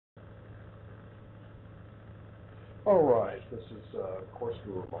All right, this is Course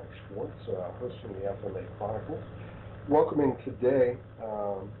Guru Mike Schwartz, hosting the FMA Chronicles. Welcoming today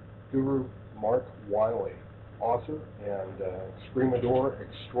Guru Mark Wiley, author and screamador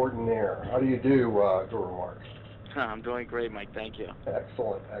extraordinaire. How do you do, Guru Mark? I'm doing great, Mike. Thank you.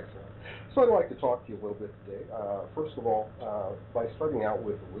 Excellent, excellent. So I'd like to talk to you a little bit today. First of all, by starting out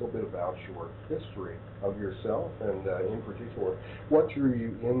with a little bit about your history of yourself and in particular, what drew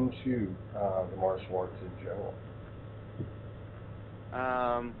you into the martial arts in general?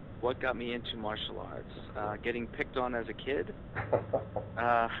 What got me into martial arts? Getting picked on as a kid.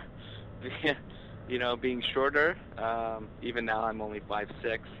 Being shorter. Even now I'm only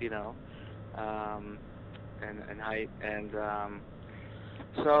 5'6", and height. And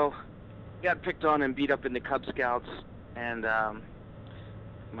so got picked on and beat up in the Cub Scouts. And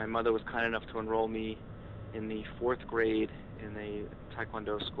my mother was kind enough to enroll me in the 4th grade in a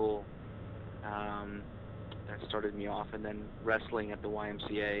Taekwondo school. That started me off, and then wrestling at the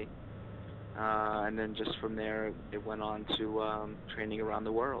YMCA, and then just from there it went on to training around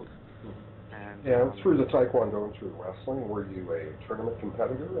the world. And through the Taekwondo and through wrestling, were you a tournament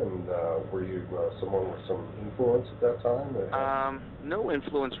competitor, and were you someone with some influence at that time? No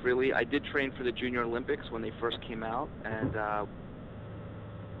influence really. I did train for the Junior Olympics when they first came out, and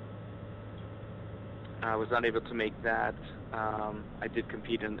I was not able to make that. I did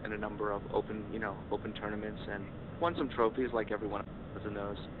compete in a number of open tournaments and won some trophies like everyone else in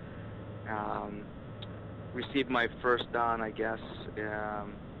those. Received my first dan, I guess, in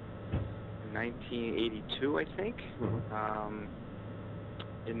 1982, I think,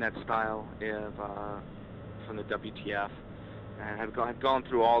 in that style from the WTF, and had gone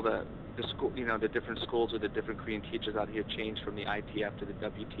through all the school, the different schools with the different Korean teachers out here, changed from the ITF to the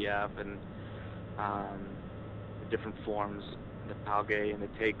WTF, and the different forms, the Palge and the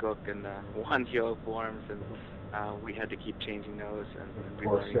Taekuk and the Wonhyo forms, and we had to keep changing those and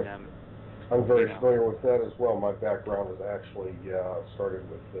relearning them. I'm very familiar with that as well. My background is actually started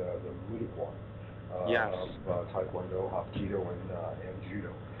with the Mudokwan of Taekwondo, Hapkido, and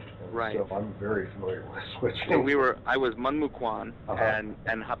Judo. And right. So I'm very familiar with switching. So I was Munmukwan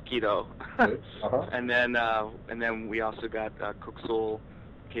and Hapkido, and then we also got Kuksul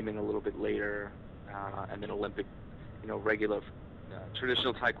came in a little bit later, and then Olympic, regular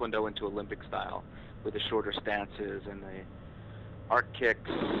traditional Taekwondo into Olympic style with the shorter stances and the arc kicks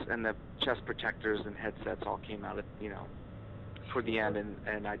and the chest protectors and headsets all came out at, toward the end,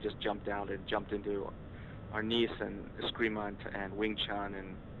 and I just jumped out and jumped into Arnis and Eskrima and Wing Chun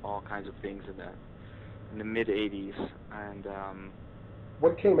and all kinds of things in the mid 80s. And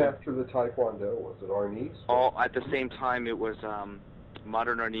what came after the Taekwondo? Was it Arnis? All at the same time. It was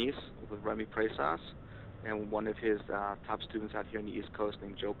modern Arnis with Remy Presas and one of his top students out here on the East Coast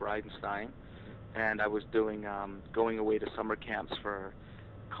named Joe Bridenstine. And I was doing going away to summer camps for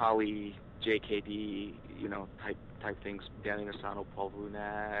Kali, JKD, type things. Danny Nassano, Paul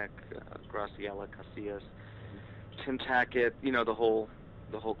Vunak, Graciela Casillas, Tim Tackett, the whole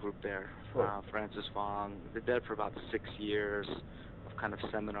group there. Sure. Francis Fong. Did that for about 6 years of kind of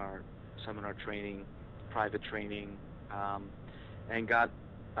seminar training, private training, and got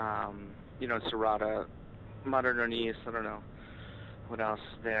Serrata, modern Arnis, I don't know what else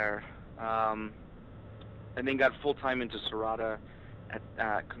there. And then got full time into Serrata.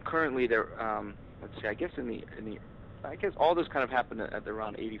 Concurrently, there. Let's see. I guess I guess all this kind of happened at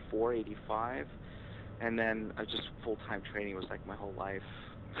around 84, 85, and then just full time training was like my whole life,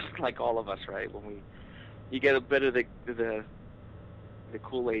 like all of us, right? When you get a bit of the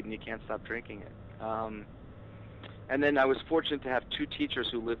Kool-Aid and you can't stop drinking it. And then I was fortunate to have 2 teachers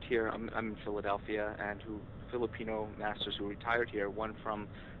who lived here. I'm in Philadelphia, and Filipino masters who retired here. One from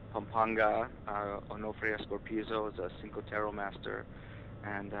Pampanga, Onofre Escorpizo, is a Cinco-Terro master,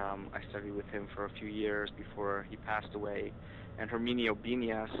 and I studied with him for a few years before he passed away. And Herminio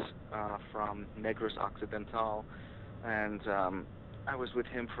Binas from Negros Occidental, and I was with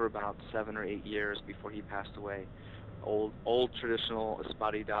him for about 7 or 8 years before he passed away. Old traditional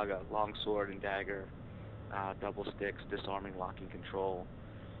Espadi Daga, long sword and dagger, double sticks, disarming, locking, control,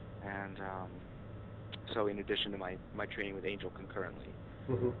 and so in addition to my training with Angel concurrently.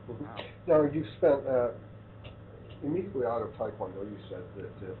 Now, you spent immediately out of Taekwondo. You said that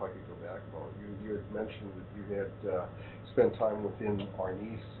if I could go back a moment, you had mentioned that you had spent time within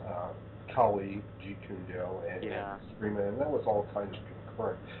Arnis, Kali, Jeet Kune Do, and Eskrima, and that was all kind of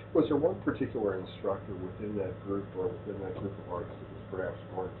concurrent. Was there one particular instructor within that group or within that group of artists that was perhaps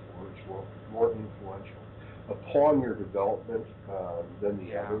more influential upon your development than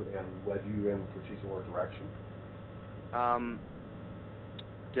the other, and led you in a particular direction?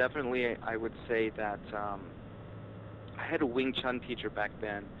 Definitely, I would say that I had a Wing Chun teacher back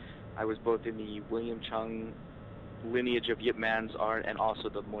then. I was both in the William Chung lineage of Yip Man's art and also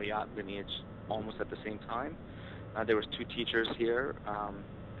the Moyat lineage almost at the same time. There was two teachers here,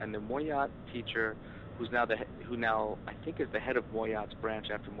 and the Moyat teacher, who now I think is the head of Moyat's branch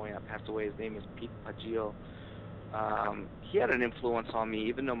after Moyat passed away. His name is Pete Pagil. He had an influence on me,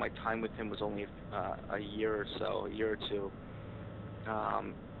 even though my time with him was only a year or two,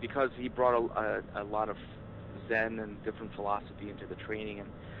 because he brought a lot of Zen and different philosophy into the training,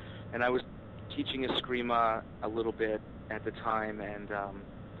 and I was teaching Eskrima a little bit at the time, and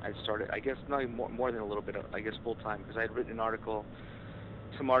I started, I guess, not even more than a little bit, I guess full time, because I had written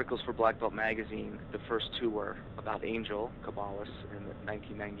some articles for Black Belt magazine. The first two were about Angel Kabbalist in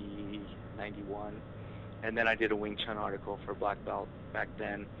 1990, 91, and then I did a Wing Chun article for Black Belt back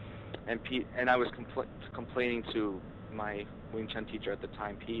then, and I was complaining to my Wing Chun teacher at the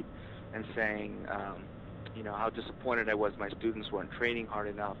time, Pete, and saying, how disappointed I was my students weren't training hard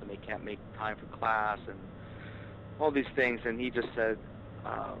enough and they can't make time for class and all these things, and he just said,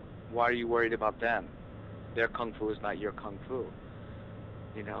 why are you worried about them? Their Kung Fu is not your Kung Fu.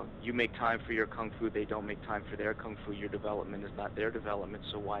 You make time for your Kung Fu, they don't make time for their Kung Fu. Your development is not their development,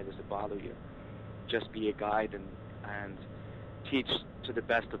 so why does it bother you? Just be a guide and teach to the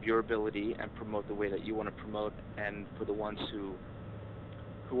best of your ability and promote the way that you want to promote, and for the ones who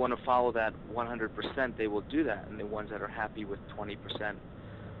want to follow that 100%, they will do that, and the ones that are happy with 20%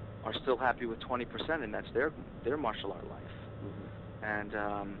 are still happy with 20%, and that's their martial art life. Mm-hmm. And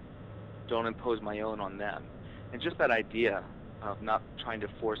don't impose my own on them. And just that idea of not trying to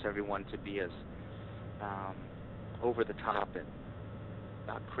force everyone to be as over the top and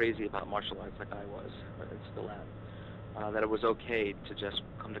not crazy about martial arts like I was, and still am. That it was okay to just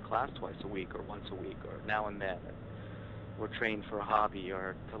come to class twice a week or once a week or now and then, or train for a hobby,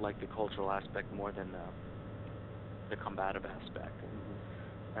 or to like the cultural aspect more than the combative aspect.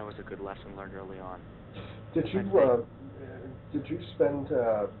 And that was a good lesson learned early on. Did you spend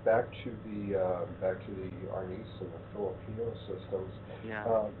back to the Arnis and the Filipino systems?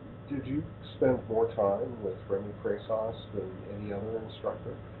 Yeah. Did you spend more time with Remy Presos than any other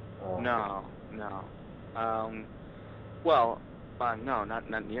instructor? No. No,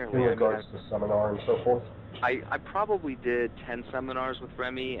 not nearly. In regards to seminar and so forth? I probably did 10 seminars with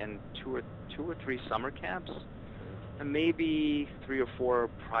Remy and two or three summer camps, and maybe 3 or 4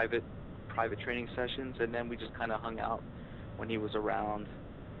 private training sessions, and then we just kind of hung out when he was around,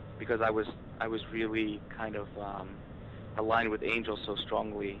 because I was really kind of aligned with Angel so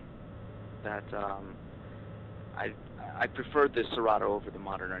strongly that I preferred the Serrato over the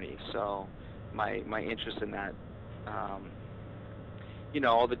modern Arnis. So my interest in that,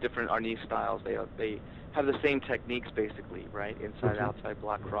 all the different Arnis styles, they have the same techniques basically, right? Inside, outside,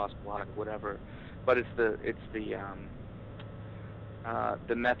 block, cross, block, whatever. But it's the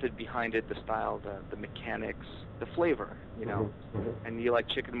method behind it, the style, the mechanics, the flavor, And do you like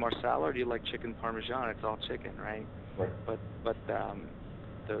chicken marsala or do you like chicken parmesan? It's all chicken, right? Right. But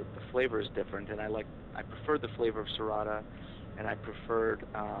the flavor is different, and I preferred the flavor of Serrata, and I preferred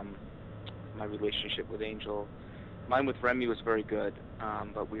my relationship with Angel. Mine with Remy was very good,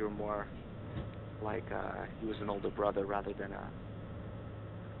 but we were more like he was an older brother rather than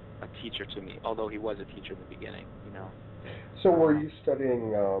a teacher to me, although he was a teacher in the beginning, So were you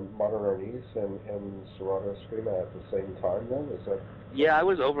studying modern Arnis and Serrata Eskrima at the same time then? Is that? Yeah, I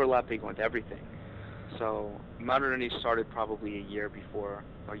was overlapping with everything. So modern Arnis started probably a year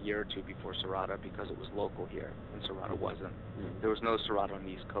or two before Serrata, because it was local here and Serrata wasn't. There was no Serrata on the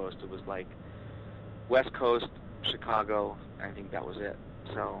East Coast. It was like West Coast, Chicago, and I think that was it.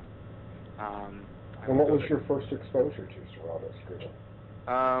 So. And what was your first exposure to Serrata Eskrima?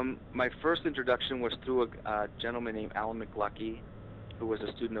 My first introduction was through a gentleman named Alan McLucky, who was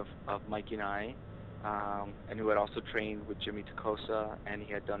a student of Mikey and I, and who had also trained with Jimmy Tacosa, and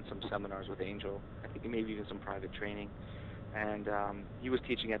he had done some seminars with Angel. I think maybe even some private training. And he was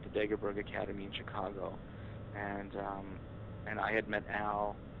teaching at the Dagerberg Academy in Chicago. And I had met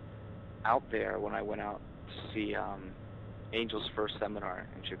Al out there when I went out to see Angel's first seminar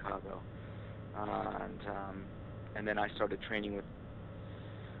in Chicago. And then I started training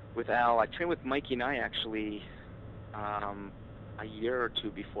with Al. I trained with Mikey and I actually a year or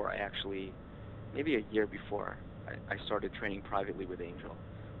two before maybe a year before I started training privately with Angel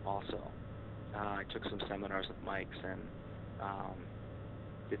also. I took some seminars with Mike's and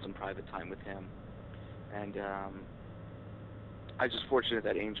did some private time with him. And I was just fortunate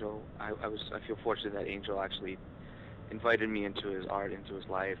that Angel, I feel fortunate that Angel actually invited me into his art, into his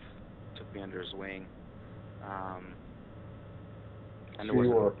life, took me under his wing. And so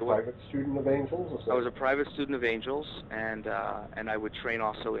you were a private student of Angels? I was a private student of Angels, and I would train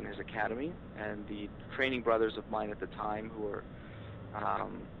also in his academy. And the training brothers of mine at the time who were,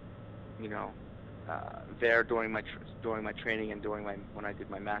 you know, there during my training and when I did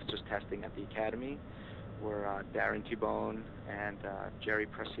my master's testing at the academy were Darren Tibone and Jerry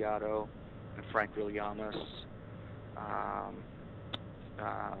Preciado and Frank Williamas. I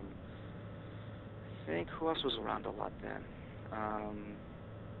think who else was around a lot then?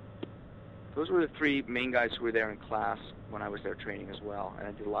 Those were the three main guys who were there in class when I was there training as well, and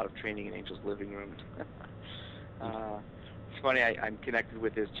I did a lot of training in Angel's living room. It's funny, I'm connected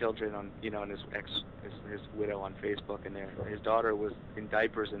with his children on, you know, and his widow on Facebook, and his daughter was in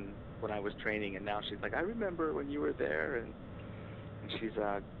diapers when I was training, and now she's like, I remember when you were there, and she's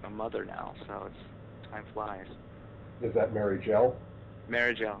a mother now, so time flies. Is that Mary Jo?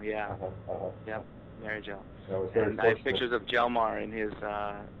 Mary Jo, yeah. Yep, Mary Jo. And I have pictures of Jelmar and his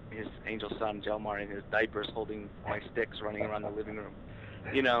angel son, Jelmar, in his diapers holding my sticks running around the living room,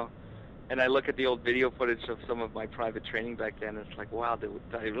 you know. And I look at the old video footage of some of my private training back then, and it's like, wow, did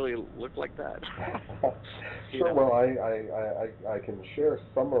I really look like that? Sure, well, I can share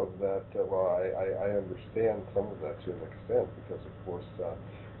some of that. I understand some of that to an extent, because, of course,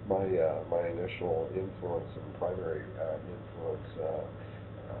 my initial influence and primary influence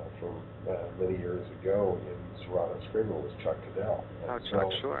from many years ago in Serrano Screamer was Chuck Cadell.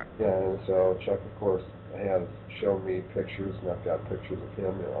 Chuck, sure. Yeah, and so Chuck, of course, has shown me pictures, and I've got pictures of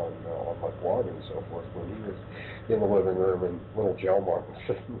him on my blog and so forth, when he was in the living room and little Jelmar was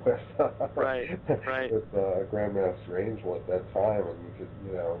sitting with with Grandmaster Angel at that time, and you could,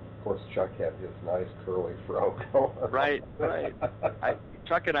 you know, of course, Chuck had his nice curly fro going. Right.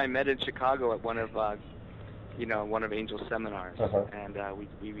 Chuck and I met in Chicago at one of Angel's seminars, and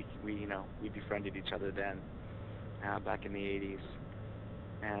we befriended each other then, back in the '80s,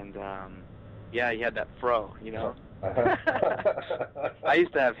 and yeah, he had that fro, you know. I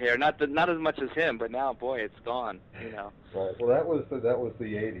used to have hair, not as much as him, but now, boy, it's gone, you know. Right. Well, that was the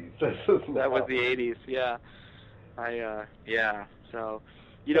 '80s. That was the '80s, yeah. So,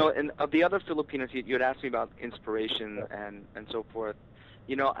 you know, and of the other Filipinos, you had asked me about inspiration and so forth.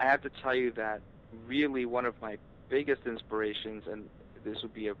 You know, I have to tell you that really one of my biggest inspirations, and this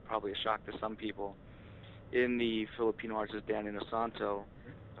would be probably a shock to some people, in the Filipino arts is Dan Inosanto.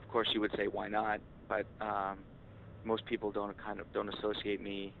 Of course, you would say, why not? But most people don't associate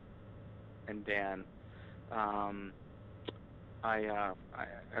me and Dan. I'm a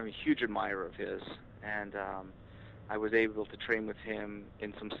huge admirer of his, and I was able to train with him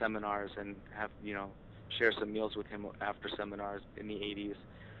in some seminars and have, you know, share some meals with him after seminars in the '80s,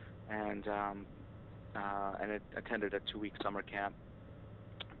 and attended a 2-week summer camp.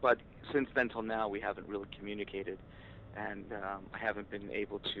 But since then till now, we haven't really communicated, and I haven't been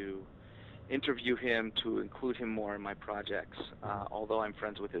able to interview him, to include him more in my projects. Although I'm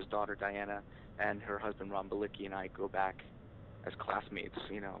friends with his daughter Diana, and her husband Ron Balicki, and I go back as classmates.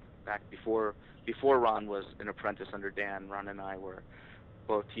 You know, back before Ron was an apprentice under Dan, Ron and I were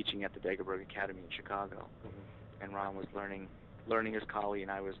both teaching at the Dagerberg Academy in Chicago, and Ron was learning his Kali,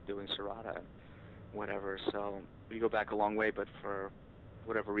 and I was doing Sarada and whatever. So we go back a long way, but for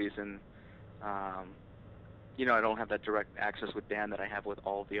whatever reason, you know, I don't have that direct access with Dan that I have with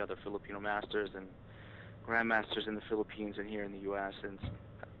all the other Filipino masters and grandmasters in the Philippines and here in the U.S. And it's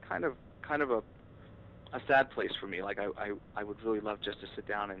kind of a sad place for me. Like I would really love just to sit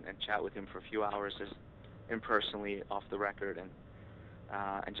down and chat with him for a few hours, just impersonally, off the record,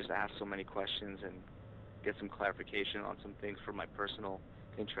 and just ask so many questions and get some clarification on some things for my personal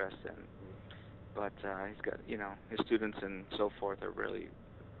interest. But he's got, you know, his students and so forth are really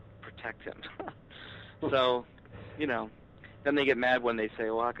protect him. So, you know, then they get mad when they say,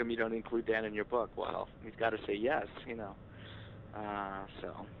 well, how come you don't include Dan in your book? Well, he's got to say yes, you know.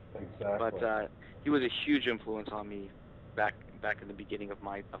 So. Exactly. But he was a huge influence on me back in the beginning of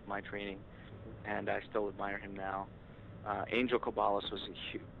my training, and I still admire him now. Angel Caballos was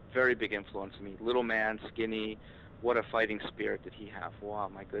a very big influence on me. Little man, skinny, what a fighting spirit did he have? Wow,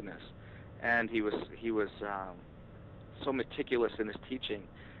 my goodness. And he was so meticulous in his teaching,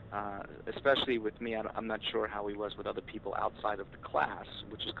 especially with me. I'm not sure how he was with other people outside of the class,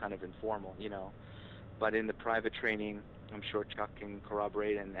 which is kind of informal, you know. But in the private training, I'm sure Chuck can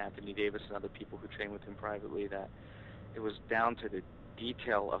corroborate, and Anthony Davis and other people who train with him privately, that it was down to the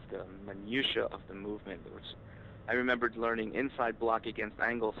detail of the minutia of the movement. Which I remembered learning inside block against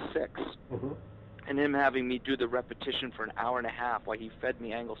angle 6, and him having me do the repetition for an hour and a half while he fed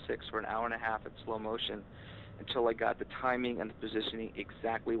me angle 6 for an hour and a half at slow motion until I got the timing and the positioning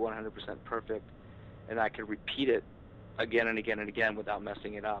exactly 100% perfect, and I could repeat it again and again and again without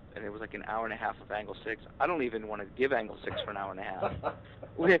messing it up. And it was like an hour and a half of angle 6. I don't even want to give angle 6 for an hour and a half.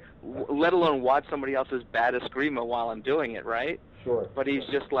 Let alone watch somebody else's bad eskrima while I'm doing it, right? Sure. But he's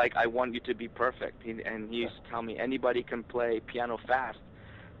just like, I want you to be perfect. And he used to tell me, anybody can play piano fast,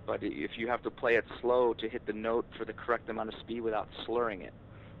 but if you have to play it slow to hit the note for the correct amount of speed without slurring it,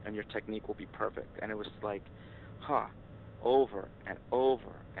 and your technique will be perfect. And it was like, over and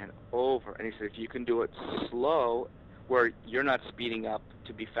over and over. And he said, if you can do it slow, where you're not speeding up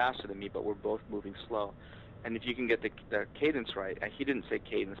to be faster than me, but we're both moving slow. And if you can get the cadence right, he didn't say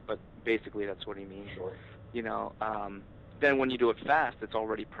cadence, but basically that's what he means. Sure. You know, then when you do it fast, it's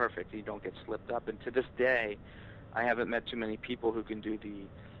already perfect. You don't get slipped up. And to this day, I haven't met too many people who can do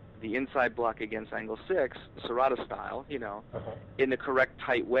the inside block against angle 6, serrata style, you know, in the correct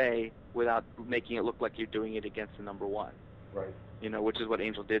tight way without making it look like you're doing it against the number 1. Right. You know, which is what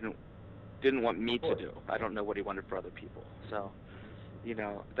Angel didn't want me to do. I don't know what he wanted for other people. So, you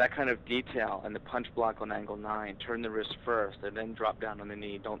know, that kind of detail, and the punch block on angle 9, turn the wrist first and then drop down on the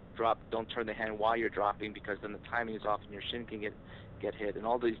knee. Don't turn the hand while you're dropping, because then the timing is off and your shin can get hit. And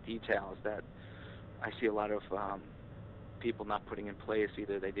all these details that I see a lot of people not putting in place.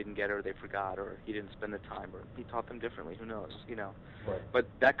 Either they didn't get it or they forgot, or he didn't spend the time, or he taught them differently. Who knows, you know. Right. But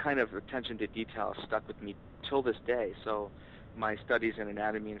that kind of attention to detail stuck with me till this day. So my studies in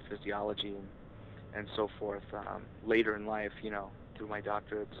anatomy and physiology and so forth later in life, you know, through my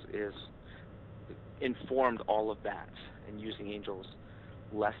doctorates, is informed all of that, and using Angel's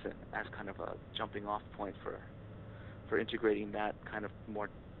lesson as kind of a jumping off point for integrating that kind of more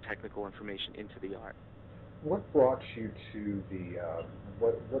technical information into the art. What brought you to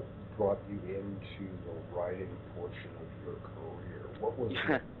what brought you into the writing portion of your career? What was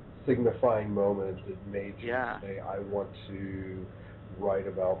the signifying moment that made you say, I want to write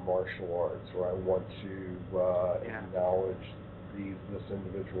about martial arts, or I want to acknowledge this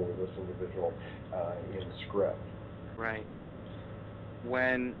individual or this individual in script? Right.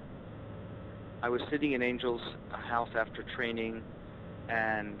 When I was sitting in Angel's house after training,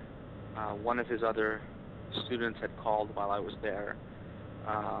 and one of his other students had called while I was there.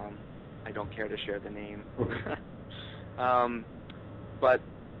 I don't care to share the name.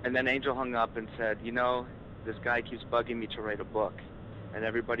 And then Angel hung up and said, you know, this guy keeps bugging me to write a book, and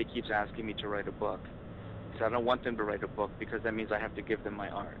everybody keeps asking me to write a book. He said, I don't want them to write a book, because that means I have to give them my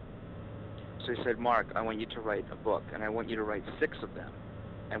art. So he said, Mark, I want you to write a book, and I want you to write 6 of them.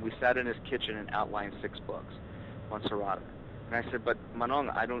 And we sat in his kitchen and outlined 6 books on serrata. And I said, but Manong,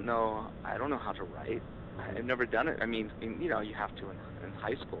 I don't know how to write. I've never done it. I mean, you know, you have to in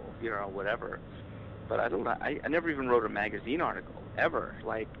high school, you know, whatever. But I don't know. I never even wrote a magazine article, ever.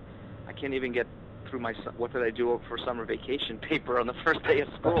 Like, I can't even get through my what did I do for summer vacation paper on the first day of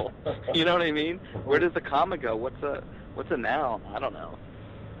school. You know what I mean? Where does the comma go? What's a noun? I don't know.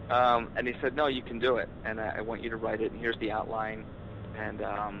 And he said, no, you can do it, and I want you to write it, and here's the outline. And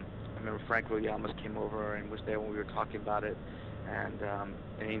I remember Frank Williamas came over and was there when we were talking about it. And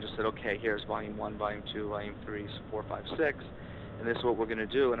Angel said, okay, here's volume 1, volume 2, volume 3, 4, 5, 6, and this is what we're going to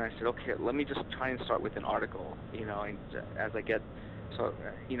do. And I said, okay, let me just try and start with an article, you know, and as I get, so,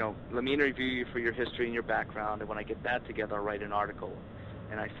 you know, let me interview you for your history and your background, and when I get that together, I'll write an article.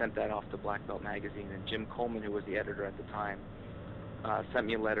 And I sent that off to Black Belt Magazine, and Jim Coleman, who was the editor at the time, sent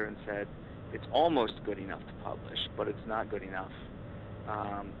me a letter and said, it's almost good enough to publish, but it's not good enough.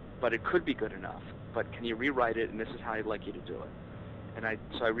 But it could be good enough. But can you rewrite it, and this is how I'd like you to do it. And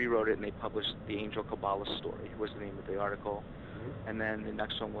so I rewrote it, and they published The Angel Kabbalah Story, was the name of the article. And then the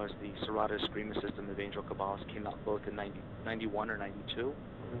next one was the Serrata Eskrima System of Angel Kabbalah, came out both in 91 or 92.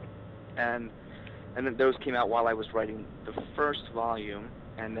 And then those came out while I was writing the first volume,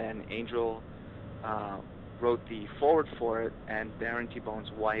 and then Angel wrote the foreword for it, and Baron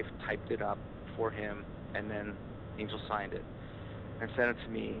T-Bone's wife typed it up for him, and then Angel signed it and sent it to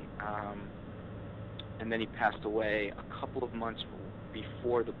me. And then he passed away a couple of months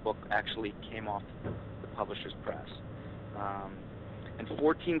before the book actually came off the publisher's press. And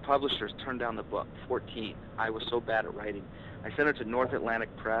 14 publishers turned down the book, 14. I was so bad at writing. I sent it to North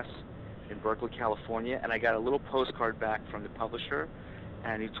Atlantic Press in Berkeley, California, and I got a little postcard back from the publisher,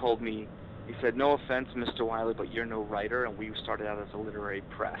 and he told me, he said, no offense, Mr. Wiley, but you're no writer, and we started out as a literary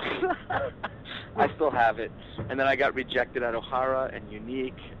press. I still have it. And then I got rejected at O'Hara and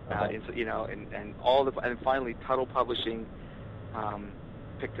Unique, you know, and finally Tuttle Publishing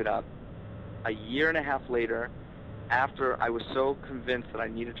picked it up. A year and a half later, after I was so convinced that I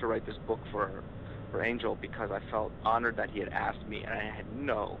needed to write this book for Angel, because I felt honored that he had asked me, and I had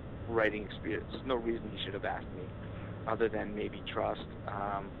no writing experience. There's no reason he should have asked me, other than maybe trust.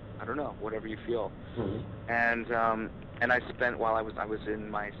 I don't know, whatever you feel. And And I spent, while I was in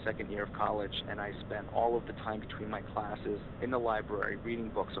my second year of college, and I spent all of the time between my classes in the library reading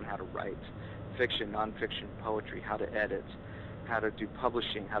books on how to write, fiction, nonfiction, poetry, how to edit, how to do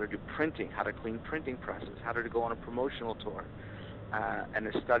publishing, how to do printing, how to clean printing presses, how to go on a promotional tour, and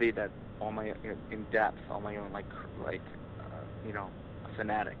I studied that all my in depth, on my own, like a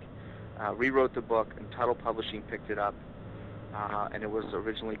fanatic. Rewrote the book, and Tuttle Publishing picked it up, and it was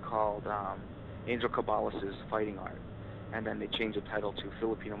originally called Angel Cabalis's Fighting Art, and then they changed the title to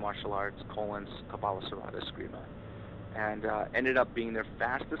Filipino Martial Arts: Cabala Serrata Eskrima, and ended up being their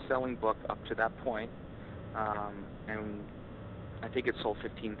fastest-selling book up to that point, and I think it sold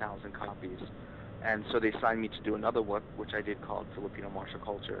 15,000 copies. And so they signed me to do another book, which I did, called Filipino Martial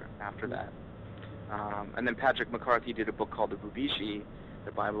Culture after that. And then Patrick McCarthy did a book called The Bubishi,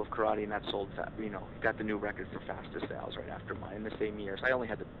 The Bible of Karate, and that sold, he got the new record for fastest sales right after mine in the same year. So I only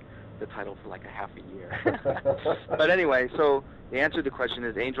had the title for like a half a year. But anyway, so the answer to the question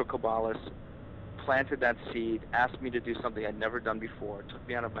is Angel Cabalas planted that seed, asked me to do something I'd never done before, took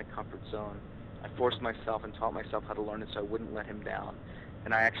me out of my comfort zone. I forced myself and taught myself how to learn it so I wouldn't let him down.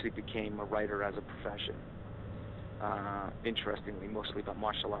 And I actually became a writer as a profession, interestingly, mostly about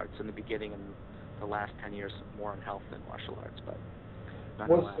martial arts in the beginning, and the last 10 years more on health than martial arts. But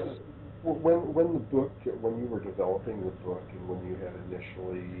when you were developing the book, and when you had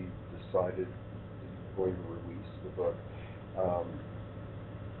initially decided you were going to release the book,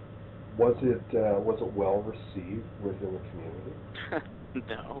 was it well received within the community?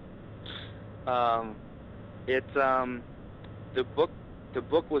 No. The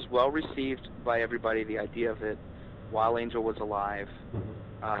book was well received by everybody. The idea of it, while Angel was alive,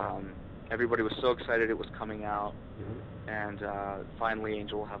 everybody was so excited it was coming out, and finally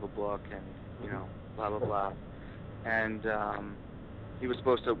Angel will have a book, and blah blah blah. And he was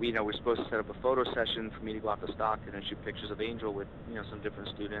supposed to, we were supposed to set up a photo session for me to go out to Stockton and shoot pictures of Angel with some different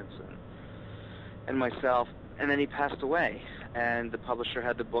students and myself. And then he passed away, and the publisher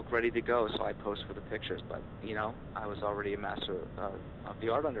had the book ready to go, so I posed for the pictures. But, I was already a master of the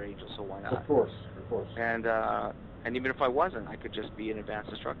art under Angel, so why not? Of course. And even if I wasn't, I could just be an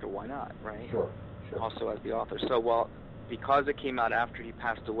advanced instructor. Why not, right? Sure. Also as the author. So, because it came out after he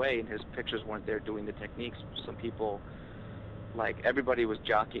passed away and his pictures weren't there doing the techniques, some people, everybody was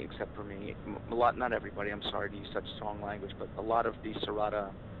jockeying except for me. Not everybody, I'm sorry to use such strong language, but a lot of the Serrata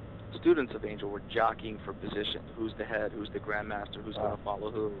students of Angel were jockeying for position. Who's the head? Who's the grandmaster? Who's going to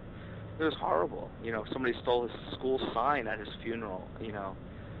follow who? It was horrible. Somebody stole his school sign at his funeral.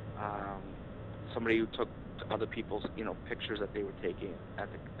 Somebody who took other people's, pictures that they were taking and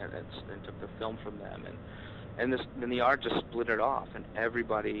took the film from them. And then the art just split it off, and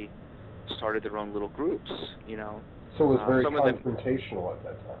everybody started their own little groups. So it was very confrontational at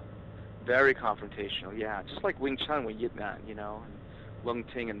that time. Very confrontational, yeah. Just like Wing Chun with Yip Man, and Lung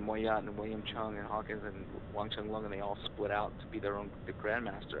Ting and Moyat and William Chung and Hawkins and Wang Chung Lung, and they all split out to be the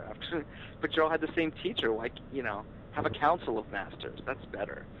grandmaster after. But you all had the same teacher. Have a council of masters. That's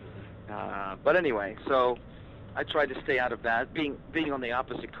better. But anyway, so I tried to stay out of that. Being on the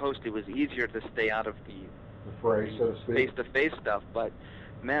opposite coast, it was easier to stay out of the fray, so to speak, face-to-face stuff. But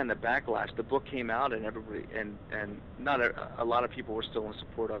man, the backlash. The book came out, and everybody and not a lot of people were still in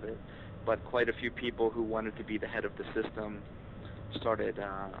support of it, but quite a few people who wanted to be the head of the system started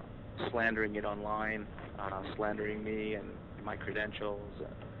slandering it online, slandering me and my credentials,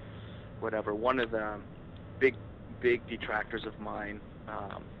 whatever. One of the big detractors of mine,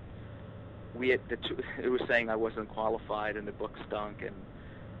 it was saying I wasn't qualified and the book stunk and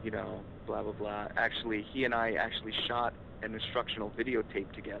blah blah blah. Actually, he and I actually shot an instructional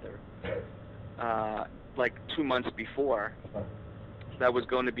videotape together, 2 months before that was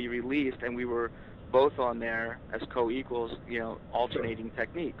going to be released, and we were both on there as co-equals, alternating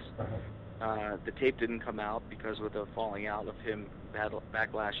techniques. The tape didn't come out because of the falling out of him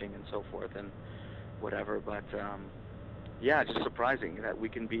backlashing and so forth and whatever, but yeah, just surprising that we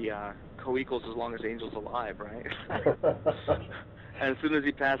can be co-equals as long as Angel's alive, right? And as soon as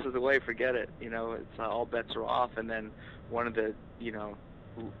he passes away, forget it. It's all bets are off. And then one of the,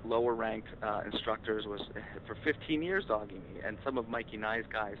 lower ranked instructors was for 15 years dogging me, and some of Mikey Nye's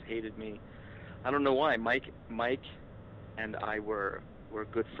guys hated me. I don't know why. Mike and I were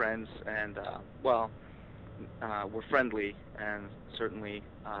good friends, and we're friendly, and certainly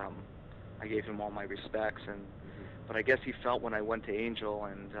I gave him all my respects. But I guess he felt when I went to Angel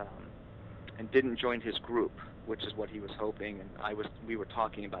and didn't join his group, which is what he was hoping, and we were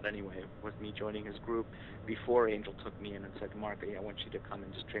talking about anyway, was me joining his group before Angel took me in and said, Mark, I want you to come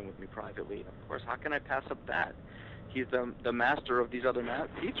and just train with me privately. And of course, how can I pass up that? He's the master of these other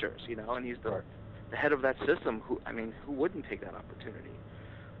teachers, and he's the head of that system. Who wouldn't take that opportunity?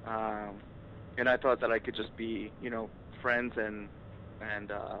 And I thought that I could just be, friends and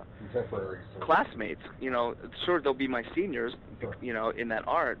contemporaries, classmates. Sure, they'll be my seniors, in that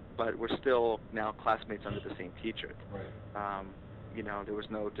art, but we're still now classmates under the same teacher. Right. There was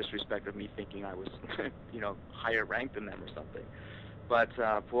no disrespect of me thinking I was, higher ranked than them or something. But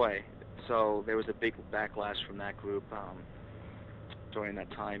boy, so there was a big backlash from that group during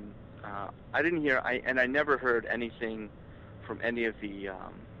that time. I didn't hear, I never heard anything from any of the,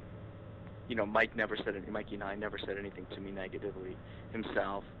 Mikey and I never said anything to me negatively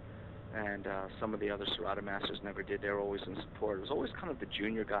himself, and some of the other Serrata masters never did. They were always in support. It was always kind of the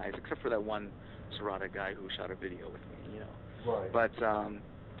junior guys, except for that one Serrata guy who shot a video with me, Right. But,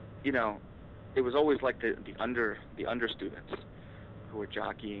 it was always like the under students who were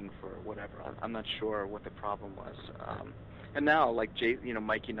jockeying for whatever. I'm not sure what the problem was. And now, like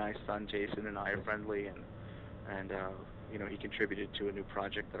Mikey and I's son Jason and I are friendly, and he contributed to a new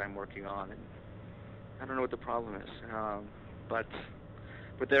project that I'm working on, and I don't know what the problem is. But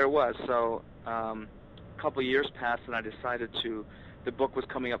there it was. So a couple of years passed, and I decided the book was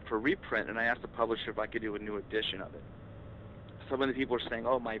coming up for reprint, and I asked the publisher if I could do a new edition of it. Some of the people were saying,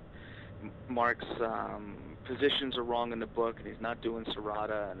 "Oh, Mark's positions are wrong in the book, and he's not doing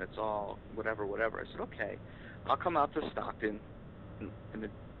Serrata, and it's all whatever." I said, "Okay, I'll come out to Stockton in the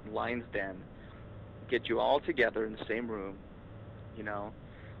Lion's Den, get you all together in the same room.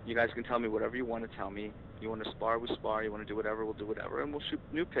 You guys can tell me whatever you want to tell me. You want to spar, we spar. You want to do whatever, we'll do whatever, and we'll shoot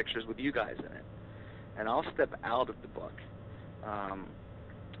new pictures with you guys in it. And I'll step out of the book,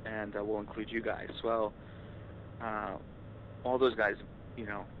 and we'll include you guys." Well, all those guys,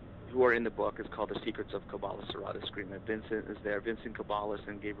 who are in the book, is called The Secrets of Kabbalah Serrata Screamer. Vincent is there, Vincent Kabbalas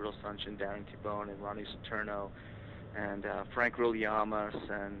and Gabriel Sunchin, Darren Tibone and Ronnie Saturno, and Frank Ruliamas,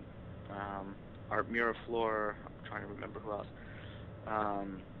 and Art Miraflor, I'm trying to remember who else,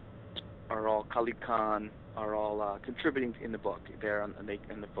 are all, Khalid Khan, are all contributing in the book there on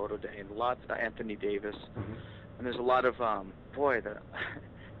the photo day, and lots, Anthony Davis, and there's a lot of, the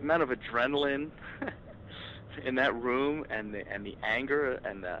amount of adrenaline in that room, and the anger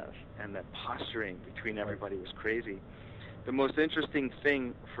and the posturing between everybody was crazy. The most interesting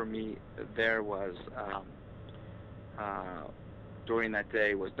thing for me there was during that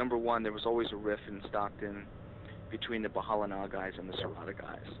day was, number one, there was always a riff in Stockton between the Bahalana guys and the Serrata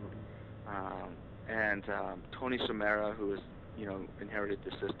guys. And Tony Somera, who has inherited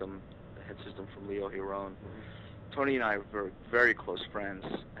the system, the head system from Leo Hiron. Tony and I were very close friends,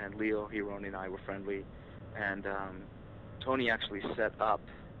 and Leo Hiron and I were friendly. And Tony actually set up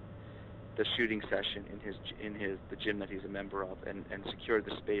the shooting session in the gym that he's a member of, and secured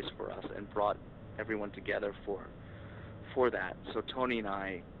the space for us and brought everyone together for that. So Tony and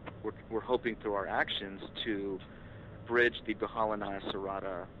I were hoping through our actions to bridge the Bahalana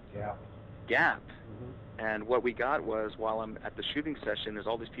Serrata gap. And what we got was, while I'm at the shooting session, there's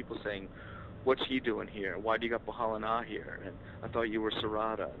all these people saying, "What's he doing here? Why do you got Bahalana here? And I thought you were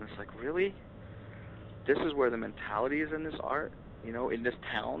Serrata." And it's like, really? This is where the mentality is in this art, in this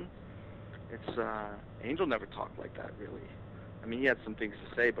town. It's Angel never talked like that, really. I mean, he had some things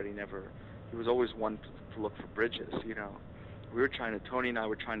to say, but he was always one to look for bridges. Tony and I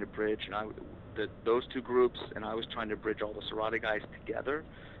were trying to bridge, and those two groups, and I was trying to bridge all the Serrata guys together,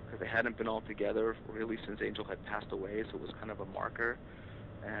 because they hadn't been all together really since Angel had passed away, so it was kind of a marker.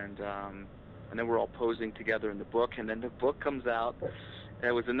 And then we're all posing together in the book, and then the book comes out. And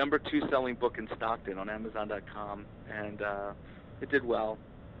it was the number 2 selling book in Stockton on Amazon.com, and it did well.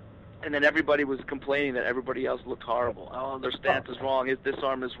 And then everybody was complaining that everybody else looked horrible. "Oh, their stance is wrong. His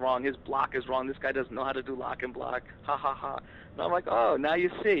disarm is wrong. His block is wrong. This guy doesn't know how to do lock and block. Ha ha ha." And I'm like, oh, now you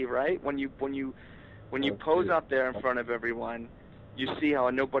see, right? When you pose out there in front of everyone, you see how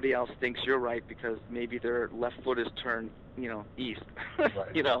nobody else thinks you're right, because maybe their left foot is turned, east,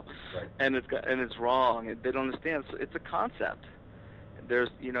 Right. and it's wrong. And they don't understand. So it's a concept. There's,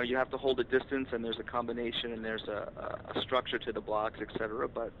 you have to hold a distance, and there's a combination, and there's a structure to the blocks, etc.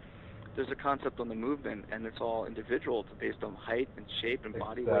 But there's a concept on the movement, and it's all individual, based on height and shape and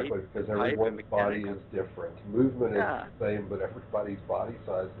body weight. Exactly, because everyone's body is different. Movement is the same, but everybody's body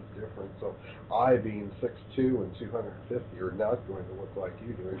size is different. So I, being 6'2" and 250, are not going to look like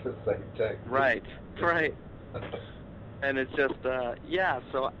you doing the same thing. Right. And it's just,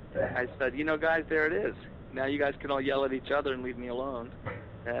 so I said, guys, there it is. Now you guys can all yell at each other and leave me alone.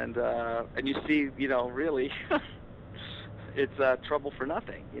 And you see, really, it's trouble for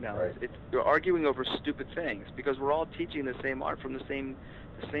nothing. Right. You're arguing over stupid things, because we're all teaching the same art from the same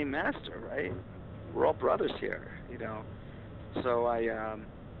master, right? We're all brothers here, So I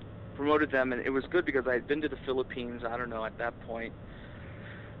promoted them, and it was good because I had been to the Philippines, I don't know, at that point,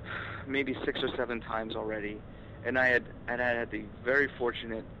 maybe 6 or 7 times already. And I had the very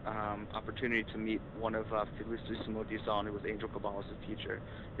fortunate opportunity to meet one of Felicissimo Dizon, who was Angel Cabales' teacher.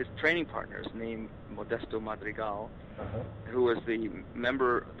 His training partners, named Modesto Madrigal, who was the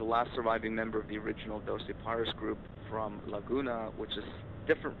last surviving member of the original Doce Pares group from Laguna, which is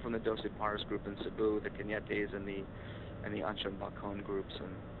different from the Doce Pares group in Cebu, the Cañetes and the Anchan Balcon groups, and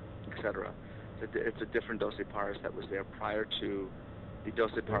etc. It's a different Doce Pares that was there prior to the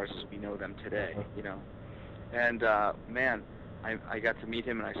Doce Pares as we know them today, you know. And man, I got to meet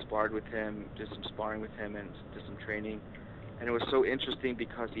him, and I sparred with him, did some sparring with him, and did some training. And it was so interesting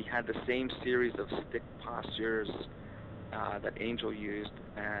because he had the same series of stick postures that Angel used,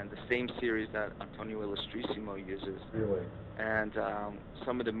 and the same series that Antonio Illustrissimo uses. Really? And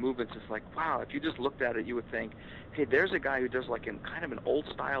some of the movements, it's like, wow, if you just looked at it, you would think, hey, there's a guy who does like kind of an old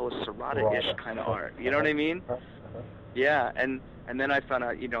style of Serrata-ish kind of art. You know what I mean? Yeah, and then I found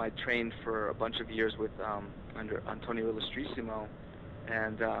out, you know, I trained for a bunch of years with under Antonio Illustrissimo,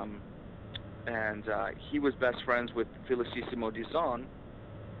 and he was best friends with Felicissimo Dizon,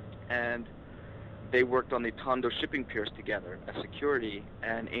 and they worked on the Tondo shipping piers together as security,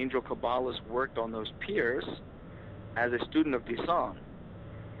 and Angel Cabales worked on those piers as a student of Dizon.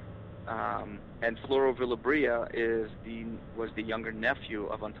 And Floro Villabria was the younger nephew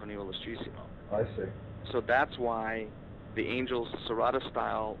of Antonio Illustrissimo. I see. So that's why the Angel's Serrata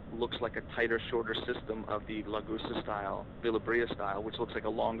style looks like a tighter, shorter system of the Lagusa style, Villabria style, which looks like a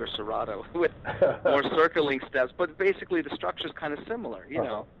longer Serrata with more circling steps. But basically, the structure's kind of similar, you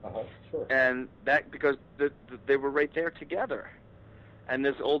know. Sure. And that because they were right there together. And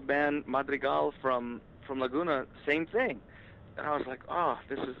this old man Madrigal from Laguna, same thing. And I was like, oh,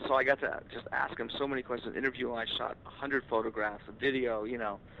 this is... So I got to just ask him so many questions. Interview, I shot 100 photographs, a video, you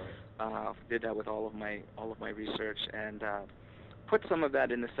know. Did that with all of my research, and put some of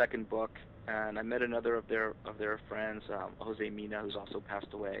that in the second book. And I met another of their friends, Jose Mina, who's also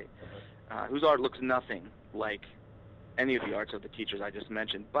passed away, whose art looks nothing like any of the arts of the teachers I just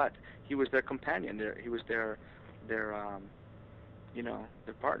mentioned. But he was their companion. He was their you know,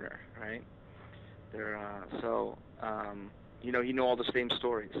 their partner, right? You know, he knew all the same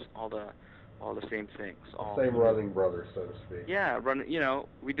stories, all the same things. Same running brother, so to speak. Yeah, you know,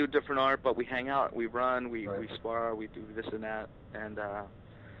 we do different art, but we hang out, we run, we spar, we do this and that, and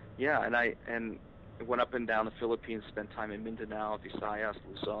yeah, and I went up and down the Philippines, spent time in Mindanao, Visayas,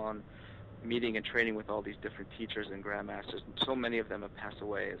 Luzon, meeting and training with all these different teachers and grandmasters. So many of them have passed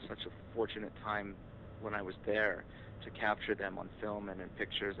away. It's such a fortunate time when I was there to capture them on film and in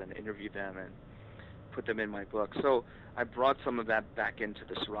pictures and interview them and put them in my book. So I brought some of that back into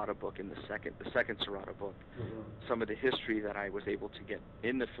the Serrata book in the second Serrata book. Some of the history that I was able to get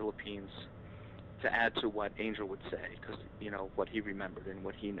in the Philippines to add to what Angel would say, because, you know, what he remembered and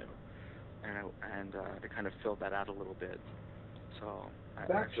what he knew, and to kind of fill that out a little bit. So and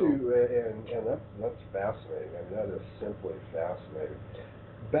that's fascinating. I mean, that is simply fascinating.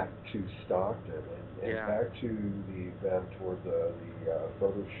 Back to Stockton and back to the event or the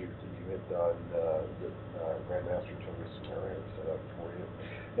photo shoot that you had done that Grandmaster Tony Samara had set up for you,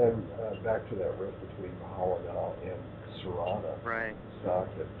 and back to that rift between Baha'u'llah and Serrata,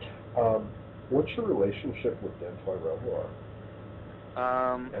 Stockton. What's your relationship with Dentoy Revoir?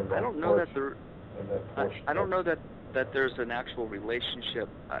 I don't know that there. I don't know that there's an actual relationship.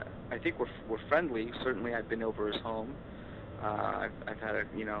 I think we're friendly. Certainly, I've been over his home. I've had a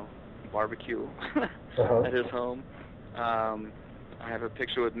barbecue at his home. I have a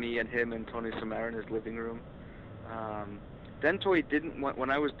picture with me and him and Tony Samara in his living room. Dentoy didn't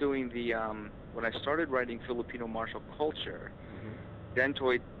when I was doing when I started writing Filipino martial culture,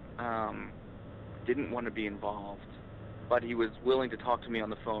 Dentoy didn't want to be involved, but he was willing to talk to me on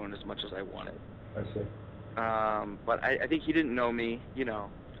the phone as much as I wanted. I see. But I think he didn't know me,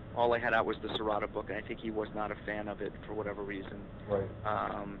 all I had out was the Serrata book, and I think he was not a fan of it for whatever reason. Right.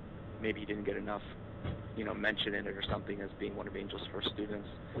 Maybe he didn't get enough, mention in it or something as being one of Angel's first students.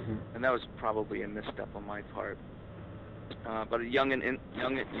 And that was probably a misstep on my part. But young and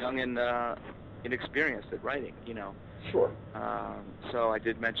inexperienced at writing, Sure. So I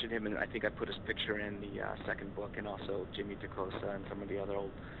did mention him, and I think I put his picture in the second book, and also Jimmy DeCosta and some of the other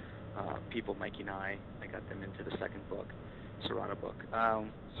old people, Mikey and I got them into the second book, Serrata book.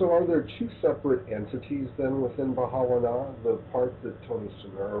 So are there two separate entities then within Baha'u'llah, the part that Tony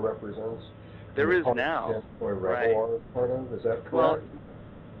Samara represents? There is now. Right. Part of? Is that correct? Well,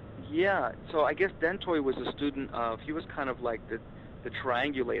 yeah. So I guess Dentoy was a student of, he was kind of like the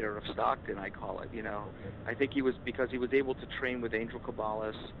triangulator of Stockton, I call it, I think because he was able to train with Angel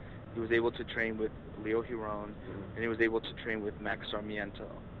Cabales He was able to train with Leo Giron, and he was able to train with Max Sarmiento.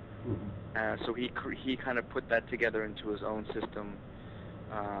 So he kind of put that together into his own system,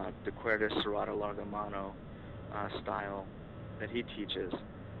 the Cuerda Serrata Larga Mano style that he teaches.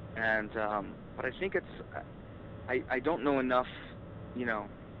 And but I think I don't know enough,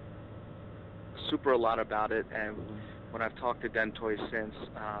 super a lot about it. And when I've talked to Dentoy since,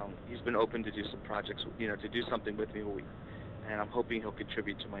 he's been open to do some projects, to do something with me. And I'm hoping he'll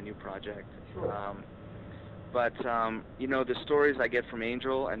contribute to my new project. Sure. But the stories I get from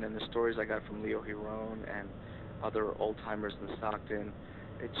Angel, and then the stories I got from Leo Giron and other old-timers in Stockton,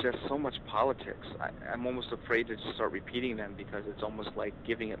 it's just so much politics. I'm almost afraid to just start repeating them because it's almost like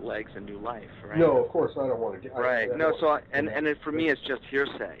giving it legs and new life, right? No, of course, I don't want to get... Right. For me, it's just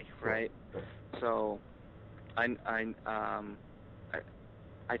hearsay, right? Sure. So, I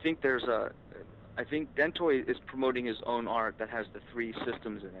think I think Dentoy is promoting his own art that has the 3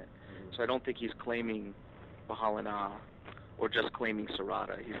 systems in it. So I don't think he's claiming Bahalana or just claiming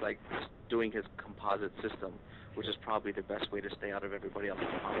Serrata. He's like doing his composite system, which is probably the best way to stay out of everybody else's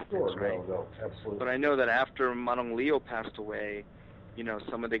politics, sure, right? No, absolutely. But I know that after Manong Leo passed away,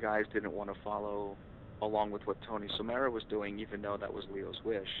 some of the guys didn't want to follow along with what Tony Somera was doing, even though that was Leo's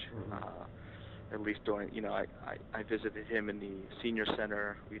wish. At least during, I visited him in the senior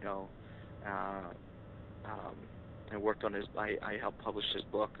center, and worked on I helped publish his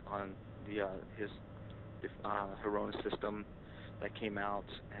book on his Hirona system that came out,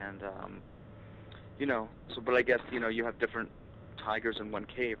 and but I guess you have different tigers in one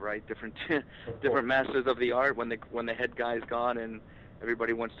cave, right? Different masters of the art when the head guy's gone and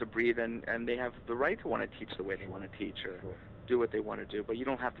everybody wants to breathe, and they have the right to want to teach the way they want to teach or do what they want to do, but you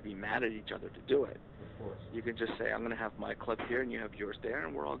don't have to be mad at each other to do it. Of course. You can just say, I'm going to have my club here and you have yours there,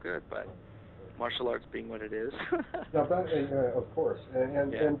 and we're all good. But martial arts being what it is. Now, of course,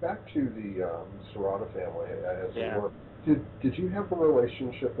 and back to the Serrata family, as it were. Did you have a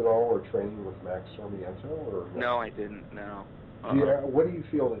relationship at all or training with Max Sarmiento? Or no, I didn't. No. What do you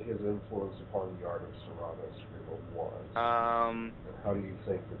feel that his influence upon the art of Serrata was? And how do you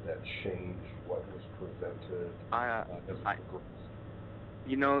think that changed what was presented as it progressed?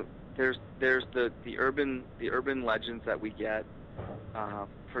 There's the urban legends that we get.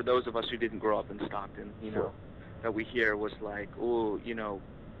 For those of us who didn't grow up in Stockton, that we hear was like,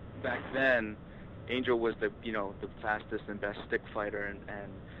 back then, Angel was the fastest and best stick fighter,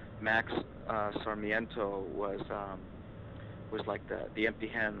 and Max Sarmiento was like the empty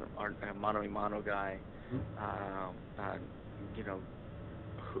hand mano a mano guy,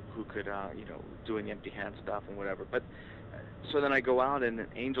 who could doing the empty hand stuff and whatever. But so then I go out and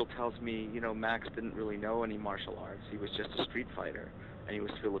Angel tells me, Max didn't really know any martial arts. He was just a street fighter, and he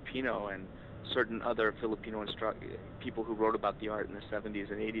was Filipino, and certain other Filipino people who wrote about the art in the 70s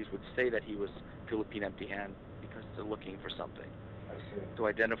and 80s would say that he was Philippine empty hand because they're looking for something, to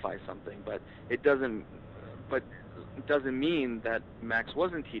identify something. But it doesn't mean that Max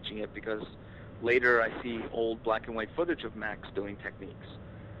wasn't teaching it, because later I see old black and white footage of Max doing techniques,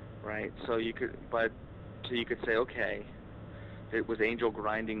 right? So you could say, okay, it was Angel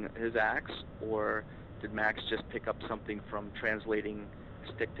grinding his axe, or did Max just pick up something from translating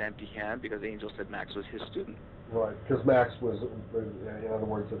stick to empty hand because Angel said Max was his student? Right, because Max was, in other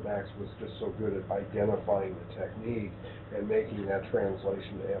words, that Max was just so good at identifying the technique and making that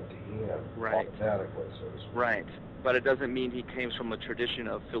translation to empty hand automatically, so to speak. Right, but it doesn't mean he came from a tradition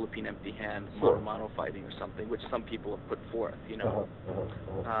of Philippine empty hand, mano fighting or something, which some people have put forth,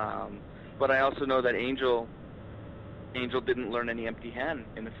 But I also know that Angel didn't learn any empty hand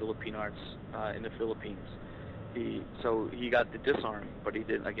in the Philippine arts in the Philippines. So he got the disarming, but he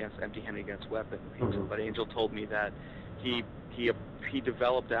did against empty hand against weapon. But Angel told me that he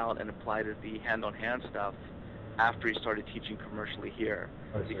developed out and applied the hand-on-hand stuff after he started teaching commercially here,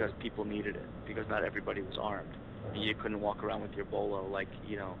 because people needed it, because not everybody was armed. You couldn't walk around with your bolo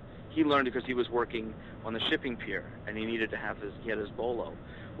He learned because he was working on the shipping pier, and he needed to have he had his bolo,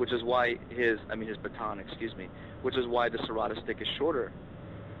 which is why his baton, which is why the Serrata stick is shorter,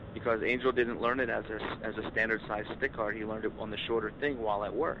 because Angel didn't learn it as a standard size stick art. He learned it on the shorter thing while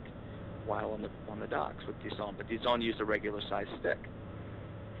at work, while on the docks with Dizon. But Dizon used a regular size stick.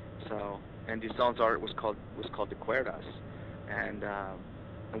 So, and Dizon's art was called the Cuerdas, and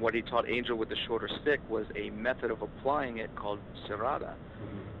what he taught Angel with the shorter stick was a method of applying it called Serrata,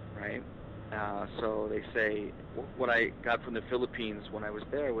 right? So they say, what I got from the Philippines when I was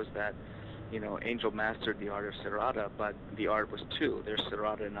there was that, Angel mastered the art of Serrata, but the art was two. There's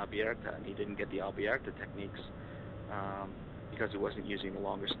Serrata and Abierta, and he didn't get the Abierta techniques because he wasn't using the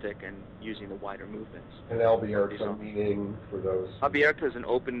longer stick and using the wider movements. And abierta meaning for those? Abierta is an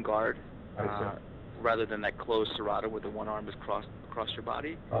open guard, I see. rather than that closed serrata where the one arm is crossed across your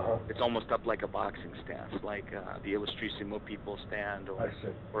body. It's almost up like a boxing stance, like the Illustrissimo people stand,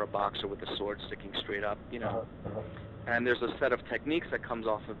 or a boxer with a sword sticking straight up, you know. And there's a set of techniques that comes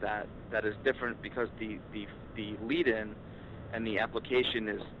off of that that is different because the lead-in and the application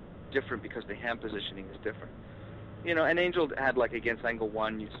is different because the hand positioning is different. You know, and Angel had, like, against angle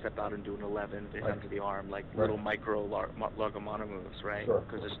 1, you step out and do an 11 to him to the arm, like little micro largamano moves, right?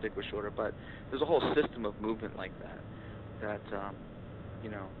 Because the stick was shorter. But there's a whole system of movement like that,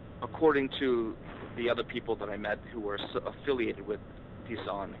 you know, according to the other people that I met who were affiliated with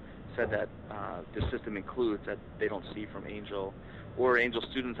Tison, said that the system includes that they don't see from Angel or Angel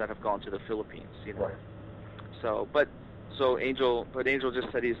students that have gone to the Philippines, you know. So, but Angel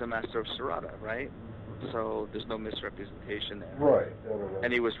just said he's a master of serrata, right? So there's no misrepresentation there. Right.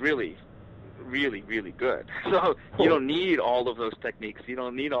 And he was really, really, really good. So you don't need all of those techniques. You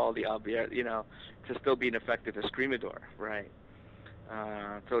don't need all the you know, to still be an effective escrimador, right?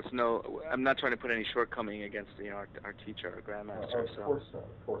 So it's I'm not trying to put any shortcoming against, you know, our teacher, our grandmaster. Of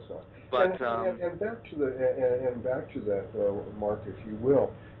course not. But and back to that, Mark, if you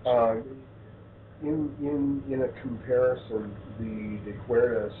will. In a comparison, the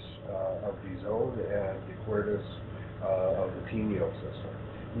cuerdas of the zone and the cuerdas of the Tino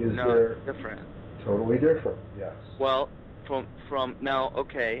system, there different? Totally different, yes. Well, from now,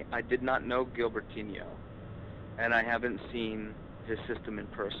 okay, I did not know Gilbertino, and I haven't seen his system in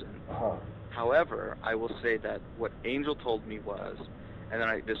person. However, I will say that what Angel told me was, and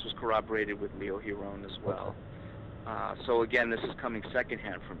then this was corroborated with Leo Hiron as well. So again, this is coming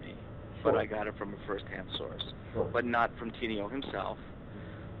secondhand from me. But I got it from a first-hand source, but not from Tino himself,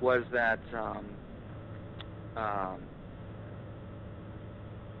 was that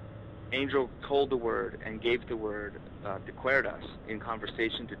Angel told the word and gave the word de cuerdas in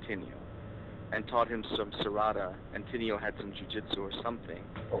conversation to Tino and taught him some serrata, and Tino had some jiu-jitsu or something.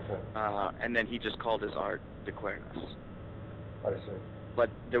 And then he just called his art de cuerdas. I see. But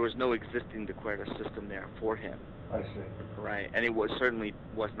there was no existing de cuerdas system there for him. I see. Right, and it certainly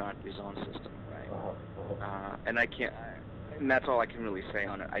was not his own system, right? And and that's all I can really say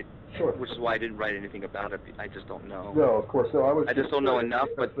on it. Which is why I didn't write anything about it. I just don't know. No, of course, no. I just don't know enough.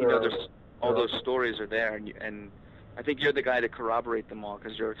 But you know, all those stories are there, and I think you're the guy to corroborate them all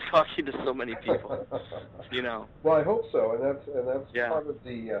because you're talking to so many people. You know. Well, I hope so, and that's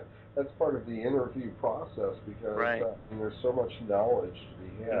part of the interview process because there's so much knowledge to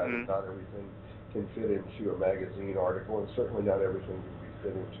be had, and not everything can fit into a magazine article, and certainly not everything can be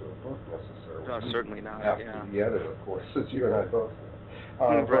fit into a book necessarily. No, certainly not. After the edit, of course, as you and I both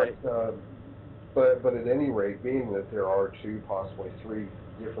know. But at any rate, being that there are 2, possibly 3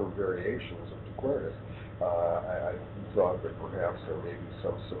 different variations of de cuerdas, I thought that perhaps there may be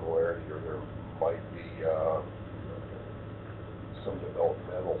some similarity, or there might be some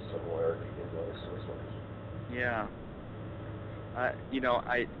developmental similarity in those systems. Yeah. You know,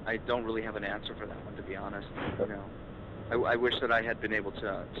 I don't really have an answer for that one, to be honest. You know, I wish that I had been able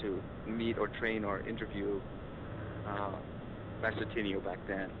to meet or train or interview Master Tino back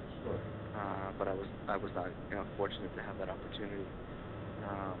then, but I was not, you know, fortunate to have that opportunity.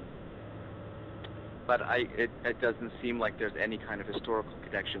 But it doesn't seem like there's any kind of historical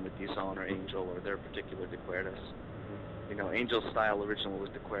connection with Tison or Angel or their particular de cuerdas. You know, Angel's style original was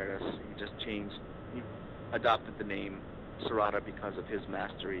de cuerdas. He just he adopted the name serrata because of his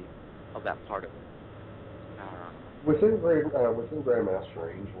mastery of that part of it. Within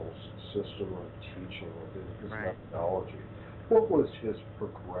Grandmaster Angel's system of teaching, within his methodology, what was his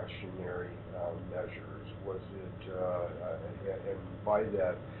progressionary measures? Was it, and by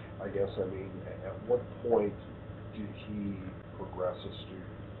that, I guess I mean, at what point did he progress a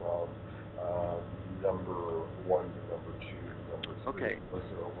student from number 1 to number 2 to number 3? Was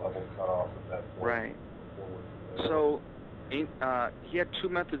there a level cutoff at that point? Right. So he had 2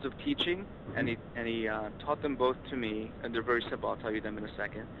 methods of teaching, and he taught them both to me, and they're very simple. I'll tell you them in a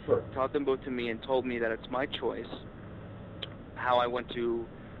second. Taught them both to me and told me that it's my choice how I want to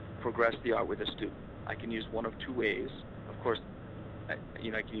progress the art with a student. I can use one of 2 ways. Of course,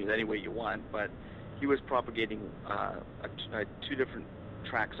 you know, I can use any way you want, but he was propagating 2 different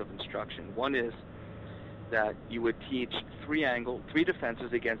tracks of instruction. One is that you would teach 3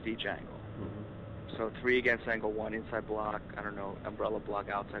 defenses against each angle. So 3 against angle 1, inside block, I don't know, umbrella block,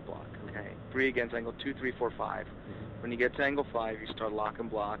 outside block, okay? 3 against angle 2, 3, 4, 5. When you get to angle 5, you start lock and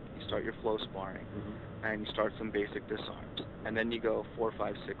block, you start your flow sparring, and you start some basic disarms. And then you go 4,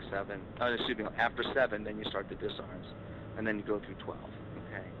 5, 6, 7, after 7, then you start the disarms. and then you go through 12.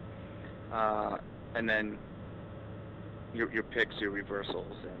 Okay, and then your picks, your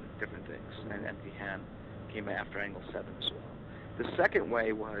reversals, and different things, and empty hand came after angle 7 as well. The second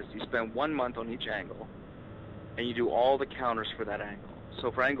way was you spend 1 month on each angle, and you do all the counters for that angle.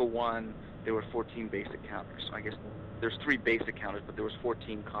 So for angle 1, there were 14 basic counters. So I guess there's 3 basic counters, but there was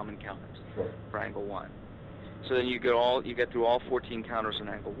 14 common counters for angle 1. So then you get through all 14 counters on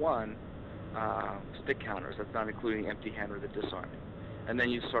angle 1, stick counters. That's not including empty hand or the disarming. And then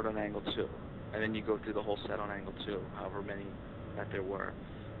you start on angle 2, and then you go through the whole set on angle 2, however many that there were.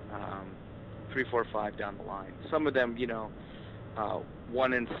 3, 4, 5 down the line. Some of them,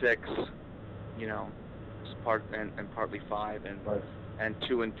 1 and 6, and partly 5, and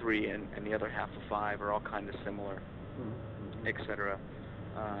 2 and 3, and the other half of 5 are all kind of similar, etc.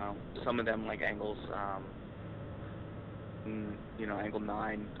 Some of them, like angles, angle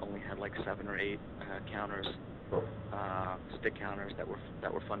 9 only had like 7 or 8 counters, stick counters that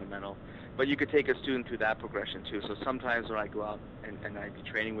were fundamental. But you could take a student through that progression too. So sometimes when I go out and I'd be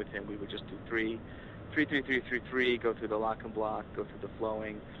training with him, we would just do 3, 3, 3, 3, 3, 3, go through the lock and block, go through the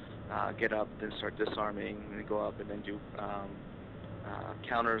flowing, get up, then start disarming, and then go up and then do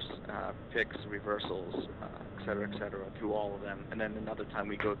counters, picks, reversals, et cetera, through all of them. And then another time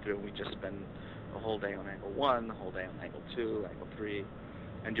we go through and we just spend the whole day on angle 1, the whole day on angle 2, angle 3,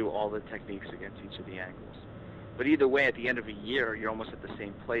 and do all the techniques against each of the angles. But either way, at the end of a year, you're almost at the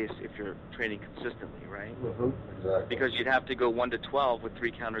same place if you're training consistently, right? Exactly. Because you'd have to go 1 to 12 with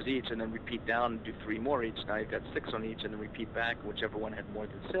 3 counters each, and then repeat down and do 3 more each. Now you've got 6 on each, and then repeat back. Whichever one had more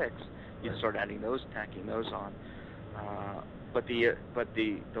than 6, you'd start adding those, tacking those on. But the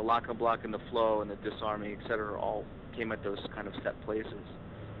lock and block and the flow and the disarming, et cetera, all came at those kind of set places.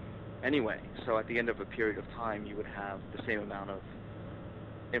 Anyway, so at the end of a period of time, you would have the same amount of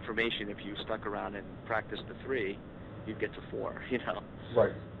information. If you stuck around and practiced the 3, you'd get to 4,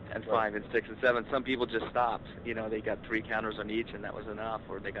 Right. And 5 and 6 and 7. Some people just stopped. They got 3 counters on each and that was enough,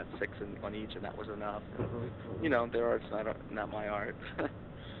 or they got 6 on each and that was enough. And, their art's not my art.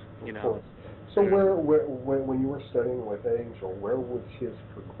 Of course. So where when you were studying with Angel, where was his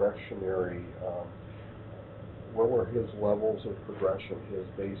progressionary? Where were his levels of progression? His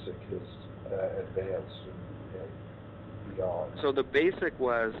basic, his advanced, and beyond. So the basic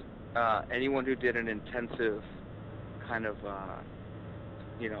was anyone who did an intensive kind of, a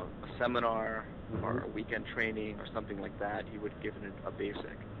seminar or a weekend training or something like that, he would give it a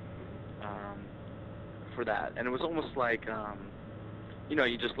basic for that. And it was almost like,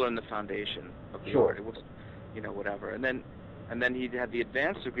 you just learn the foundation of the art. It was, whatever. And then he had the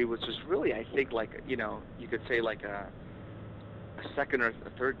advanced degree, which was really, I think, like, you could say like a second or a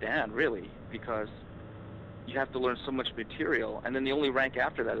third dan, really, because you have to learn so much material, and then the only rank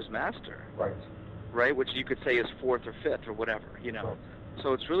after that is master. Right, which you could say is 4th or 5th or whatever, Right.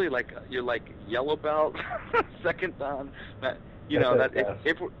 So it's really like you're like yellow belt, second dan. That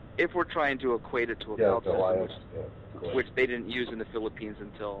if we're trying to equate it to a belt system, which they didn't use in the Philippines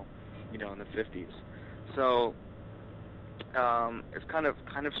until in the 50s. So it's kind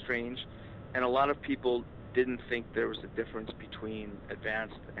of strange, and a lot of people didn't think there was a difference between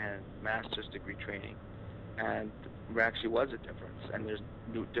advanced and master's degree training. And there actually was a difference, and there's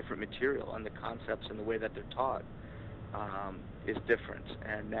different material, and the concepts and the way that they're taught is different.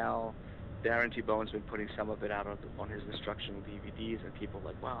 And now Darren T-Bone's been putting some of it out on his instructional DVDs, and people are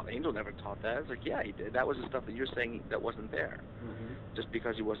like, wow, Angel never taught that. It's like, yeah, he did. That was the stuff that you're saying that wasn't there, just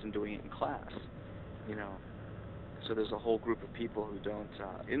because he wasn't doing it in class, So there's a whole group of people who don't,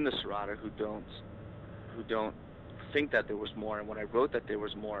 in the Sarada, who don't think that there was more. And when I wrote that there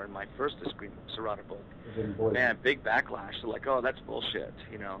was more in my first Sarada book, man, big backlash. They're like, oh, that's bullshit,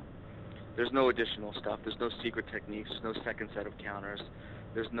 There's no additional stuff. There's no secret techniques. There's no second set of counters.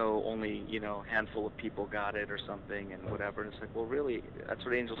 There's no only, handful of people got it or something and whatever. And it's like, well, really, that's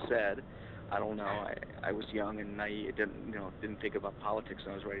what Angel said. I don't know. I was young and naive. Didn't think about politics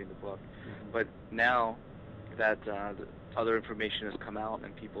when I was writing the book. But now that the other information has come out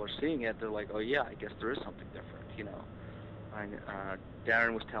and people are seeing it, they're like, oh yeah, I guess there is something different,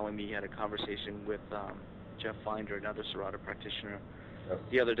 Darren was telling me he had a conversation with Jeff Finder, another Sarada practitioner,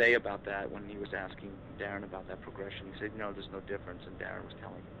 the other day about that when he was asking Darren about that progression. He said, no, there's no difference, and Darren was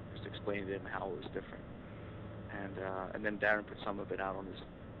just explaining to him how it was different. And then Darren put some of it out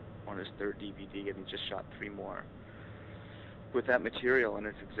on his 3rd DVD, and he just shot 3 more with that material, and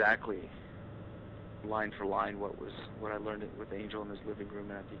it's exactly line for line what I learned with Angel in his living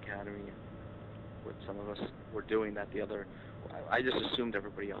room and at the academy, and what some of us were doing that the other. I just assumed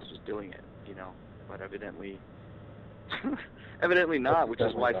everybody else was doing it, but evidently Evidently not, which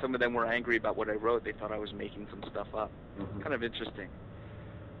is why some of them were angry about what I wrote. They thought I was making some stuff up. Kind of interesting.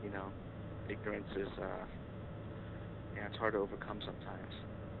 You know, ignorance is, yeah, it's hard to overcome sometimes.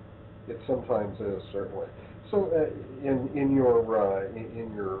 It sometimes is, certainly. So, in your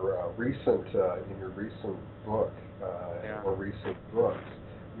recent book or recent books,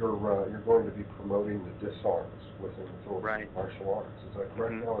 you're going to be promoting the disarms within the Philippine martial arts. Is that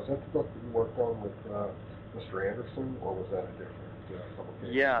correct? Now, is that the book that you worked on with Mr. Anderson, or was that a different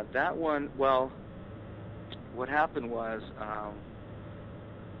publication? Yeah, that one. Well, what happened was,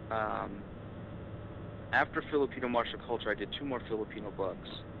 after Filipino martial culture, I did 2 more Filipino books.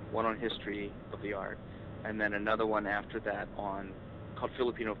 One on history of the art, and then another one after that called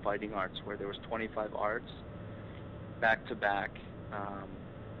Filipino Fighting Arts, where there was 25 arts back to back,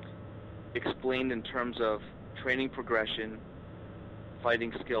 explained in terms of training progression,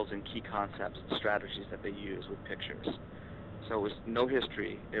 fighting skills, and key concepts and strategies that they use with pictures. So it was no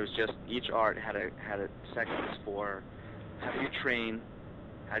history. It was just each art had a sections for how do you train,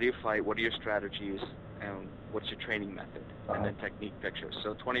 how do you fight, what are your strategies, and what's your training method, and then technique pictures.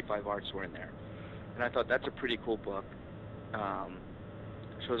 So 25 arts were in there. And I thought that's a pretty cool book.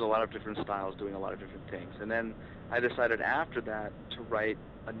 Shows a lot of different styles doing a lot of different things. And then I decided after that to write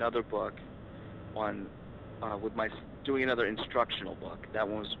another book on, doing another instructional book. That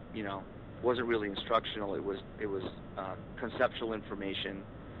one was, you know, wasn't really instructional. It was conceptual information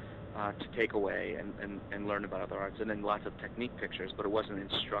to take away and learn about other arts, and then lots of technique pictures, but it wasn't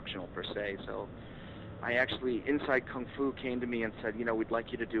instructional per se. So I actually, Inside Kung Fu came to me and said, you know, we'd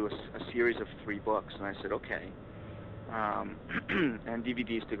like you to do a series of 3 books. And I said, okay. And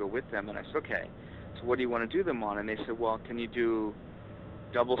DVDs to go with them. And I said, okay. So what do you want to do them on? And they said, well, can you do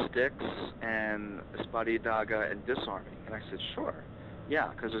double sticks and espada y daga and disarming? And I said, sure. Yeah,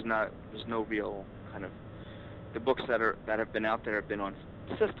 because there's no real kind of, the books that have been out there have been on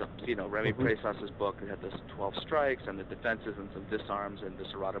systems. You know, Remy Presas's book had this 12 strikes and the defenses and some disarms, and the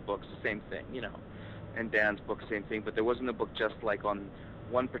Serrata books, the same thing, you know. And Dan's book, same thing, but there wasn't a book just like on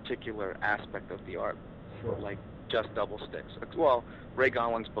one particular aspect of the art, like just double sticks. Well, Ray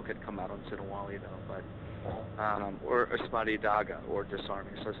Golling's book had come out on Sinawali though, but or espada y daga, or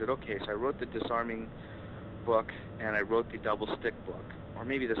disarming. So I said, okay. So I wrote the disarming book, and I wrote the double stick book, or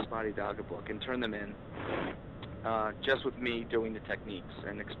maybe the espada y daga book, and turned them in just with me doing the techniques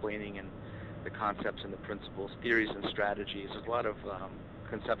and explaining and the concepts and the principles, theories and strategies. There's a lot of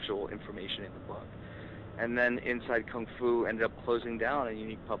conceptual information in the book. And then Inside Kung Fu ended up closing down, and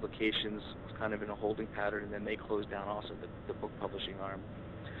Unique Publications was kind of in a holding pattern, and then they closed down also, the book publishing arm.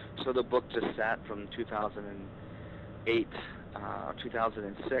 So the book just sat from 2008,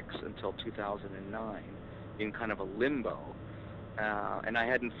 2006 until 2009 in kind of a limbo. And I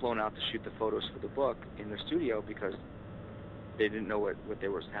hadn't flown out to shoot the photos for the book in the studio because they didn't know what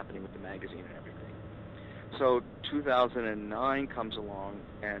was happening with the magazine and everything. So 2009 comes along,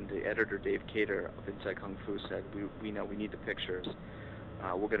 and the editor, Dave Cater of Inside Kung Fu, said, we know we need the pictures.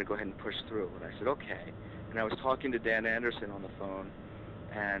 We're going to go ahead and push through. And I said, okay. And I was talking to Dan Anderson on the phone,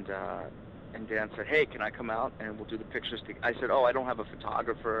 and Dan said, hey, can I come out and we'll do the pictures? I said, oh, I don't have a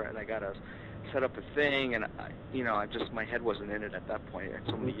photographer, and I got to set up a thing, and my head wasn't in it at that point.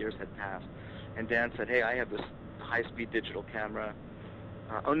 So many years had passed. And Dan said, hey, I have this high-speed digital camera.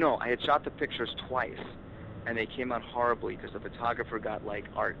 Oh no, I had shot the pictures twice, and they came out horribly because the photographer got like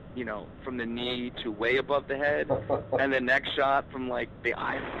art, from the knee to way above the head, and the next shot from like the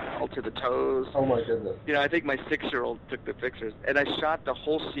eyebrow to the toes. Oh my goodness. I think my 6-year-old took the pictures, and I shot the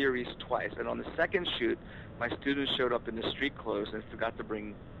whole series twice. And on the second shoot, my students showed up in the street clothes and forgot to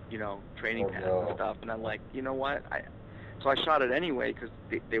bring, training pants and stuff. And I'm like, you know what? So I shot it anyway because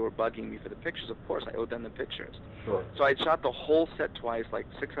they were bugging me for the pictures. Of course, I owed them the pictures. Sure. So I shot the whole set twice, like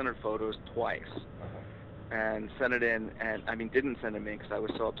 600 photos twice. And sent it in, and didn't send them in because I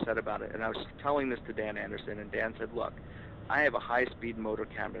was so upset about it. And I was telling this to Dan Anderson, and Dan said, look, I have a high-speed motor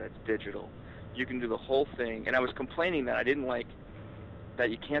camera that's digital. You can do the whole thing. And I was complaining that I didn't like that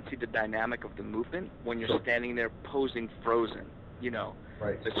you can't see the dynamic of the movement when you're standing there posing frozen,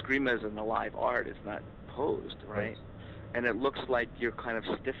 Right. The Eskrima is an alive art. It's not posed, right? And it looks like you're kind of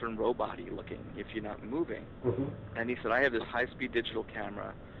stiff and robot-y looking if you're not moving. And he said, I have this high-speed digital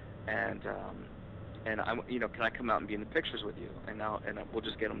camera, and I'm, can I come out and be in the pictures with you? And we'll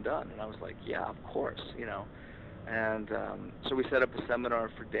just get them done. And I was like, yeah, of course, And so we set up a seminar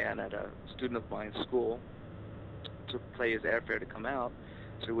for Dan at a student of mine's school to pay his airfare to come out,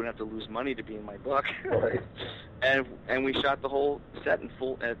 so he wouldn't have to lose money to be in my book. Right. And we shot the whole set in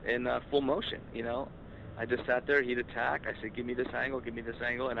full motion. I just sat there, he'd attack. I said, give me this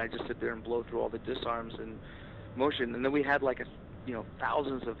angle, and I just sit there and blow through all the disarms and motion. And then we had like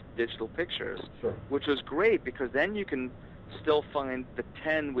thousands of digital pictures, Sure. which was great because then you can still find the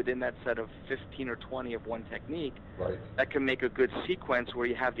 10 within that set of 15 or 20 of one technique. Right. That can make a good sequence where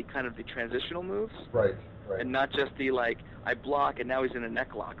you have the kind of the transitional moves. Right. Right. And not just the like, I block and now he's in a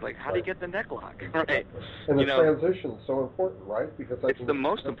neck lock. Like, how do you get the neck lock? Right. And the transition's so important, right? Because it's the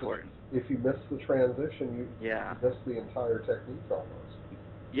most important. If you miss the transition, you miss the entire technique almost.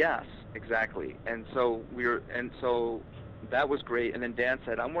 Yes, exactly. And so that was great. And then Dan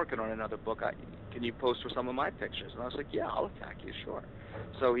said, I'm working on another book. Can you post for some of my pictures? And I was like, yeah, I'll attack you, sure.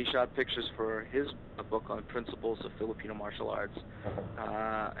 So he shot pictures for a book on principles of Filipino martial arts,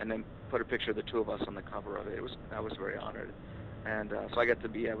 and then put a picture of the two of us on the cover of it. I was very honored. And so I got to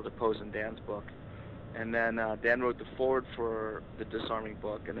be able to pose in Dan's book. And then Dan wrote the foreword for the disarming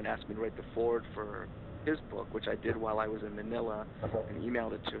book, and then asked me to write the foreword for his book, which I did while I was in Manila, and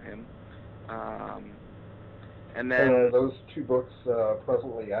emailed it to him. And then are those two books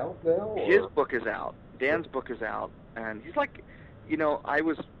presently out now? Or? His book is out. Dan's book is out, and he's like, I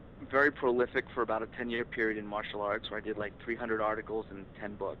was very prolific for about a 10-year period in martial arts, where I did like 300 articles and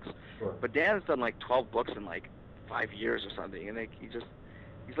 10 books. Sure. But Dan's done like 12 books in like 5 years or something, and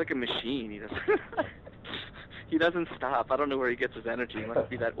he's like a machine. He doesn't stop. I don't know where he gets his energy. It must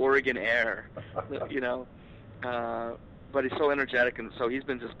be that Oregon air, But he's so energetic, and so he's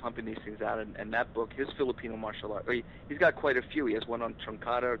been just pumping these things out. And that book, his Filipino martial art, he's got quite a few. He has one on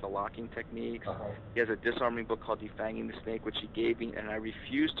truncata, the locking techniques. He has a disarming book called Defanging the Snake, which he gave me, and I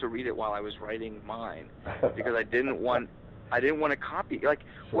refused to read it while I was writing mine because I didn't want to copy. Like,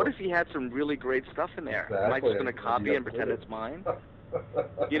 Sure. What if he had some really great stuff in there? Exactly. Am I just going to copy and pretend it's mine?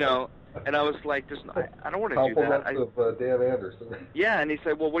 And I was like, I don't want to do that. Compliments of Dan Anderson. Yeah, and he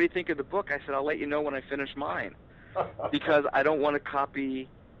said, well, what do you think of the book? I said, I'll let you know when I finish mine. Because I don't want to copy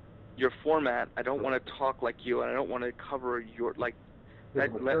your format. I don't want to talk like you, and I don't want to cover your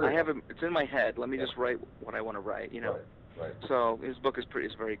it's in my head. Let me just write what I want to write. Right. So his book is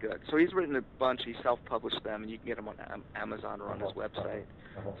very good. So he's written a bunch. He self-published them, and you can get them on Amazon or on his website.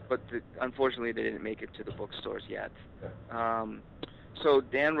 But unfortunately, they didn't make it to the bookstores yet. So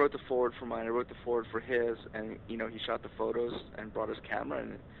Dan wrote the foreword for mine. I wrote the foreword for his, and he shot the photos and brought his camera,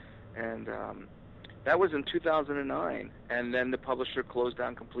 and that was in 2009. And then the publisher closed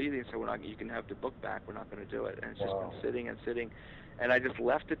down completely and said, you can have the book back. We're not going to do it. And it's just been sitting and sitting, and I just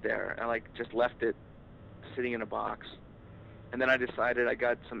left it there. I just left it sitting in a box. And then I decided, I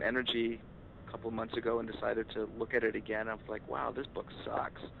got some energy a couple of months ago and decided to look at it again. I was like, wow, this book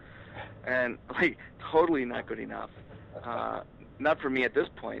sucks, and totally not good enough. Not for me at this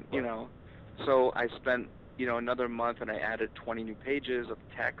point, So I spent, another month, and I added 20 new pages of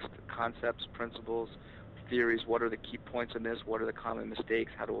text, concepts, principles, theories. What are the key points in this? What are the common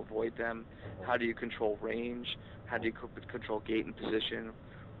mistakes? How to avoid them? How do you control range? How do you control gait and position?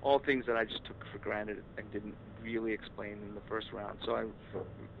 All things that I just took for granted and didn't really explain in the first round. So I'm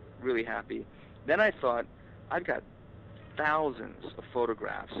really happy. Then I thought, I've got thousands of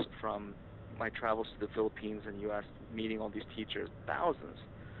photographs from my travels to the Philippines and U.S., meeting all these teachers, thousands.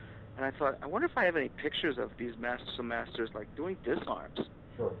 And I thought, I wonder if I have any pictures of these masters doing disarms.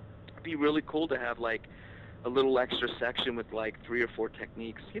 Sure. It'd be really cool to have a little extra section with 3 or 4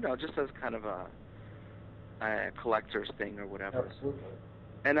 techniques, just as kind of a collector's thing or whatever. Absolutely.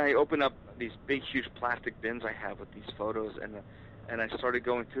 And I opened up these big, huge plastic bins I have with these photos, and I started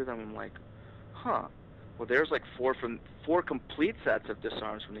going through them. I'm like, well, there's 4 complete sets of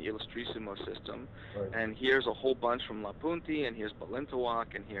disarms from the Illustrissimo system, and here's a whole bunch from La Punti, and here's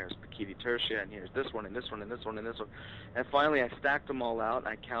Balintawak, and here's Pakiti Tertia, and here's this one, and this one, and this one, and this one. And finally, I stacked them all out, and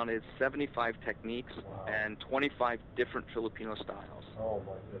I counted 75 techniques and 25 different Filipino styles. Oh,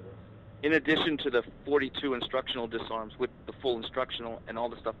 my goodness. In addition to the 42 instructional disarms with the full instructional and all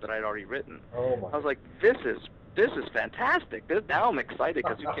the stuff that I'd already written. Oh, my. I was like, this is fantastic. Now I'm excited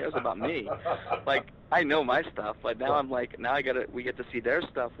because who cares about me? I know my stuff, but now I'm like, we get to see their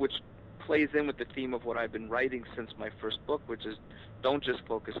stuff, which plays in with the theme of what I've been writing since my first book, which is don't just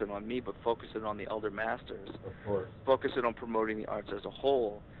focus it on me, but focus it on the elder masters. Of course. Focus it on promoting the arts as a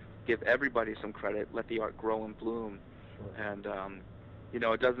whole. Give everybody some credit. Let the art grow and bloom. Sure. And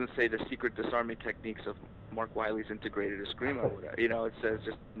it doesn't say the secret disarming techniques of Mark Wiley's integrated Eskrima. It says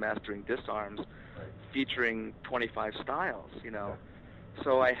just mastering disarms, featuring 25 styles.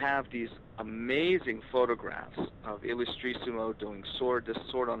 So I have these amazing photographs of Illustrissimo doing sword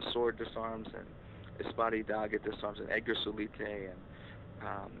on sword disarms and Espada y Daga disarms and Edgar Solite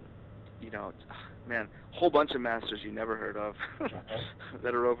and whole bunch of masters you never heard of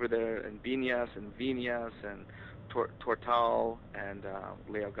that are over there, and Viñas and Tortal and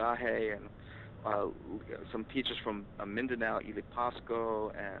Leogaje and some teachers from Mindanao,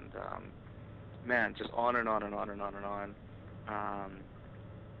 Ilipasco, and man, just on and on and on and on and on.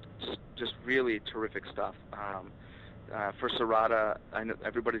 Just really terrific stuff. For Serrata, I know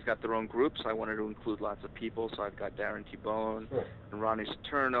everybody's got their own groups. I wanted to include lots of people, so I've got Darren T-Bone, Sure. and Ronnie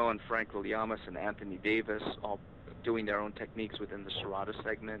Saturno, and Frank Williamas, and Anthony Davis, all doing their own techniques within the Serrata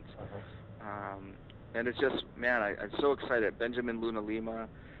segment. And it's just, man, I'm so excited. Benjamin Luna Lima,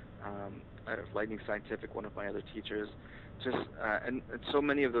 Lightning Scientific, one of my other teachers. Just and so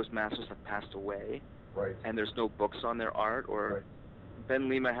many of those masters have passed away, Right. and there's no books on their art. Or Right. Ben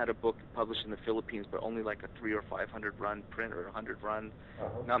Lima had a book published in the Philippines, but only like a 300 or 500 run print, or 100 run,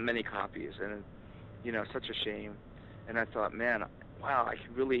 not many copies, and such a shame. And I thought, man, wow, I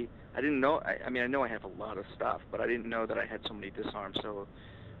didn't know. I mean, I know I have a lot of stuff, but I didn't know that I had so many disarms. So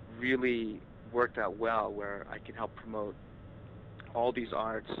really worked out well, where I can help promote all these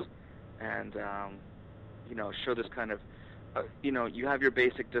arts and show this kind of you have your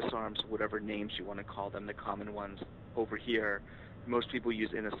basic disarms, whatever names you want to call them, the common ones. Over here, most people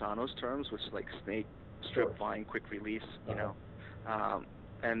use Inosano's terms, which is like snake, strip, vine, quick release,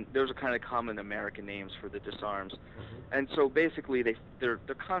 and those are kind of common American names for the disarms. And so basically they're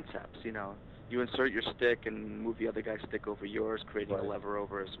concepts. You insert your stick and move the other guy's stick over yours, creating a lever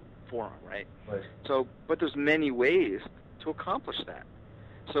over his forearm, right? So, but there's many ways to accomplish that.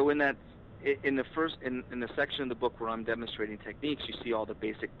 So in the section of the book where I'm demonstrating techniques, you see all the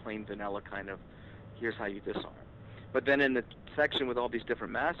basic plain vanilla kind of, here's how you disarm. But then in the section with all these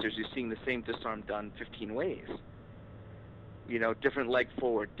different masters, you're seeing the same disarm done 15 ways. Different leg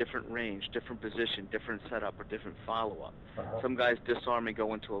forward, different range, different position, different setup, or different follow-up. Some guys disarm and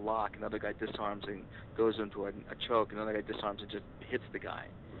go into a lock, another guy disarms and goes into a choke, another guy disarms and just hits the guy.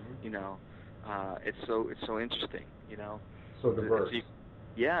 It's so interesting. So diverse.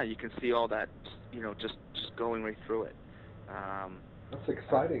 So you can see all that. Just going right through it. That's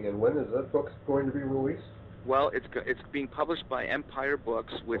exciting. And when is that book going to be released? Well, it's being published by Empire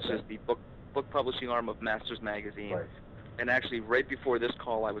Books, which is the book publishing arm of Masters Magazine. Right. And actually, right before this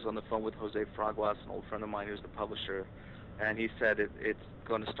call, I was on the phone with Jose Fraguas, an old friend of mine who's the publisher, and he said it's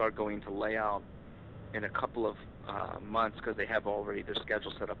going to start going to layout in a couple of months, because they have already their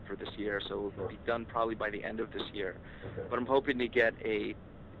schedule set up for this year, so it will be done probably by the end of this year. But I'm hoping to get a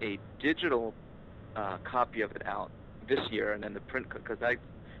digital copy of it out this year, and then the print, because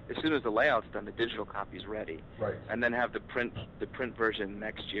as soon as the layout's done, the digital copy's ready. Right. And then have the print version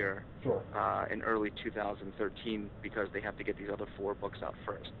next year. Sure. In early 2013, because they have to get these other 4 books out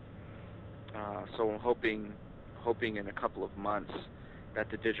first. So I'm hoping in a couple of months that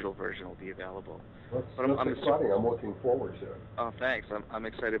the digital version will be available. That's exciting. I'm looking forward to it. Oh, thanks. I'm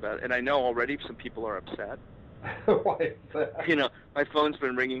excited about it. And I know already some people are upset. Why is that? My phone's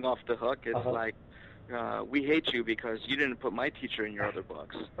been ringing off the hook. It's like, we hate you because you didn't put my teacher in your other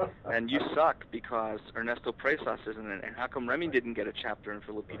books. And you suck because Ernesto Presas isn't in it. And how come Remy didn't get a chapter in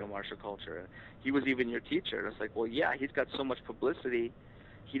Filipino martial culture? He was even your teacher. And it's like, well, yeah, he's got so much publicity,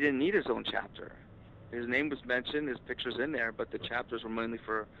 he didn't need his own chapter. His name was mentioned, his picture's in there, but the chapters were mainly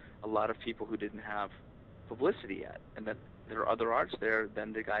for a lot of people who didn't have publicity yet. And that there are other arts there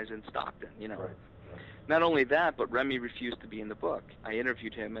than the guys in Stockton, Right. Not only that, but Remy refused to be in the book. I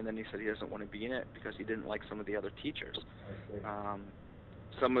interviewed him, and then he said he doesn't want to be in it because he didn't like some of the other teachers. I see.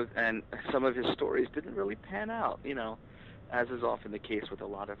 Some of his stories didn't really pan out, as is often the case with a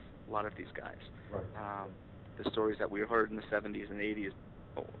lot of these guys. Right. The stories that we heard in the 70s and 80s,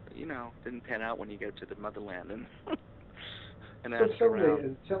 didn't pan out when you get to the motherland and ask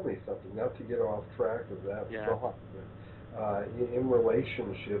around. Tell me something, not to get off track of that thought, but in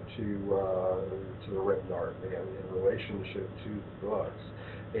relationship to the written art and in relationship to the books.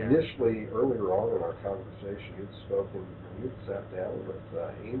 Initially, earlier on in our conversation, you'd sat down with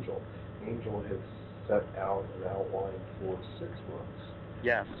Angel. Angel had set out an outline for 6 books.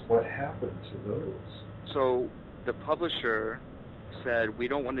 Yes. What happened to those? So the publisher said, we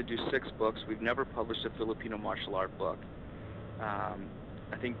don't want to do 6 books. We've never published a Filipino martial art book.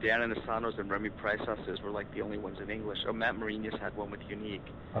 I think Dan Inosanos and Remy Presas were like the only ones in English. Oh, Matt Marinas had one with Unique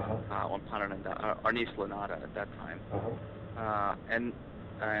on Panananda, Arnis Lanada at that time.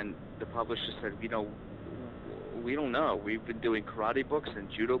 And the publisher said, we don't know. We've been doing karate books and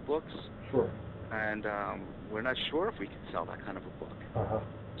judo books. Sure. And we're not sure if we can sell that kind of a book.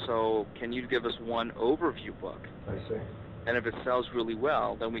 So can you give us one overview book? I see. And if it sells really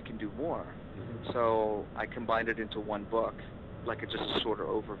well, then we can do more. So I combined it into one book, like just a shorter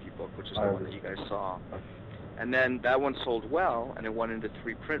overview book, which is the one that you guys saw. And then that one sold well, and it went into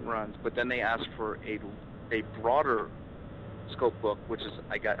 3 print runs, but then they asked for a broader scope book, which is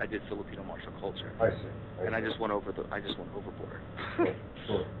I did Filipino martial culture. I see. And I just went overboard.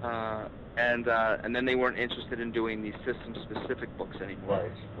 Sure. And then they weren't interested in doing these system-specific books anymore.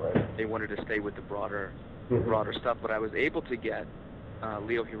 Right. They wanted to stay with the broader stuff. But I was able to get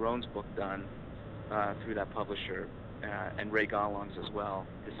Leo Hiron's book done through that publisher, and Ray Garlong's as well,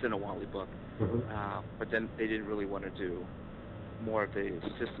 his Sinawali book. But then they didn't really want to do more of the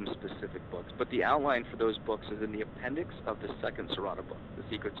system-specific books. But the outline for those books is in the appendix of the second Sarada book, The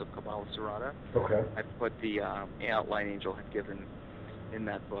Secrets of Kabbalah Sarada. Okay. I put the outline Angel had given in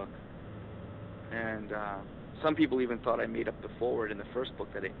that book. And some people even thought I made up the foreword in the first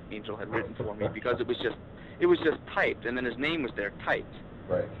book that Angel had written for me, because it was just typed, and then his name was there typed.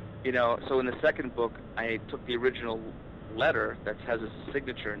 Right. You know, so in the second book, I took the original letter that has his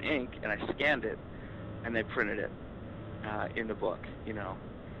signature in ink, and I scanned it, and they printed it in the book, you know.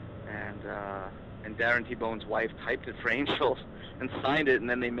 And Darren T-Bone's wife typed it for Angel and signed it, and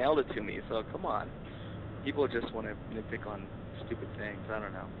then they mailed it to me. So come on. People just want to nitpick on stupid things. I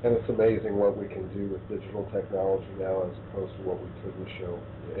don't know. And it's amazing what we can do with digital technology now as opposed to what we couldn't show.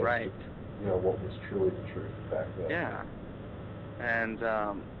 Right. You know, what was truly the truth back then. Yeah. And,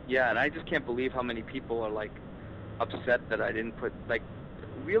 and I just can't believe how many people are, like, upset that I didn't put, like,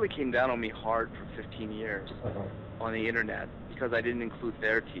 really came down on me hard for 15 years on the internet because I didn't include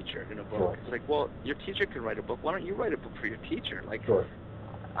their teacher in a book. Sure. It's like, well, your teacher can write a book. Why don't you write a book for your teacher? Like, sure.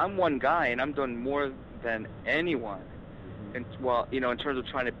 I'm one guy, and I'm doing more than anyone. And, well, you know, in terms of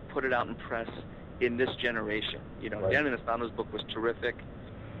trying to put it out in press in this generation. You know, Right. Dan Anastasio's book was terrific,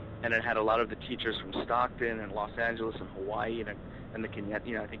 and it had a lot of the teachers from Stockton and Los Angeles and Hawaii and the Cañete.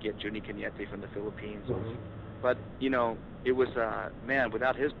 You know, I think he had Junie Cañete from the Philippines. But, you know, it was, man,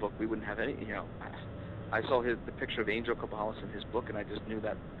 without his book, we wouldn't have any, you know. I saw the picture of Angel Cabales in his book, and I just knew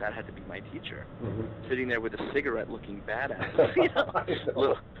that had to be my teacher. Sitting there with a cigarette looking badass, you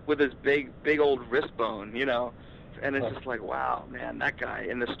know, with his big old wrist bone, you know. And it's just like, wow, man, that guy.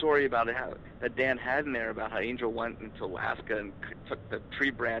 And the story about it, that Dan had in there about how Angel went into Alaska and took the tree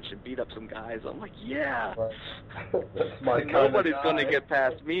branch and beat up some guys. I'm like, yeah. That's my Nobody's kind going of to get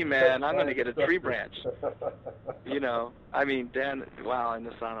past me, man. I'm going to get a tree branch. You know, I mean, Dan, wow, and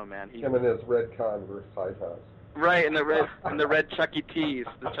Asano, man. Him and his red Converse high tops. Right, and the red Chuck E. T's,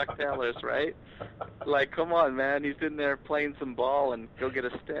 the Chuck Taylors, right? Like, come on, man. He's in there playing some ball and go get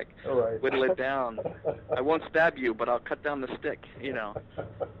a stick. Right. Whittle it down. I won't stab you, but I'll cut down the stick, you know.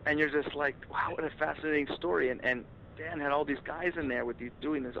 And you're just like, wow, what a fascinating story. And Dan had all these guys in there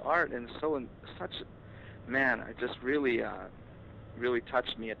doing his art, and such, man, it just really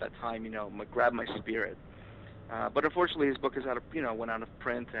touched me at that time, you know, grabbed my spirit. But unfortunately, his book went out of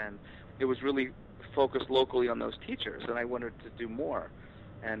print, and it was really focused locally on those teachers, and I wanted to do more.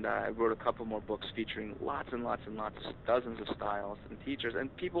 And I wrote a couple more books featuring lots and lots and lots, dozens of styles and teachers.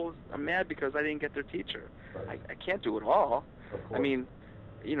 And people are mad because I didn't get their teacher. Right. I can't do it all. I mean,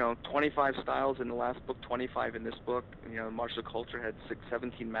 you know, 25 styles in the last book, 25 in this book. You know, martial culture had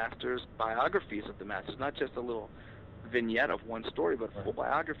 17 masters, biographies of the masters, not just a little vignette of one story, but full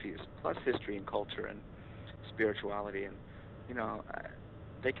biographies, plus history and culture and spirituality. And, you know,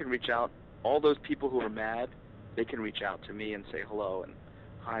 they can reach out. All those people who are mad, they can reach out to me and say hello and,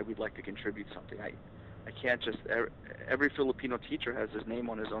 hi, we'd like to contribute something. I can't just, every Filipino teacher has his name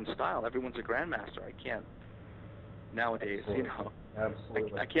on his own style. Everyone's a grandmaster. I can't, nowadays, Absolutely. you know.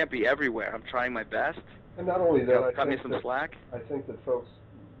 Absolutely. I can't be everywhere. I'm trying my best. And not only that, cut me some slack. I think that folks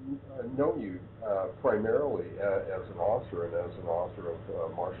know you primarily as an author and as an author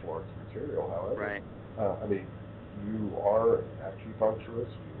of martial arts material, however. Right. I mean, you are an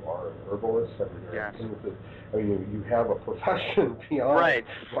acupuncturist, you are an herbalist, I mean, Yes. I mean, you have a profession beyond Right.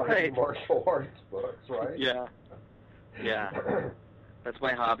 martial arts books, right? Yeah. That's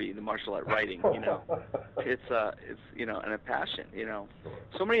my hobby, the martial art writing, you know. It's you know, and a passion, you know.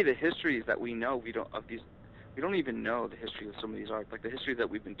 So many of the histories that we know, we don't even know the history of some of these arts. Like the history that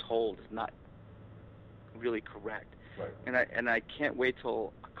we've been told is not really correct. Right. And I can't wait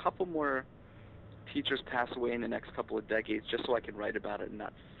till a couple more teachers pass away in the next couple of decades just so I can write about it and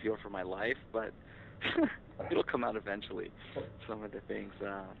not fear for my life, but it'll come out eventually. Some of the things.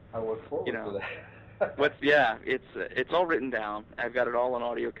 I look forward to that. It's all written down. I've got it all on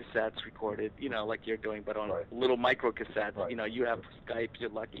audio cassettes recorded, you know, like you're doing, but on little micro cassettes. Right. You know, you have Skype,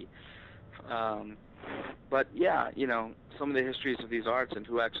 you're lucky. But yeah, you know, some of the histories of these arts and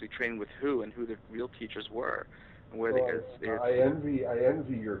who actually trained with who and who the real teachers were. I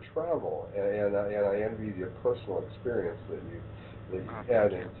envy your travel, and I envy your personal experience that you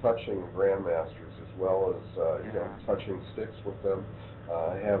had in touching grandmasters, as well as touching sticks with them,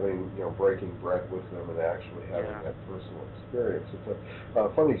 having breaking bread with them, and actually having that personal experience. It's a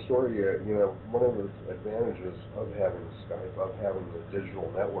funny story. One of the advantages of having Skype, of having the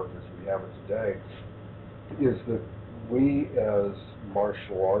digital network as we have it today, is that we as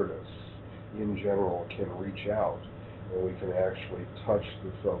martial artists in general can reach out, and we can actually touch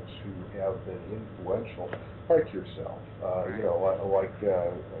the folks who have been influential, like yourself, like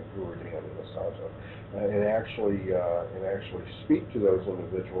Guru Dan and Assange, and actually speak to those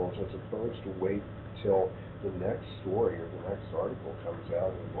individuals, as opposed to wait till the next story or the next article comes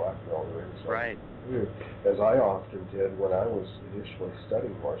out in black belt or in Right. As I often did when I was initially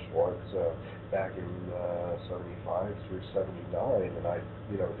studying martial arts back in 75 through 79, and I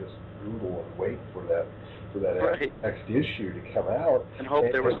just Google and wait for that next issue to come out, and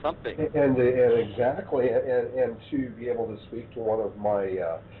hope there was something. And exactly, and to be able to speak to one of my,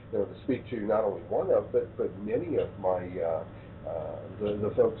 to speak to not only one of, but many of my,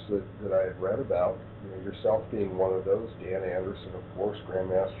 the folks that I had read about, yourself being one of those, Dan Anderson, of course,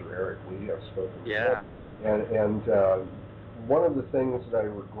 Grandmaster Eric Lee, I've spoken to him. And one of the things that I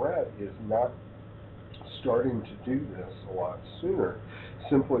regret is not starting to do this a lot sooner,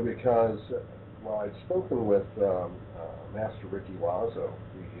 simply because, I'd spoken with Master Ricky Lazo,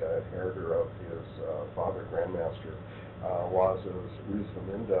 the inheritor of his father, Grandmaster Lazo's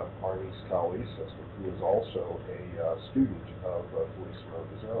Rizvaminda Arnis Kali system, who is also a student of Felicimo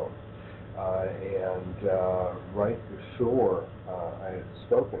Dizone. And right before I had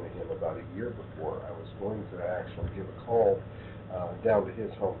spoken to him, about a year before, I was going to actually give a call down to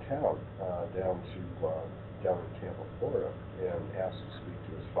his hometown, down in Tampa, Florida, and ask to speak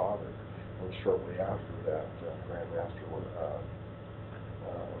to his father. And shortly after that, Grandmaster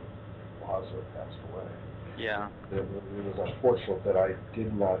Lazo passed away. Yeah. It was unfortunate that I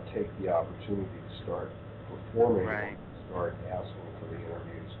did not take the opportunity to start performing, start asking for the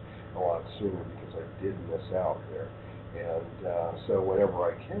interviews a lot sooner, because I did miss out there. And so whenever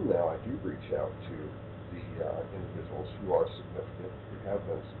I can now, I do reach out to the individuals who are significant, who have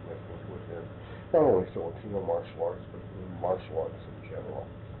been significant within not only Filipino martial arts, but martial arts in general.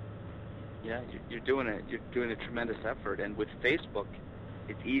 Yeah, you're doing a tremendous effort, and with Facebook,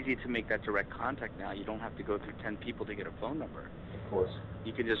 it's easy to make that direct contact now. You don't have to go through 10 people to get a phone number. Of course.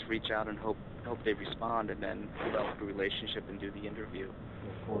 You can just reach out and hope they respond, and then develop a relationship and do the interview.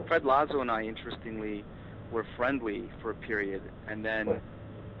 Of course. Fred Lazo and I, interestingly, were friendly for a period, and then,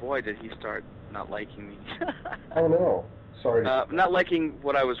 boy, did he start not liking me. Oh, no. Sorry. Not liking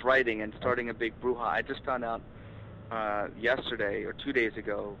what I was writing and starting a big brouhaha. I just found out yesterday or 2 days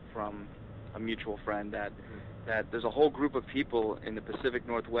ago from a mutual friend that there's a whole group of people in the Pacific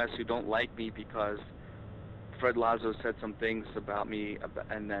Northwest who don't like me because Fred Lazo said some things about me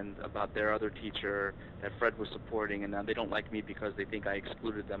and then about their other teacher that Fred was supporting, and now they don't like me because they think I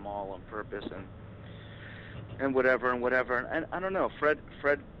excluded them all on purpose and whatever. And I don't know, Fred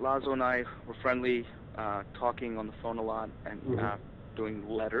Lazo and I were friendly, talking on the phone a lot, and doing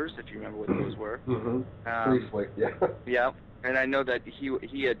letters, if you remember what those were. Briefly, yeah. Yeah, and I know that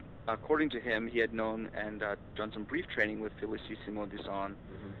he had, according to him, he had known and done some brief training with Felicimo Dizon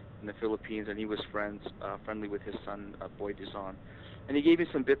in the Philippines, and he was friendly with his son, Boy Dizon. And he gave me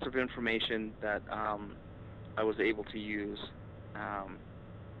some bits of information that I was able to use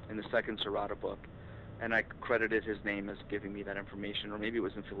in the second Serrata book, and I credited his name as giving me that information, or maybe it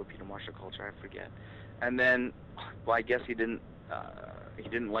was in Filipino martial culture, I forget. And then, well, I guess he didn't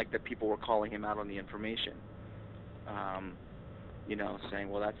like that people were calling him out on the information. Saying,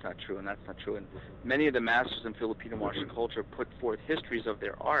 well, that's not true, and that's not true. And many of the masters in Filipino martial culture put forth histories of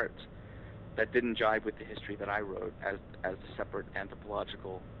their art that didn't jive with the history that I wrote as a separate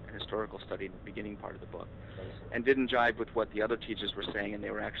anthropological and historical study in the beginning part of the book, and didn't jive with what the other teachers were saying, and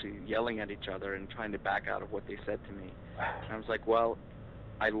they were actually yelling at each other and trying to back out of what they said to me. And I was like, well,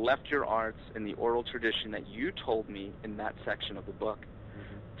 I left your arts in the oral tradition that you told me in that section of the book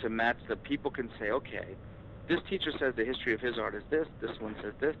to match the people can say, okay, this teacher says the history of his art is this one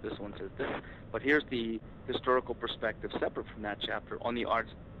says this one says this, but here's the historical perspective separate from that chapter on the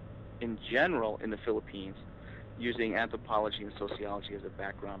arts in general in the Philippines, using anthropology and sociology as a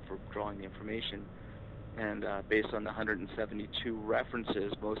background for drawing the information, and based on the 172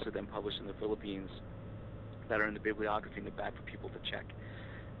 references, most of them published in the Philippines, that are in the bibliography in the back for people to check.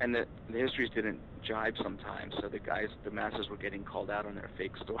 And the histories didn't jibe sometimes, so the masters were getting called out on their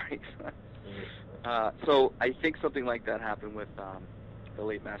fake stories. So I think something like that happened with the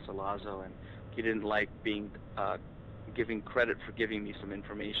late Master Lazo, and he didn't like being giving credit for giving me some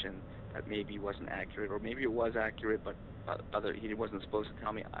information that maybe wasn't accurate, or maybe it was accurate, but he wasn't supposed to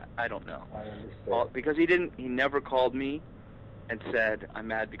tell me. I don't know. I understand. Because he never called me and said, I'm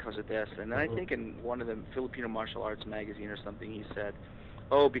mad because of this. And then I think in one of the Filipino martial arts magazine or something, he said,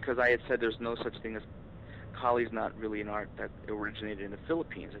 oh, because I had said there's no such thing as Kali's not really an art that originated in the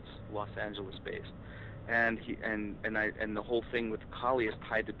Philippines. It's Los Angeles based. And the whole thing with Kali is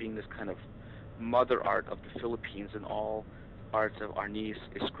tied to being this kind of mother art of the Philippines, and all arts of arnis,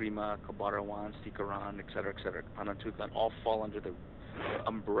 eskrima, kabarawan, sikaran, etc., panantukan, all fall under the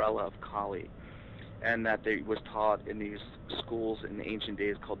umbrella of Kali. And that they was taught in these schools in the ancient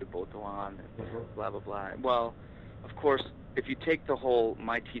days called the Botoan, and blah, blah, blah. Well, of course, if you take the whole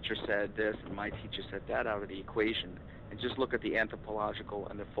my teacher said this and my teacher said that out of the equation, and just look at the anthropological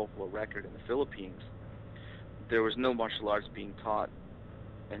and the folklore record in the Philippines, there was no martial arts being taught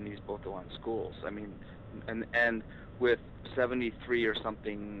in these Botoan schools. I mean, and with 73 or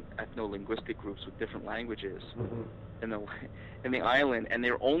something ethno-linguistic groups with different languages in the island, and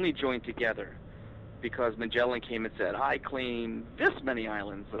they're only joined together because Magellan came and said, I claim this many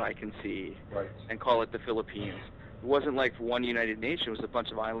islands that I can see, and call it the Philippines. It wasn't like one united nation. It was a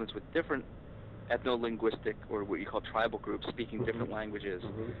bunch of islands with different ethno-linguistic, or what you call tribal groups, speaking different languages.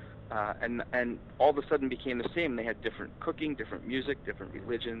 And all of a sudden became the same. They had different cooking, different music, different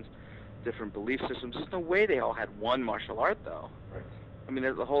religions, different belief systems. There's no way they all had one martial art, though. I mean,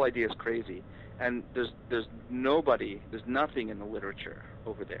 the whole idea is crazy. And there's nothing in the literature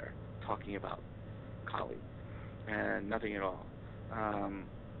over there talking about Kali, and nothing at all.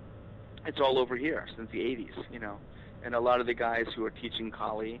 It's all over here since the 80s, you know. And a lot of the guys who are teaching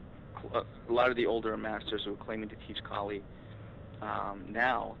Kali, a lot of the older masters who are claiming to teach Kali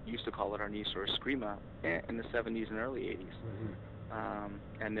now used to call it arnis or eskrima in the 70s and early 80s.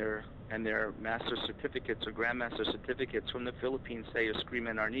 And their master certificates or grandmaster certificates from the Philippines say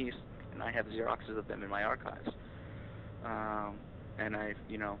eskrima and arnis, and I have Xeroxes of them in my archives. And I,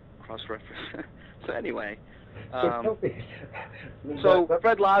 cross-reference. So anyway, so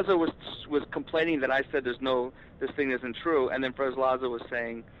Fred Lazo was complaining that I said this thing isn't true, and then Fred Lazo was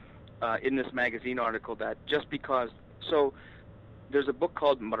saying in this magazine article that just because, so there's a book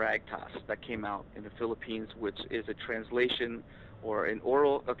called Maragtas that came out in the Philippines, which is a translation or an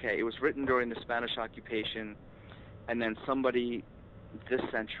oral, it was written during the Spanish occupation, and then somebody this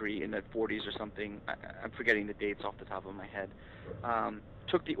century in the 40s or something, I'm forgetting the dates off the top of my head,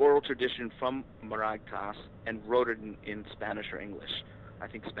 took the oral tradition from Maragtas and wrote it in Spanish or English. I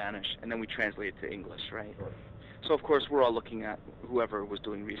think Spanish, and then we translate it to English, right? So of course we're all looking at whoever was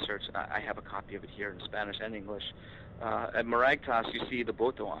doing research. I have a copy of it here in Spanish and English. At Maragtas you see the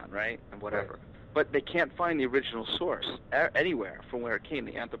Botoan, right, and whatever. But they can't find the original source anywhere from where it came.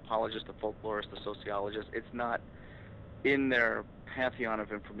 The anthropologist, the folklorist, the sociologist, it's not in their pantheon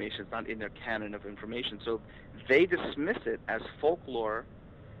of information. It's not in their canon of information. So they dismiss it as folklore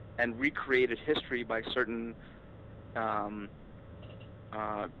and recreated history by certain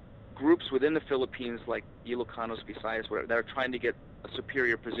groups within the Philippines, like Ilocanos, Visayas, that are trying to get a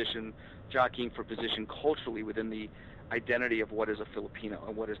superior position, jockeying for position culturally within the identity of what is a Filipino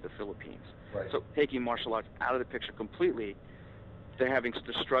and what is the Philippines. So taking martial arts out of the picture completely, they're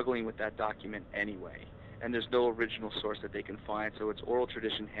struggling with that document anyway. And there's no original source that they can find, so it's oral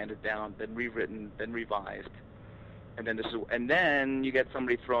tradition handed down, then rewritten, then revised, and then you get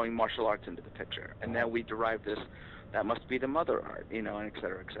somebody throwing martial arts into the picture, and then we derive this, that must be the mother art, and et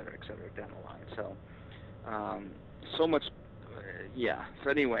cetera, et cetera, et cetera, down the line. So, so much, So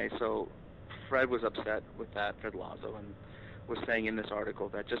anyway, so Fred was upset with that, Fred Lazo, and was saying in this article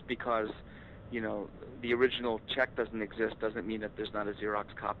that just because, the original check doesn't exist doesn't mean that there's not a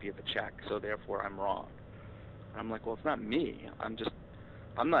Xerox copy of the check, so therefore I'm wrong. I'm like, well, it's not me. I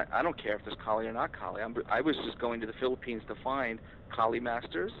don't care if there's Kali or not Kali. I was just going to the Philippines to find Kali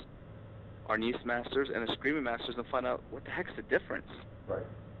masters, arnis masters, and eskrima masters and find out what the heck's the difference.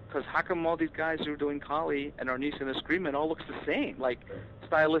 Because how come all these guys who are doing Kali and arnis and eskrima, it all looks the same? Like,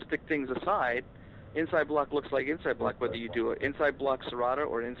 stylistic things aside, inside block looks like inside block, whether you do an inside block serrata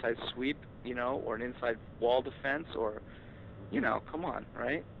or an inside sweep, or an inside wall defense, or, come on,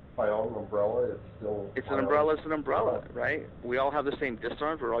 right? By all an umbrella, it's still... It's an umbrella, right? We all have the same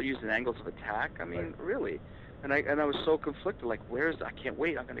disarms. We're all using angles of attack. I mean, really. And I was so conflicted, like, I can't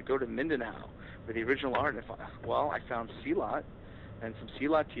wait. I'm going to go to Mindanao with the original art. And I found Silat and some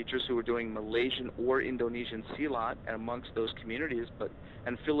Silat teachers who were doing Malaysian or Indonesian Silat, and amongst those communities,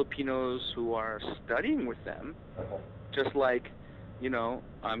 and Filipinos who are studying with them, just like,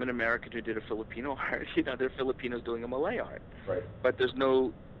 I'm an American who did a Filipino art. They're Filipinos doing a Malay art. But there's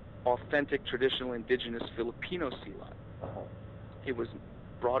no authentic, traditional, indigenous Filipino Silat. It was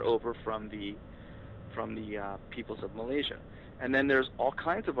brought over from the from the peoples of Malaysia. And then there's all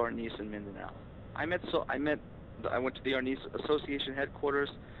kinds of Arnis in Mindanao. I went to the Arnis Association headquarters.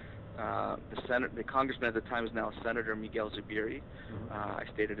 The congressman at the time is now Senator Miguel Zubiri. I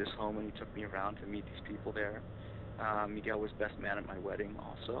stayed at his home, and he took me around to meet these people there. Miguel was best man at my wedding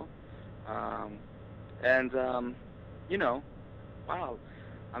also. You know, wow,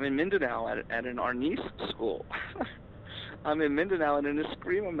 I'm in Mindanao at an Arnis school. I'm in Mindanao at an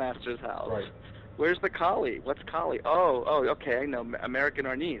FMA Master's house. Right. Where's the Kali? What's Kali? Oh, okay, I know, American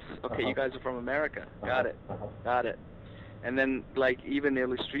Arnis. Okay, you guys are from America. Got it. And then, like, even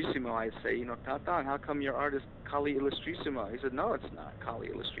Illustrissimo, I say, you know, Tatang, how come your art is Kali Illustrissimo? He said, no, it's not Kali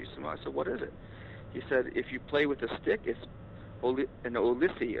Illustrissimo. I said, what is it? He said, if you play with a stick, it's an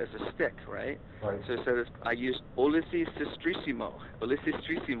Ulysses as a stick, right? Right. So he said, I use Ulysses Strissimo,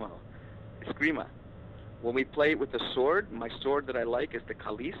 Eskrima. When we play it with a sword, my sword that I like is the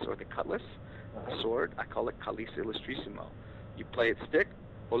Kalis, or the cutlass. Sword, I call it Kalis Illustrissimo. You play it stick,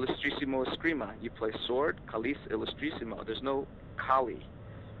 Illustrissimo Eskrima. You play sword, Kalis Illustrissimo. There's no Kali.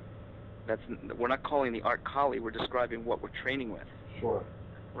 We're not calling the art Kali. We're describing what we're training with. Sure.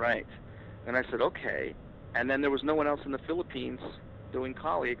 Right. And I said, okay. And then there was no one else in the Philippines doing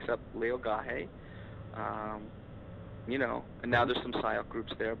Kali except Leo Gahe. You know, and now there's some psyop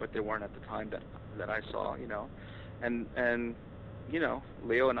groups there, but there weren't at the time that I saw, you know. And you know,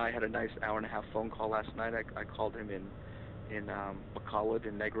 Leo and I had a nice hour-and-a-half phone call last night. I called him in Bacolod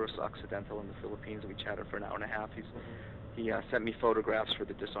in Negros Occidental in the Philippines. We chatted for an hour-and-a-half. He sent me photographs for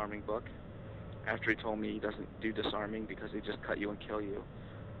the disarming book. After he told me he doesn't do disarming because they just cut you and kill you,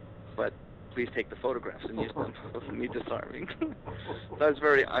 but please take the photographs and use them for me disarming. So I was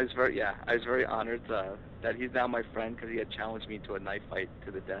very honored that he's now my friend, because he had challenged me to a knife fight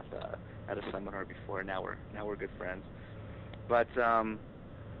to the death at a seminar before. Now we're good friends. But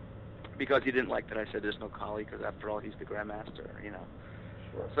because he didn't like that I said there's no Kali, because after all he's the Grandmaster, you know.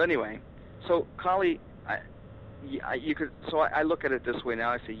 Sure. So anyway, so Kali, I look at it this way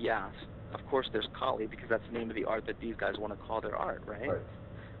now. I say, yes, of course there's Kali, because that's the name of the art that these guys want to call their art, right?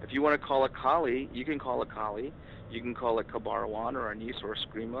 If you want to call it Kali, you can call it Kali. You can call it Kabarawan or Arnis or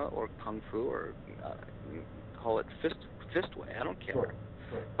Eskrima or Kung Fu, or call it Fistway. I don't care. Sure.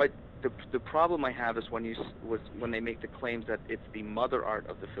 But the problem I have is when they make the claims that it's the mother art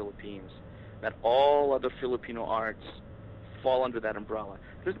of the Philippines, that all other Filipino arts fall under that umbrella.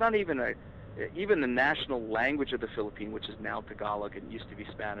 There's not even even the national language of the Philippines, which is now Tagalog and used to be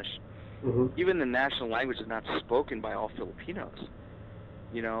Spanish. Even the national language is not spoken by all Filipinos.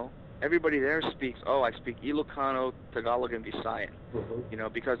 You know, everybody there speaks, I speak Ilocano, Tagalog, and Visayan. You know,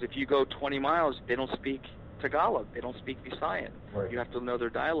 because if you go 20 miles, they don't speak Tagalog. They don't speak Visayan. Right. You have to know their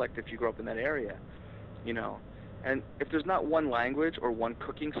dialect if you grow up in that area. You know, and if there's not one language or one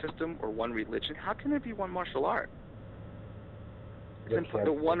cooking system or one religion, how can there be one martial art?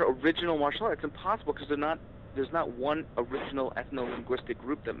 One original martial art. It's impossible, because there's not one original ethno-linguistic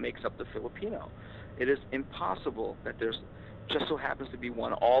group that makes up the Filipino. It is impossible that there's just so happens to be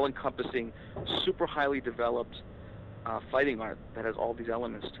one all-encompassing, super highly developed fighting art that has all these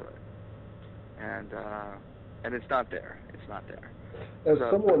elements to it. And it's not there. It's not there. As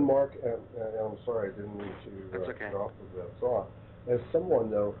someone, Mark, and I'm sorry, I didn't mean to get off of that thought. As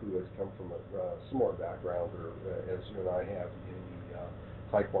someone, though, who has come from a similar background, or as you and I have in the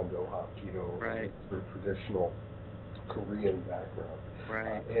Taekwondo, Hapkido, the traditional Korean background,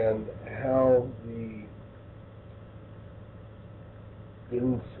 and how the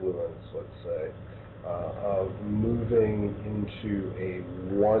influence, let's say, of moving into a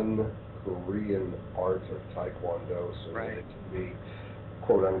one Korean art of Taekwondo, so that it can be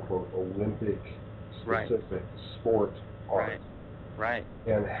quote-unquote Olympic specific sport art,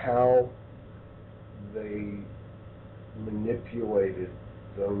 and how they manipulated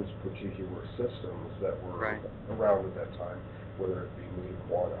those particular systems that were around at that time, whether it be Muay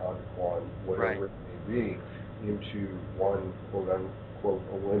Kwan, Ad Kwan, whatever it may be, into one quote-unquote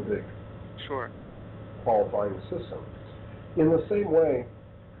Olympic qualifying system. In the same way,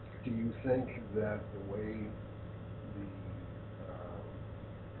 do you think that the way the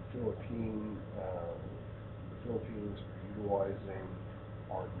Philippines are utilizing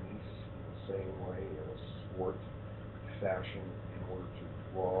Arnis in the same way, in a sport fashion, in order to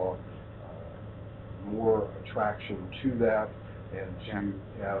draw more attraction to that, and to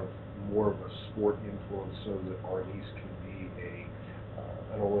have more of a sport influence, so that Arnis can be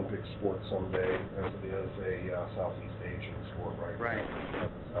an Olympic sport someday, as it is a Southeast Asian sport right now, the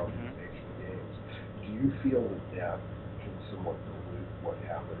Southeast Asian Games? Do you feel that can somewhat dilute what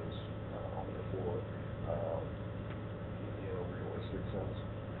happens on the floor in a realistic sense?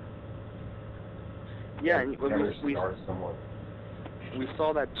 Yeah, and we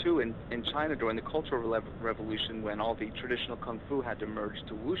saw that too in China during the Cultural Revolution, when all the traditional kung fu had to merge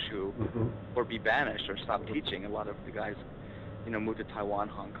to wushu or be banished or stop teaching. A lot of the guys, moved to Taiwan,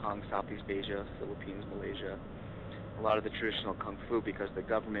 Hong Kong, Southeast Asia, Philippines, Malaysia. A lot of the traditional kung fu, because the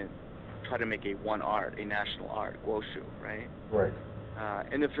government tried to make a national art, wushu, right? Right.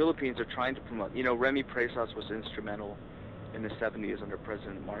 In the Philippines, they're trying to promote. Remy Presas was instrumental in the 70s under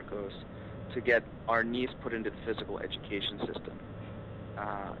President Marcos to get arnis put into the physical education system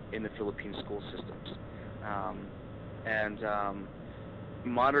in the Philippine school systems.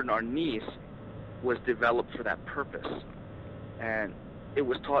 Modern arnis was developed for that purpose. And it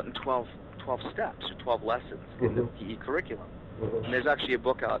was taught in 12 steps or 12 lessons in the PE curriculum. And there's actually a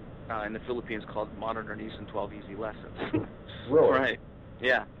book out in the Philippines called Modern Arnis in 12 Easy Lessons. Really? Right.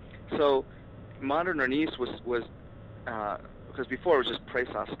 Yeah. So modern arnis was because before it was just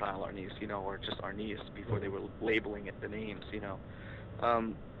Presas style arnis, or just arnis before they were labeling it the names,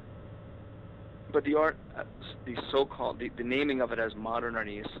 But the art, the so-called, the naming of it as modern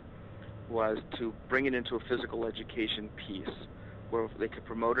arnis was to bring it into a physical education piece where they could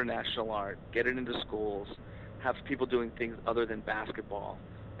promote a national art, get it into schools, have people doing things other than basketball,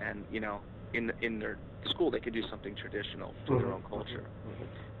 and in their school they could do something traditional to their own culture.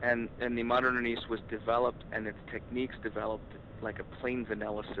 And the modern arnis was developed, and its techniques developed like a plain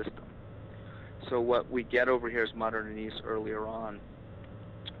vanilla system. So what we get over here as modern arnis earlier on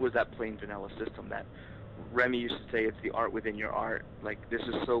was that plain vanilla system that Remy used to say, it's the art within your art. Like, this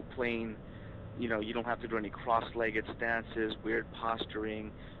is so plain, you don't have to do any cross-legged stances, weird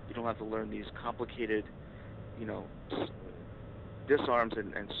posturing. You don't have to learn these complicated, disarms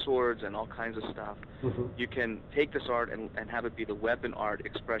and swords and all kinds of stuff. You can take this art and have it be the weapon art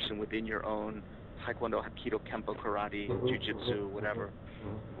expression within your own taekwondo, hapkido, kempo, karate, jiu-jitsu, whatever.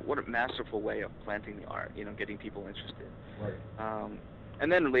 What a masterful way of planting the art, getting people interested. Right.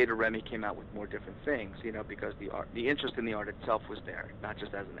 And then later Remy came out with more different things, because the interest in the art itself was there, not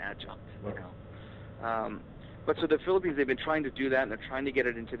just as an adjunct, But so the Philippines, they've been trying to do that, and they're trying to get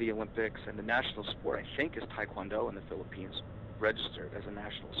it into the Olympics, and the national sport, I think, is taekwondo in the Philippines, registered as a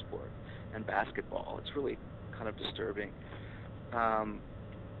national sport, and basketball. It's really kind of disturbing.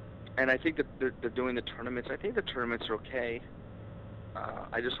 And I think that they're doing the tournaments. I think the tournaments are okay.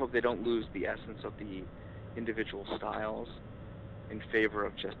 I just hope they don't lose the essence of the individual styles in favor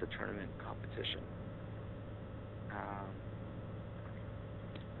of just the tournament competition.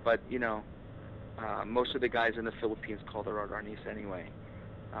 But most of the guys in the Philippines call their art arnis anyway.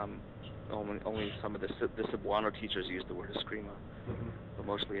 Only some of the Cebuano teachers use the word eskrima, but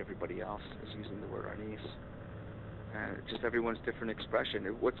mostly everybody else is using the word arnis. Just everyone's different expression.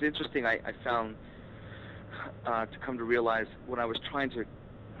 What's interesting, I found to come to realize when I was trying to,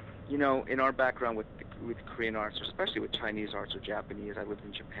 in our background with Korean arts, or especially with Chinese arts or Japanese, I lived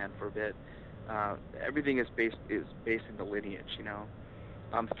in Japan for a bit. Everything is based in the lineage.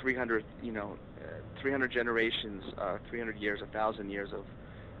 300 generations, 300 years, 1,000 years of,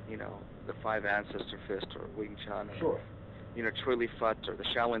 the five ancestor fist or Wing Chun, sure. Choi Li Fut or the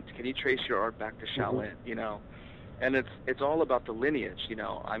Shaolin. Can you trace your art back to Shaolin? And it's all about the lineage.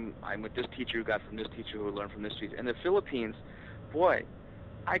 I'm with this teacher who got from this teacher who learned from this teacher. In the Philippines, boy,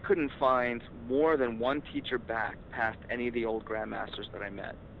 I couldn't find more than one teacher back past any of the old grandmasters that I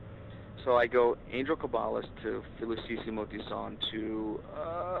met. So I go Angel Caballas to Felicissimo Dizon to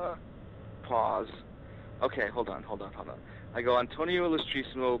pause. Okay, hold on. I go Antonio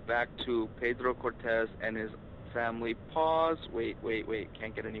Ilustrísimo back to Pedro Cortez and his family. Pause. Wait.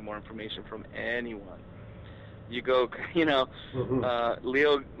 Can't get any more information from anyone. You go, Leo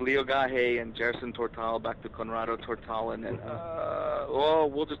Gahe and Gerson Tortal back to Conrado Tortal, and then,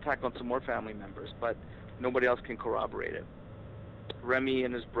 we'll just tack on some more family members, but nobody else can corroborate it. Remy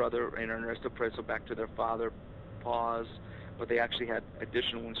and his brother, and Ernesto Preso, back to their father. Pause. But they actually had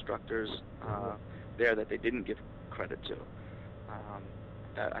additional instructors there that they didn't give credit to.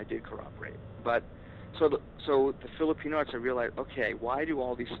 That I did corroborate. But so the Philippine arts, I realized, okay, why do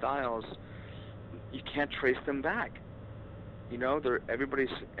all these styles? You can't trace them back.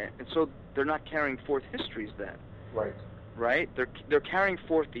 And so they're not carrying forth histories then. Right. Right? They're carrying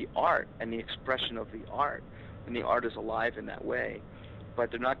forth the art and the expression of the art, and the art is alive in that way.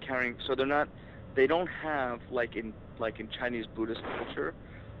 But they're not carrying. So they don't have like in Chinese Buddhist culture,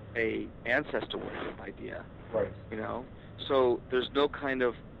 a ancestor worship idea. Right. So there's no kind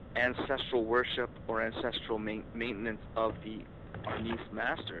of ancestral worship or ancestral maintenance of the arnis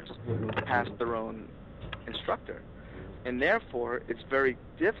masters past their own instructor, and therefore it's very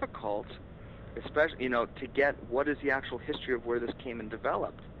difficult, especially to get what is the actual history of where this came and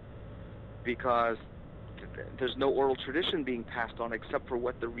developed, because there's no oral tradition being passed on except for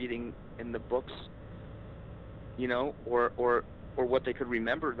what they're reading in the books, you know, or what they could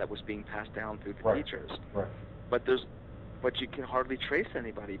remember that was being passed down through the teachers. Right. But you can hardly trace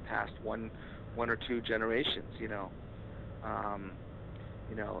anybody past one or two generations, you know.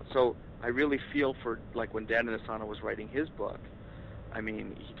 So I really feel for, like, when Dan Inosanto was writing his book, I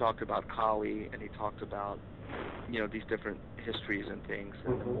mean, he talked about Kali, and he talked about, you know, these different histories and things,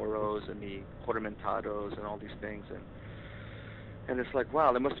 and the Moros and the Coromentados and all these things, and it's like,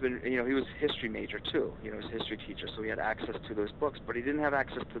 wow, there must have been, you know, he was a history major too, you know, he was a history teacher, so he had access to those books, but he didn't have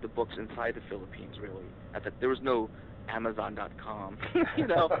access to the books inside the Philippines, really. There was no Amazon.com, you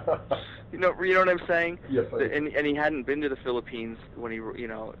know, you know what I'm saying? Yes, and he hadn't been to the Philippines when he, you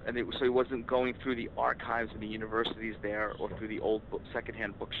know, so he wasn't going through the archives of the universities there, or through the old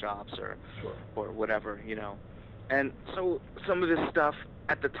secondhand bookshops, or whatever, you know. And so some of this stuff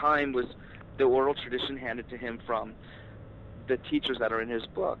at the time was the oral tradition handed to him from the teachers that are in his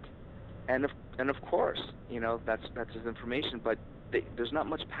book, and of course, you know, that's his information, but there's not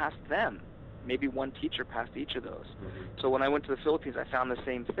much past them. Maybe one teacher passed each of those. So when I went to the Philippines, I found the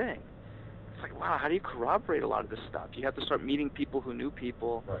same thing. It's like, wow, how do you corroborate a lot of this stuff? You have to start meeting people who knew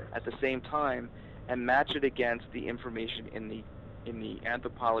people at the same time, and match it against the information in the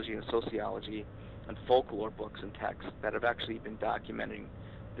anthropology and sociology and folklore books and texts that have actually been documenting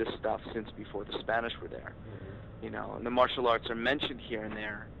this stuff since before the Spanish were there. You know, and the martial arts are mentioned here and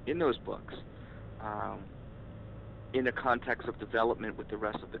there in those books, in the context of development with the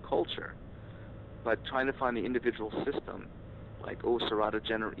rest of the culture. But trying to find the individual system, like, Sarada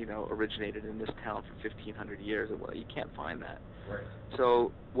originated in this town for 1,500 years, well, you can't find that. Right.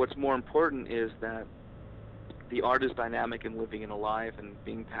 So what's more important is that the art is dynamic and living and alive and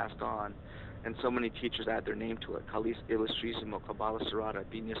being passed on, and so many teachers add their name to it. Calis Illustrísimo, Cabala Sarada,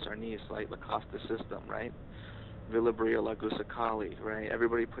 Binya Sarnis, like La Costa System, right? Villabria Lagusa Kali, right?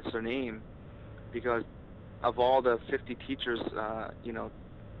 Everybody puts their name because of all the 50 teachers, you know,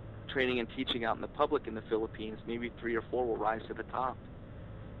 training and teaching out in the public in the Philippines, maybe 3 or 4 will rise to the top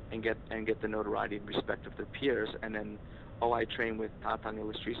and get the notoriety and respect of their peers. And then, oh, I train with Tatang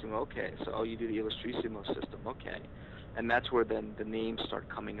Illustrísimo, okay. So, oh, you do the Illustrísimo system, okay. And that's where then the names start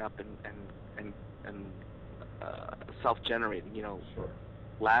coming up and self-generating, you know,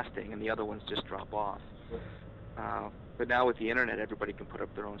 lasting, and the other ones just drop off. But now with the internet, everybody can put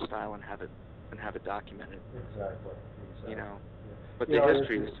up their own style and have it documented. Exactly. You know. But you the know,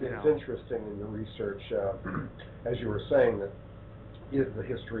 history is, you know. It's interesting in your research, as you were saying, that the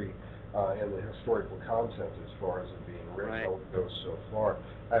history and the historical content as far as it being written goes so far.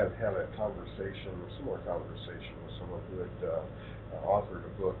 I have had a similar conversation with someone who had authored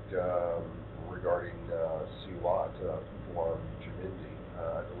a book regarding Siwat, people on Jamindi,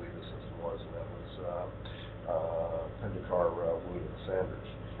 I believe the system was, and that was Pendekar William Sanders.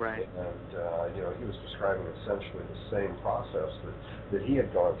 Right. And you know, he was describing essentially the same process that he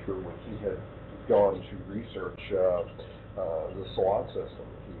had gone through when he had gone to research the Siwat system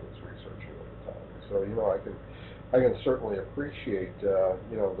that he was researching at the time. So, you know, I can certainly appreciate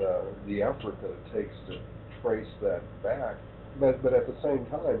you know, the effort that it takes to trace that back, but at the same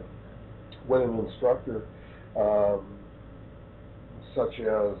time, when an instructor such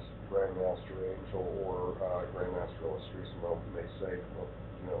as Grandmaster Angel or Grandmaster Illustrísimo may say, well,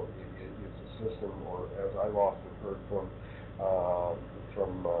 you know, it's a system, or as I've often heard from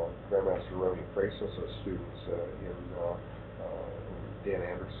Grandmaster Remy Freitas' students in Dan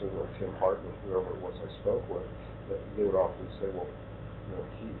Anderson or Tim Hartman, whoever it was I spoke with, that they would often say, well, you know,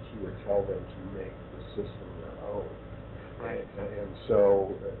 he would tell them to make the system their own. Right. And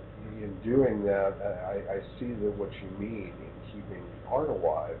so in doing that, I see that what you mean in keeping the art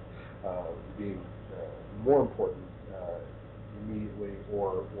alive being more important immediately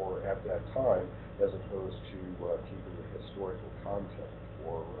or at that time, as opposed to keeping the historical content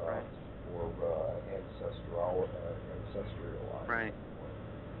or ancestry alive. Right.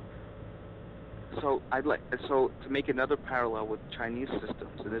 So to make another parallel with Chinese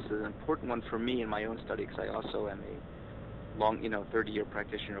systems, and this is an important one for me in my own study, because I also am a long, 30-year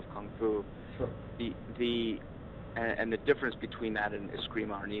practitioner of Kung Fu. Sure. And the difference between that and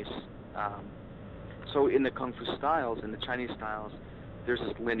Eskrima Arnis. So in the Kung Fu styles, in the Chinese styles, there's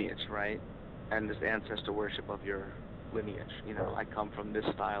this lineage, right? And this ancestor worship of your lineage. I come from this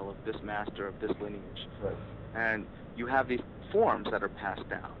style of this master of this lineage. Right. And you have these forms that are passed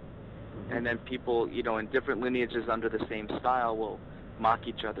down. Mm-hmm. And then people, in different lineages under the same style will mock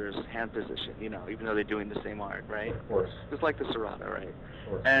each other's hand position, even though they're doing the same art, right? Of course. Just like the Sarada, right? Of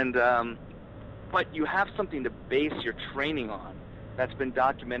course. And, but you have something to base your training on that's been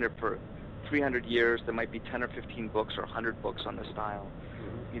documented for 300 years, there might be 10 or 15 books or 100 books on the style.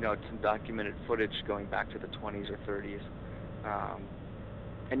 You know, it's some documented footage going back to the 20s or 30s.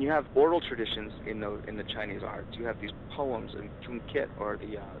 And you have oral traditions in the Chinese arts. You have these poems and kit, or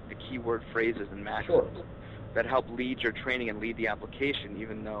the keyword phrases and maxims that help lead your training and lead the application,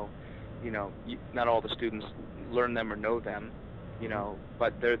 even though, you know, not all the students learn them or know them, you know,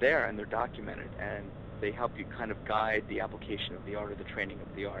 but they're there and they're documented, and they help you kind of guide the application of the art or the training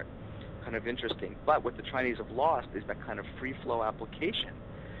of the art. Kind of interesting. But what the Chinese have lost is that kind of free flow application,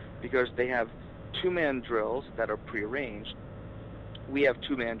 because they have two-man drills that are prearranged. We have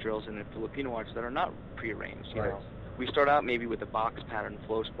two-man drills in the Filipino arts that are not prearranged. You know, we start out maybe with a box pattern,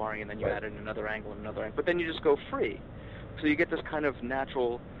 flow sparring, and then you add in another angle and another angle. But then you just go free, so you get this kind of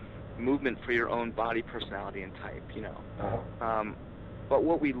natural movement for your own body, personality, and type. You know, but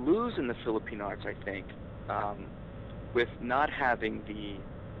what we lose in the Filipino arts, I think, with not having the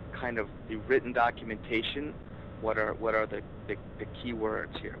kind of the written documentation. What are the key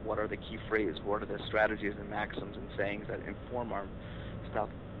words here? What are the key phrases? What are the strategies and maxims and sayings that inform our stuff?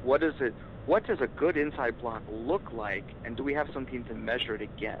 What does a good inside block look like, and do we have something to measure it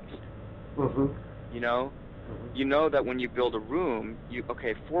against? You know, you know that when you build a room,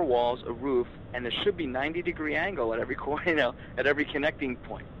 4 walls, a roof, and there should be 90-degree angle at every corner, you know, at every connecting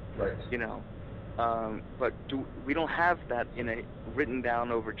point. You know, but we don't have that written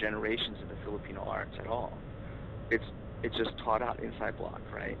down over generations in the Filipino arts at all. It's just taught out inside block,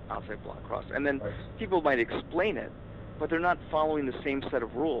 right? Outside block, cross. And then people might explain it, but they're not following the same set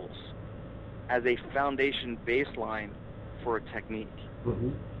of rules as a foundation baseline for a technique.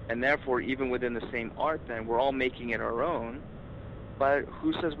 And therefore, even within the same art, then, we're all making it our own, but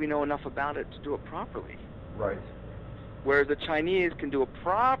who says we know enough about it to do it properly? Whereas the Chinese can do it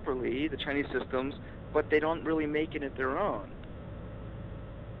properly, the Chinese systems, but they don't really make it their own.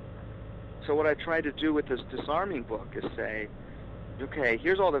 So what I try to do with this disarming book is say, okay,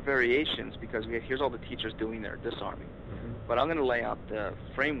 here's all the variations, because here's all the teachers doing their disarming. But I'm going to lay out the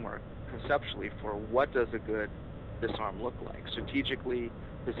framework conceptually for what does a good disarm look like, strategically,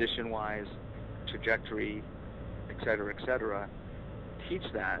 position-wise, trajectory, etc., etc. Teach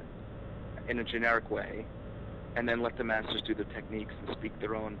that in a generic way, and then let the masters do the techniques and speak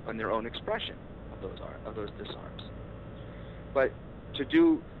their own expression of those disarms. But to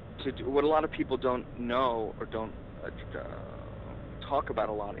do what a lot of people don't know or don't talk about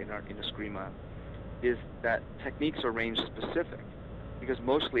a lot in Eskrima is that techniques are range specific, because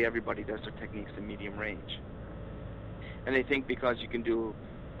mostly everybody does their techniques in medium range, and they think because you can do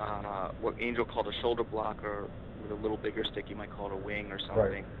what Angel called a shoulder block, or with a little bigger stick you might call it a wing or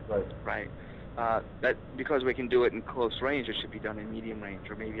something, right? That because we can do it in close range, it should be done in medium range,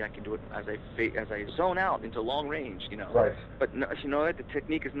 or maybe I can do it as I zone out into long range, you know. But no, you know what? The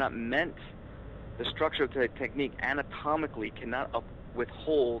technique is not meant. The structure of the technique anatomically cannot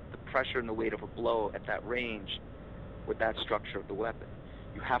withhold the pressure and the weight of a blow at that range with that structure of the weapon.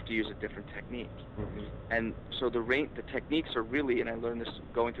 You have to use a different technique. And so the techniques are really, and I learned this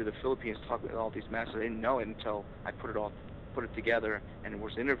going through the Philippines, talking with all these masters. I didn't know it until I put it together and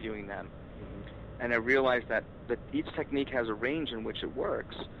was interviewing them. And I realized that each technique has a range in which it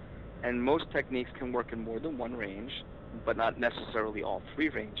works, and most techniques can work in more than one range, but not necessarily all 3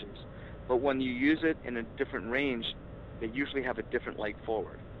 ranges. But when you use it in a different range, they usually have a different leg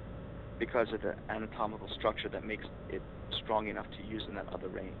forward because of the anatomical structure that makes it strong enough to use in that other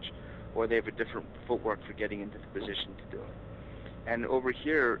range. Or they have a different footwork for getting into the position to do it. And over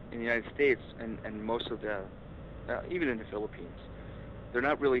here in the United States, and most of even in the Philippines, they're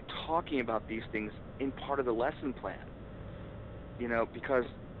not really talking about these things in part of the lesson plan, you know, because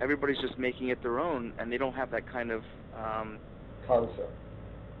everybody's just making it their own, and they don't have that kind of concept.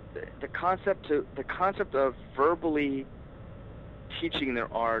 The concept of verbally teaching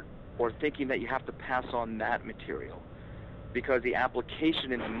their art, or thinking that you have to pass on that material, because the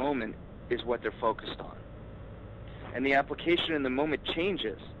application in the moment is what they're focused on, and the application in the moment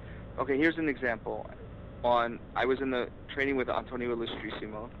changes. Okay, here's an example. I was in the training with Antonio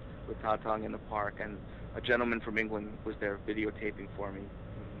Illustrissimo, with Tatang in the park, and a gentleman from England was there videotaping for me.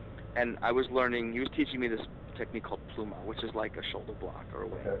 And I was learning, he was teaching me this technique called pluma, which is like a shoulder block or a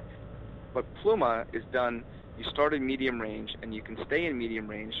wing. But pluma is done, you start in medium range, and you can stay in medium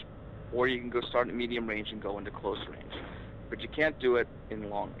range, or you can go start in medium range and go into close range. But you can't do it in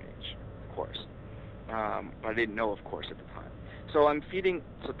long range, of course. I didn't know, of course, at the time. So I'm feeding,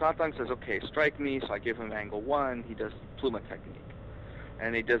 so Tatang says, okay, strike me, so I give him angle 1, he does pluma technique.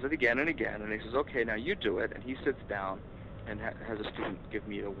 And he does it again and again, and he says, okay, now you do it, and he sits down and has a student give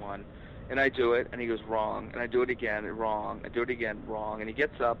me the 1, And I do it, and he goes, wrong. And I do it again, wrong. I do it again, wrong. And he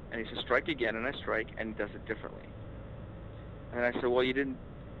gets up, and he says, strike again, and I strike, and he does it differently. And I said, well, you didn't,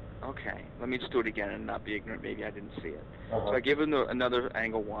 okay, let me just do it again and not be ignorant. Maybe I didn't see it. So I give him another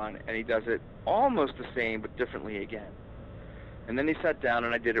angle 1, and he does it almost the same, but differently again. And then he sat down,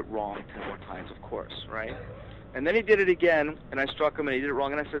 and I did it wrong 10 more times, of course, right? And then he did it again, and I struck him, and he did it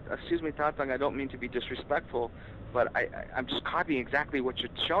wrong. And I said, excuse me, Tatang, I don't mean to be disrespectful, but I'm just copying exactly what you're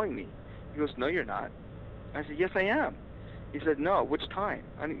showing me. He goes, no, you're not. I said, yes, I am. He said, no, which time?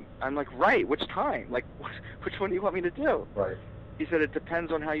 I'm like, right, which time? Like, which one do you want me to do? Right. He said, it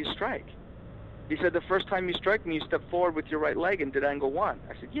depends on how you strike. He said, the first time you strike me, you step forward with your right leg and did angle 1.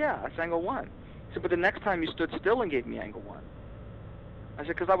 I said, yeah, that's angle 1. He said, but the next time you stood still and gave me angle 1. I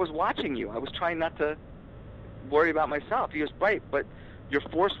said, because I was watching you. I was trying not to worry about myself. He goes, right, but your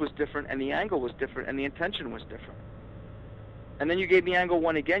force was different, and the angle was different, and the intention was different. And then you gave me angle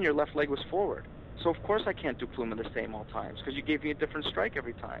 1 again, your left leg was forward. So of course I can't do pluma the same all times, because you gave me a different strike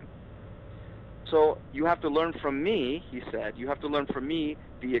every time. So you have to learn from me, he said, you have to learn from me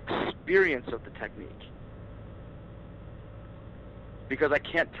the experience of the technique. Because I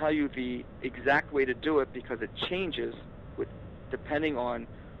can't tell you the exact way to do it, because it changes depending on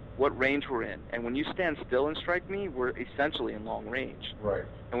what range we're in. And when you stand still and strike me, we're essentially in long range. Right.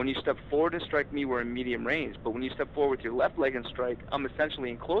 And when you step forward and strike me, we're in medium range. But when you step forward with your left leg and strike, I'm essentially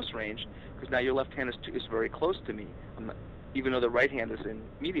in close range, because now your left hand is very close to me, even though the right hand is in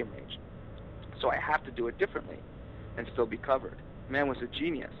medium range. So I have to do it differently and still be covered. Man was a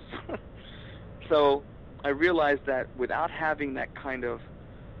genius. So I realized that without having that kind of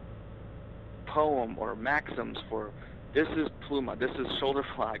poem or maxims for this is pluma, this is shoulder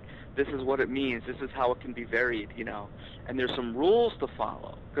flag, this is what it means, this is how it can be varied, you know. And there's some rules to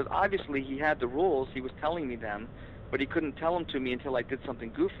follow. Because obviously he had the rules, he was telling me them, but he couldn't tell them to me until I did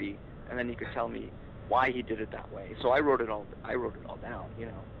something goofy, and then he could tell me why he did it that way. So I wrote it all down, you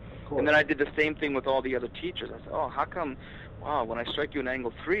know. Cool. And then I did the same thing with all the other teachers. I said, oh, how come, wow, when I strike you an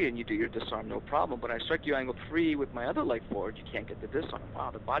angle 3 and you do your disarm, no problem, but I strike you angle 3 with my other leg forward, you can't get the disarm.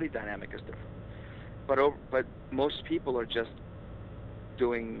 Wow, the body dynamic is different. But most people are just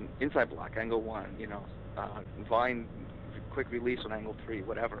doing inside block, angle 1, you know, vine, quick release on angle 3,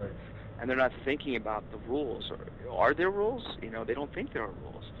 whatever. Right. And they're not thinking about the rules. Or are there rules? You know, they don't think there are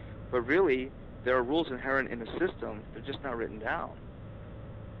rules. But really, there are rules inherent in the system. They're just not written down.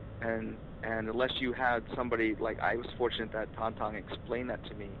 And unless you had somebody, like I was fortunate that Tantang explained that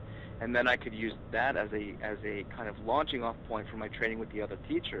to me, and then I could use that as a kind of launching off point for my training with the other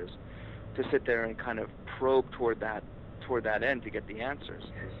teachers, to sit there and kind of probe toward that end to get the answers,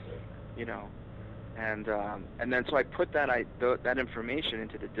 you know, and then so I put that information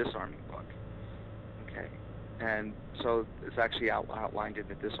into the disarming book, okay, and so it's actually outlined in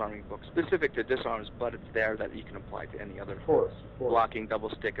the disarming book, specific to disarms, but it's there that you can apply to any other of course. blocking,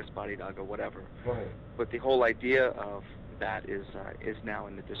 double stick, Espadi Daga, whatever. Right. But the whole idea of that is now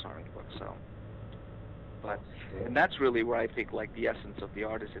in the disarming book. So. And that's really where I think like the essence of the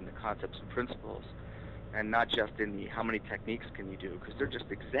art is in the concepts and principles, and not just in the how many techniques can you do, because they're just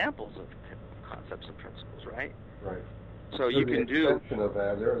examples of concepts and principles, right? Right. So you can do the extension of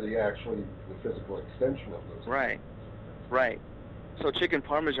that. They're actually the physical extension of those. Right. Right. So chicken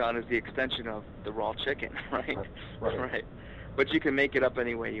parmesan is the extension of the raw chicken, right? Right. But you can make it up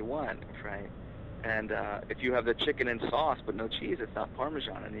any way you want, right? And if you have the chicken and sauce but no cheese, it's not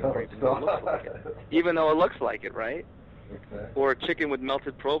Parmesan anymore, even though it looks like it. Even though it looks like it, right? Exactly. Or chicken with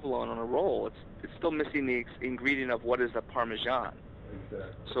melted provolone on a roll, it's still missing the ingredient of what is a Parmesan.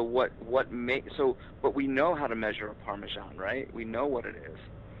 Exactly. So but we know how to measure a Parmesan, right? We know what it is.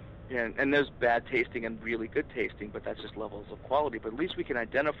 And there's bad tasting and really good tasting, but that's just levels of quality. But at least we can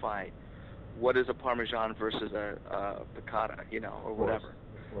identify what is a Parmesan versus a piccata, you know, or whatever.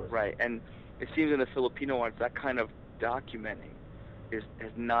 Of course. Right. And it seems in the Filipino arts that kind of documenting has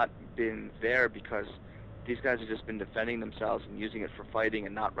not been there, because these guys have just been defending themselves and using it for fighting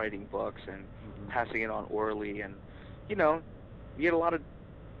and not writing books and passing it on orally. And you know, you get a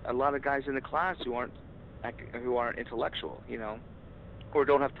lot of guys in the class who aren't intellectual, you know, or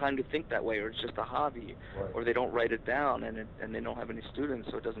don't have time to think that way, or it's just a hobby, right. Or they don't write it down, and they don't have any students,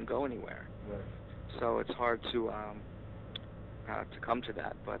 so it doesn't go anywhere. Right. So it's hard to come to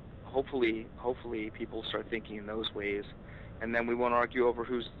that, but hopefully people start thinking in those ways, and then we won't argue over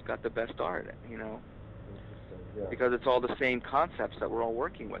who's got the best art, you know, Yeah. because it's all the same concepts that we're all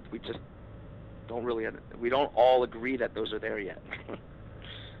working with. We just we don't all agree that those are there yet.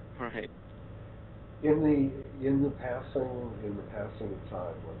 Right. In the passing of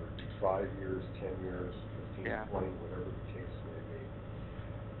time, whether it be 5 years, 10 years, 15, Yeah. 20, whatever the case may be,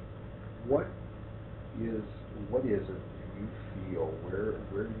 what what is it that you feel?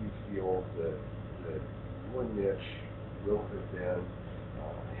 Where do you feel that your niche will have been,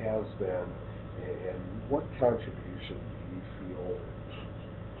 has been, and what contribution do you feel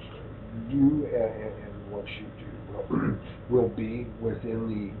you and what you do will be within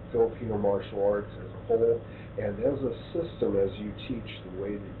the Filipino martial arts as a whole, and as a system, as you teach the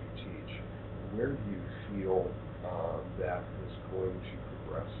way that you teach? Where do you feel that is going to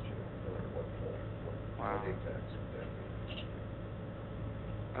progress to, and what apex would that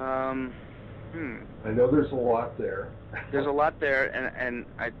be? I know there's a lot there. There's a lot there, and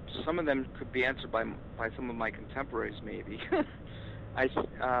some of them could be answered by some of my contemporaries, maybe. I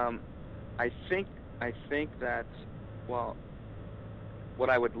think that, well, what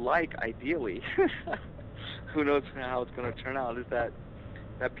I would like ideally, who knows how it's going to turn out, is that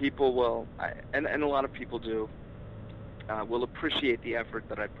people will, and a lot of people do, will appreciate the effort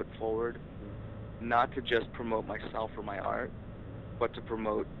that I put forward, not to just promote myself or my art, but to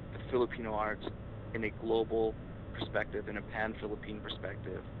promote the Filipino arts in a global perspective, in a pan-Philippine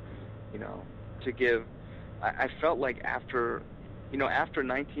perspective. To give, I felt like after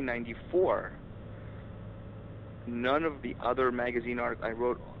 1994, none of the other magazine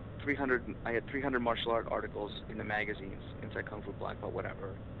articles, I had 300 martial art articles in the magazines, Inside Kung Fu, Black Belt,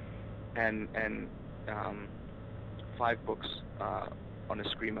 whatever, and 5 books on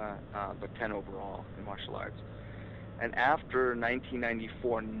Eskrima, but 10 overall in martial arts. And after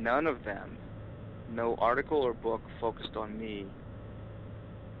 1994, none of them, no article or book focused on me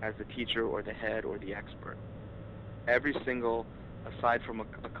as the teacher or the head or the expert. Every single, aside from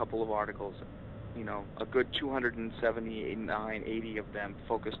a couple of articles, a good 270, 9, 80 of them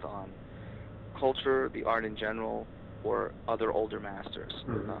focused on culture, the art in general, or other older masters.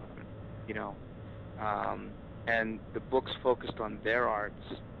 And the books focused on their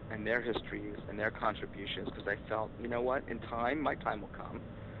arts and their histories and their contributions, because I felt, in time, my time will come.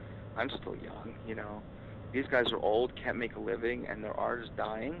 I'm still young, These guys are old, can't make a living, and their art is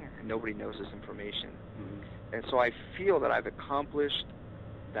dying, and nobody knows this information. And so I feel that I've accomplished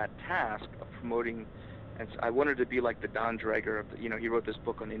that task of promoting, and I wanted to be like the Don Draeger of he wrote this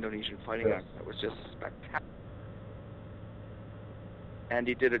book on Indonesian fighting arts that was just spectacular. And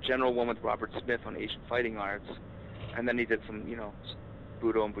he did a general one with Robert Smith on Asian fighting arts, and then he did some,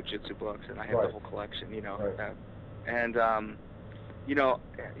 Budo and Bujitsu books, and I have the whole collection, And,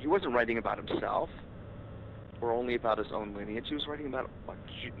 he wasn't writing about himself or only about his own lineage. He was writing about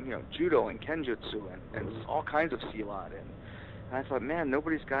judo and kenjutsu and all kinds of silat. And I thought, man,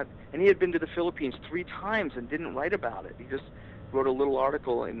 nobody's got... And he had been to the Philippines 3 times and didn't write about it. He just wrote a little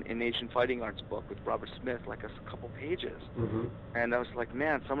article in Asian Fighting Arts book with Robert Smith, like a couple pages. And I was like,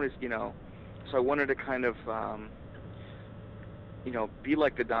 man, somebody's, So I wanted to kind of, be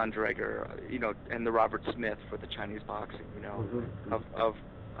like the Don Draeger, and the Robert Smith for the Chinese boxing,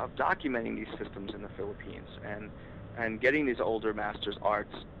 of documenting these systems in the Philippines and getting these older masters'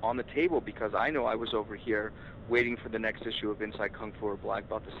 arts on the table, because I know I was over here waiting for the next issue of Inside Kung Fu or Black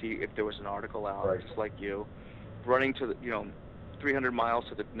Belt to see if there was an article out, just like you, running to the, 300 miles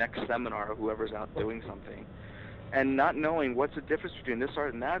to the next seminar of whoever's out doing something, and not knowing what's the difference between this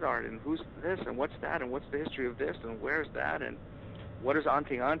art and that art, and who's this, and what's that, and what's the history of this, and where's that, and what is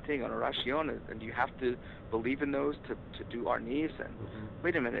anting-anting and oracion, and do you have to believe in those to do arnis? And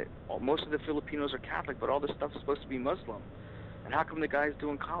wait a minute, most of the Filipinos are Catholic, but all this stuff is supposed to be Muslim. And how come the guys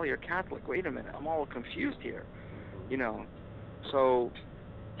doing Kali are Catholic? Wait a minute, I'm all confused here. So,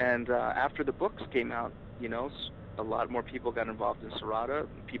 and after the books came out, a lot more people got involved in Serrata.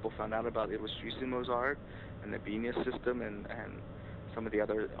 People found out about Ilustrisimo's art and the Viñas system and some of the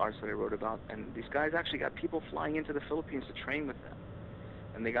other arts that I wrote about. And these guys actually got people flying into the Philippines to train with them.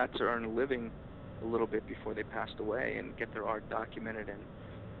 And they got to earn a living a little bit before they passed away and get their art documented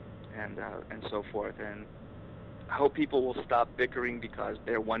and so forth. And I hope people will stop bickering because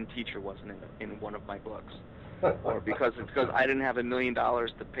their one teacher wasn't in one of my books, or because I didn't have $1 million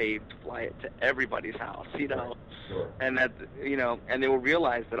to pay to fly it to everybody's house, Sure. And that and they will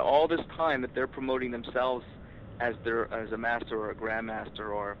realize that all this time that they're promoting themselves as a master or a grandmaster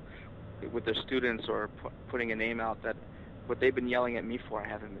or with their students or putting a name out, that what they've been yelling at me for I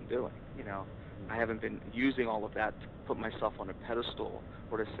haven't been doing. I haven't been using all of that to put myself on a pedestal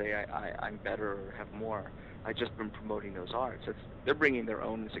or to say I'm better or have more. I've just been promoting those arts. They're bringing their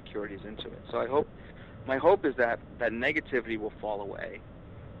own insecurities into it. So my hope is that negativity will fall away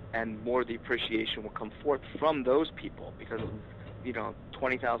and more of the appreciation will come forth from those people, because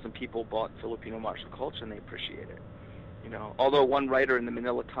 20,000 people bought Filipino martial culture and they appreciate it. Although one writer in the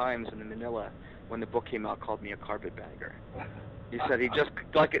Manila Times in Manila, when the book came out, called me a carpetbagger. He said he just,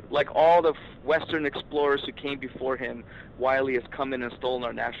 like all the Western explorers who came before him, Wiley has come in and stolen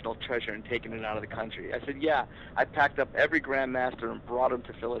our national treasure and taken it out of the country. I said, yeah, I packed up every Grandmaster and brought him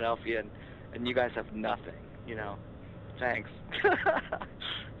to Philadelphia, and you guys have nothing, you know. Thanks.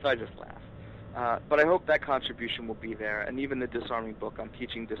 So I just laughed. But I hope that contribution will be there, and even the disarming book, I'm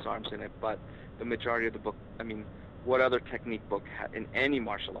teaching disarms in it, but the majority of the book, I mean, what other technique book in any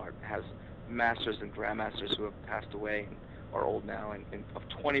martial art has masters and grandmasters who have passed away and are old now, and of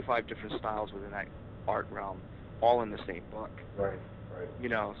 25 different styles within that art realm, all in the same book. Right. You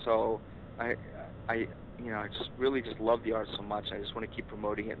know, so I just really just love the art so much. I just want to keep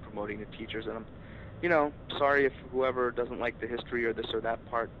promoting it and promoting the teachers, and I'm, you know, sorry if whoever doesn't like the history or this or that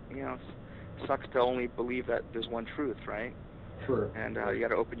part, you know, it sucks to only believe that there's one truth, right? Sure. And you got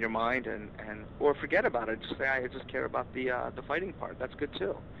to open your mind and or forget about it. Just say I just care about the fighting part. That's good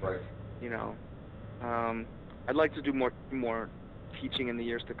too. Right. You know, I'd like to do more teaching in the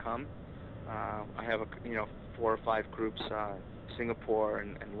years to come. I have 4 or 5 groups, Singapore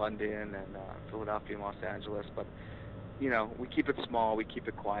and London and Philadelphia and Los Angeles. But you know, we keep it small, we keep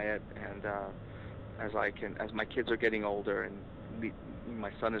it quiet, and as my kids are getting older, and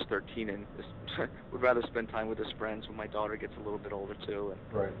my son is 13 and would rather spend time with his friends when my daughter gets a little bit older too. And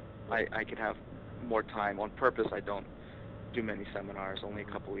right. I could have more time. On purpose, I don't do many seminars, only a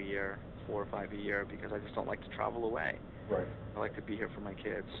couple a year, 4 or 5 a year, because I just don't like to travel away. Right. I like to be here for my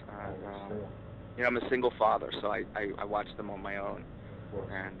kids. And, you know, I'm a single father, so I watch them on my own,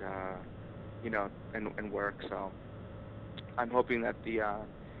 and you know, and work. So I'm hoping that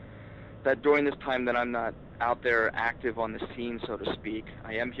that during this time that I'm not out there active on the scene, so to speak,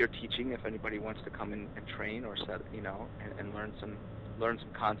 I am here teaching. If anybody wants to come and train or and learn some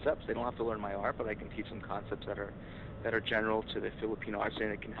concepts, they don't have to learn my art, but I can teach them concepts that are general to the Filipino arts,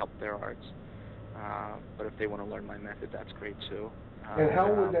 and it can help their arts. But if they want to learn my method, that's great too. And how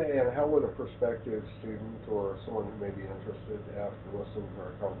would a prospective student or someone who may be interested after listening to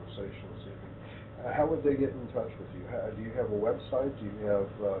our conversation this evening, how would they get in touch with you? Do you have a website? Do you have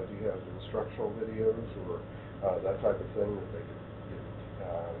instructional videos or that type of thing that they could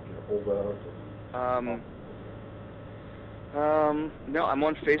get a hold of? No, I'm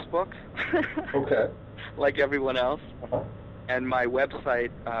on Facebook. Okay. Like everyone else. Uh-huh. And my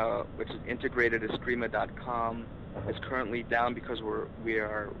website, which is integratedeskrima.com, is currently down because we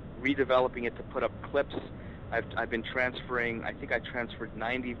are redeveloping it to put up clips. I've been transferring. I think I transferred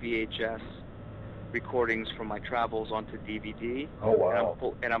 90 VHS recordings from my travels onto DVD. Oh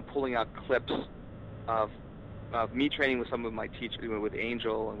wow! And I'm pulling out clips of me training with some of my teachers, with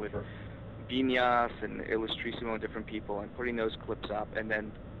Angel and with Vinyas and Illustrissimo and different people, and putting those clips up, and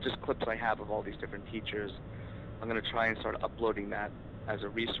then just clips I have of all these different teachers. I'm going to try and start uploading that as a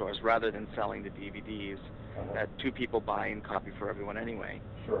resource rather than selling the DVDs that 2 people buy and copy for everyone anyway.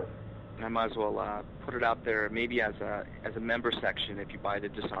 Sure. And I might as well put it out there maybe as a member section. If you buy the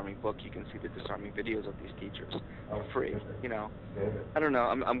disarming book, you can see the disarming videos of these teachers for free. You know, I don't know.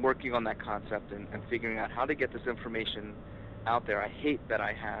 I'm working on that concept and figuring out how to get this information out there. I hate that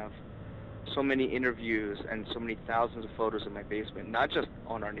I have so many interviews and so many thousands of photos in my basement, not just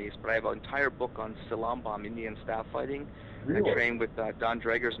on our knees, but I have an entire book on Silambam, Indian staff fighting. Really? I trained with Don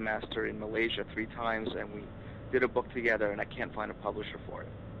Drager's master in Malaysia 3 times, and we did a book together, and I can't find a publisher for it.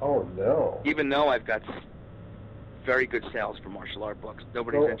 Oh, no. Even though I've got very good sales for martial art books,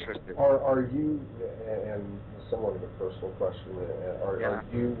 nobody's interested. Are you, and somewhat of a personal question,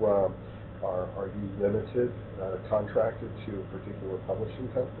 are you limited, contracted to a particular publishing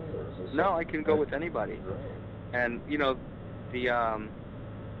company, or is this? No, I can go with anybody. Right. And you know,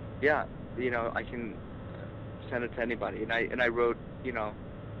 I can send it to anybody. And I wrote, you know,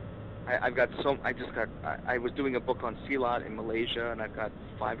 I was doing a book on Silat in Malaysia, and I've got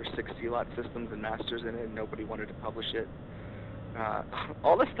 5 or 6 Silat systems and masters in it, and nobody wanted to publish it.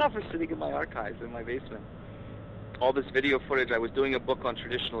 All this stuff is sitting in my archives in my basement. All this video footage. I was doing a book on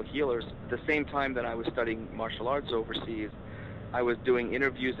traditional healers. At the same time that I was studying martial arts overseas, I was doing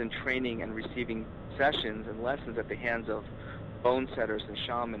interviews and training and receiving sessions and lessons at the hands of bone setters and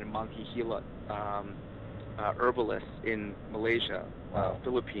shaman and monkey healer herbalists in Malaysia,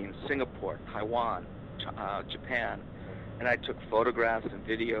 Philippines, Singapore, Taiwan, Japan. And I took photographs and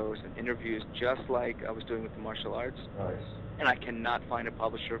videos and interviews just like I was doing with the martial arts. Nice. And I cannot find a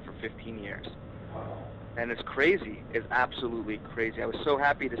publisher for 15 years. Wow. And it's crazy. It's absolutely crazy. I was so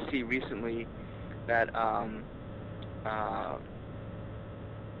happy to see recently that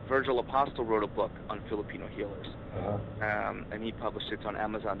Virgil Apostle wrote a book on Filipino healers. And he published it on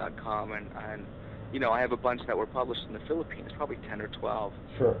Amazon.com. And I have a bunch that were published in the Philippines, probably 10 or 12,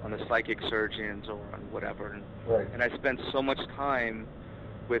 Sure. on the psychic surgeons or on whatever. Right. And I spent so much time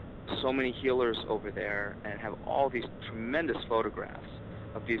with so many healers over there and have all these tremendous photographs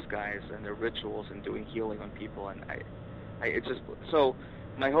of these guys and their rituals and doing healing on people. And it just, so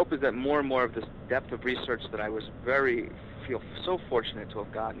my hope is that more and more of this depth of research that I feel so fortunate to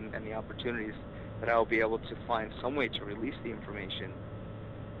have gotten, and the opportunities that I will be able to find some way to release the information,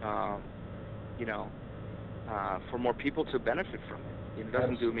 for more people to benefit from it. It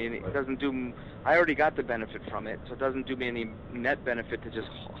doesn't do me any, I already got the benefit from it, so it doesn't do me any net benefit to just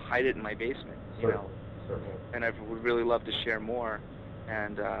hide it in my basement, Certainly. And I would really love to share more,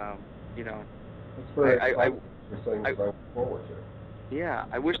 and, It's very exciting for things I look forward to. Yeah,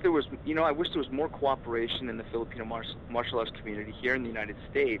 I wish there was more cooperation in the Filipino martial arts community here in the United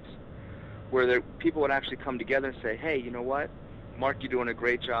States, where people would actually come together and say, hey, you know what, Mark, you're doing a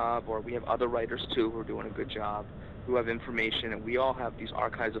great job, or we have other writers too who are doing a good job, who have information, and we all have these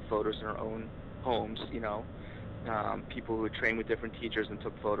archives of photos in our own homes, people who trained with different teachers and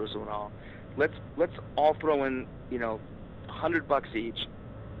took photos and all. Let's all throw in, $100 each,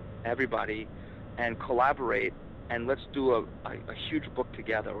 everybody, and collaborate, and let's do a huge book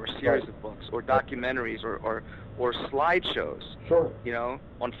together, or a series of books, or documentaries, or slideshows, Sure.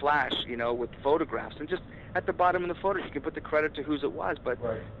 On flash, with photographs, and just at the bottom of the photo you can put the credit to whose it was, but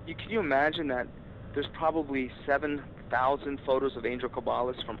can you imagine that there's probably 7,000 photos of Angel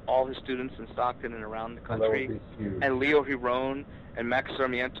Kabbalists from all his students in Stockton and around the country, That would be huge. and Leo Hiron, and Max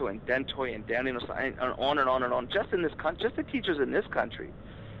Sarmiento, and Dentoy, and Danny Nosa, and on and on and on, just the teachers in this country,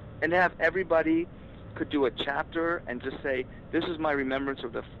 and have everybody could do a chapter and just say, this is my remembrance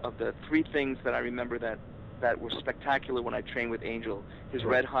of the 3 things that I remember that were spectacular when I trained with Angel. His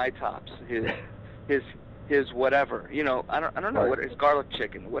red high tops, his whatever, I don't know, what his garlic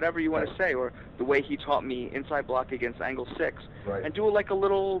chicken, whatever you want to say, or the way he taught me inside block against angle 6, and do like a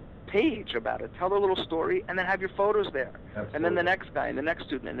little page about it, tell a little story, and then have your photos there. Absolutely. And then the next guy, and the next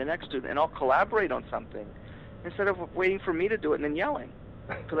student, and the next student, and all collaborate on something, instead of waiting for me to do it and then yelling,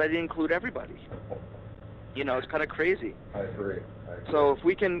 because I didn't include everybody. It's kind of crazy. I agree. So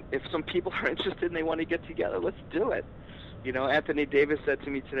if some people are interested and they want to get together, let's do it. Anthony Davis said to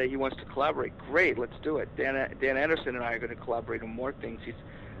me today he wants to collaborate. Great, let's do it. Dan Anderson and I are going to collaborate on more things.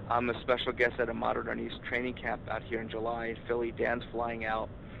 I'm a special guest at a Modern Arnese training camp out here in July in Philly. Dan's flying out,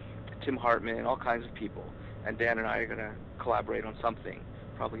 Tim Hartman, all kinds of people. And Dan and I are going to collaborate on something,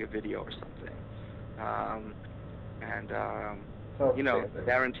 probably a video or something.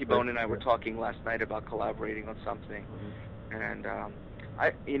 Darren T-Bone and I were talking last night about collaborating on something. And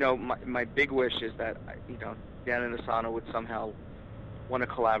my big wish is that Dan and Asano would somehow want to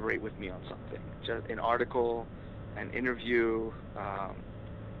collaborate with me on something, just an article, an interview, a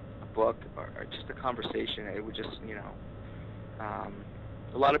book, or just a conversation. It would just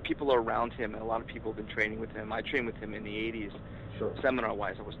a lot of people are around him, and a lot of people have been training with him. I trained with him in the 80s. Sure.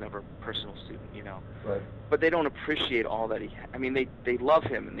 Seminar-wise, I was never a personal student, Right. But they don't appreciate all that they love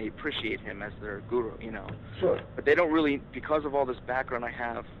him and they appreciate him as their guru, Sure. But they don't really, because of all this background I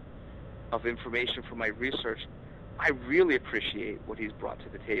have of information from my research, I really appreciate what he's brought to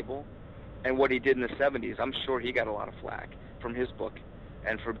the table and what he did in the 70s. I'm sure he got a lot of flack from his book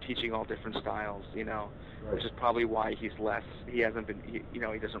and from teaching all different styles, which is probably why he hasn't been,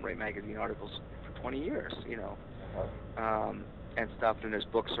 he doesn't write magazine articles for 20 years, and stuff, and his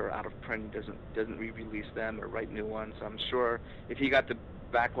books are out of print. He doesn't re-release them or write new ones. I'm sure if he got the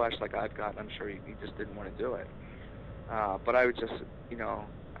backlash like I've got, I'm sure he just didn't want to do it. But I would just,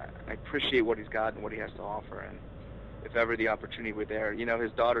 I appreciate what he's got and what he has to offer, and if ever the opportunity were there,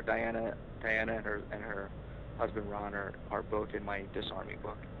 his daughter Diana and her husband Ron are both in my disarming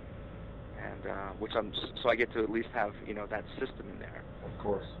book, and so I get to at least have that system in there. Of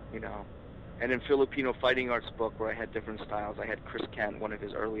course. And in Filipino Fighting Arts book, where I had different styles, I had Chris Kent, one of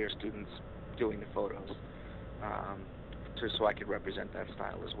his earlier students, doing the photos, so I could represent that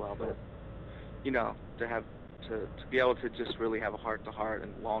style as well. But to be able to just really have a heart-to-heart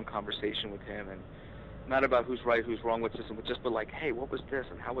and long conversation with him, and not about who's right, who's wrong with this, but like, hey, what was this,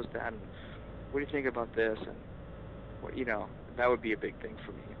 and how was that, and what do you think about this, and what, that would be a big thing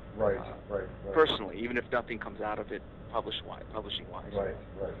for me. Right. Personally, even if nothing comes out of it publishing-wise. Right.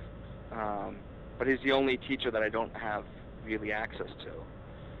 But he's the only teacher that I don't have really access to.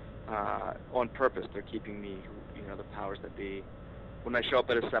 On purpose, they're keeping me, the powers that be. When I show up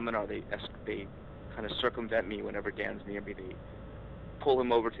at a seminar, they kind of circumvent me whenever Dan's near me. They pull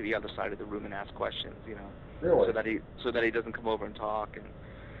him over to the other side of the room and ask questions, Really? so that he doesn't come over and talk.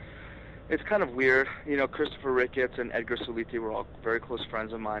 It's kind of weird. You know, Christopher Ricketts and Edgar Soliti were all very close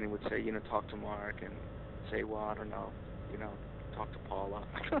friends of mine and would say, you know, talk to Mark, and say, well, I don't know, you know, talk to Paula.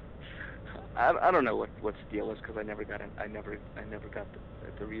 I don't know what the deal is, because I never got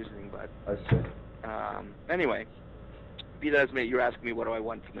the reasoning, but I see. Anyway, be that as may, you're asking me what do I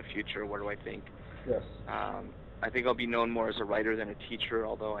want from the future, what do I think? Yes. I think I'll be known more as a writer than a teacher,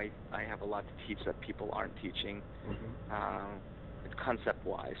 although I have a lot to teach that people aren't teaching. Mm-hmm. It's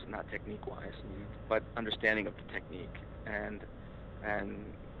concept-wise, not technique-wise, Mm-hmm. but understanding of the technique, and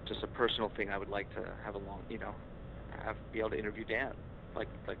just a personal thing. I would like to have be able to interview Dan, like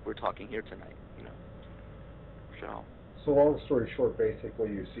we're talking here tonight, you know. So long story short, basically,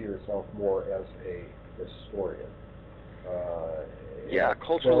 you see yourself more as a historian. Yeah,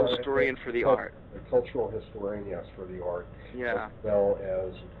 cultural historian for the art. A cultural historian, yes, for the art. Yeah. As well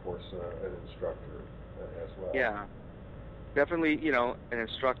as, of course, an instructor as well. Yeah. Definitely, you know, an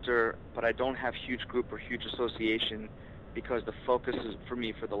instructor, but I don't have huge group or huge association, because the focus is, for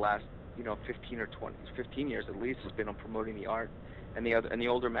me, for the last, you know, 15 years at least, has been on promoting the art and the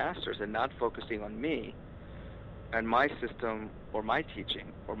older masters, and not focusing on me and my system or my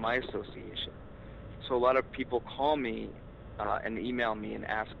teaching or my association. So a lot of people call me and email me and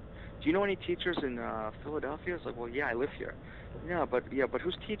ask, do you know any teachers in Philadelphia? It's like, well, yeah, I live here. Yeah, but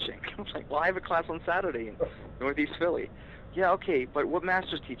who's teaching? I'm like, well, I have a class on Saturday in Northeast Philly. Yeah, okay, but what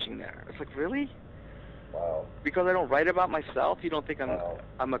master's teaching there? It's like, really? Wow. Because I don't write about myself, you don't think Wow.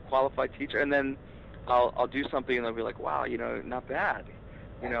 I'm a qualified teacher? And then I'll do something and they'll be like, wow, you know, not bad,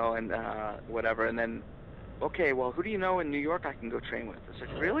 you know, and whatever. And then, okay, well, who do you know in New York I can go train with? It's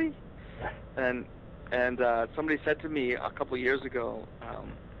like, really? And somebody said to me a couple of years ago,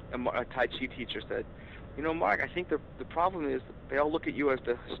 a Tai Chi teacher said, you know, Mark, I think the problem is that they all look at you as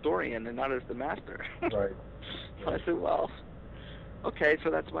the historian and not as the master. Right. So I said, well, okay, so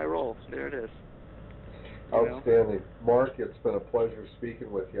that's my role. There it is. Outstanding. Mark, it's been a pleasure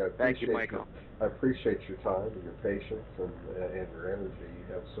speaking with you. Thank you, Michael. I appreciate your time and your patience and your energy.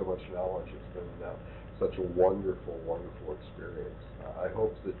 You have so much knowledge. It's been such a wonderful, wonderful experience. I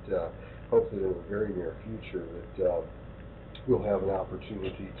hope that in the very near future that we'll have an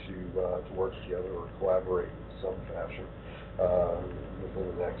opportunity to work together or collaborate in some fashion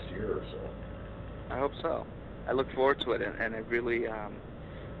within the next year or so. I hope so. I look forward to it, and I really I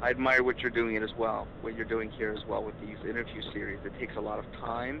admire what you're doing as well, what you're doing here as well with these interview series. It takes a lot of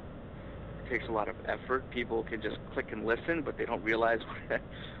time. It takes a lot of effort. People can just click and listen, but they don't realize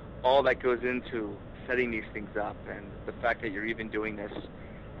all that goes into setting these things up, and the fact that you're even doing this,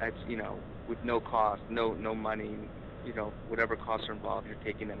 you know, with no cost, no money, you know, whatever costs are involved, you're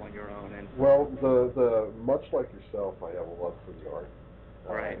taking them on your own. And well, the much like yourself, I have a love for the art.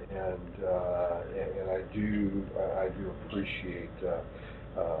 Right. And I do appreciate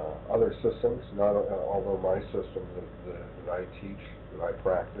other systems. Not although my system that I teach, that I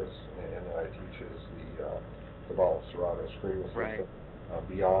practice, and that I teach is the Bala Serrata Eskrima system. Right.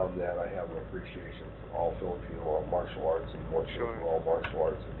 Beyond that, I have an appreciation for all Filipino martial arts, and more so for all martial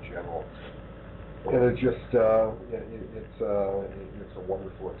arts in general. And it just it's a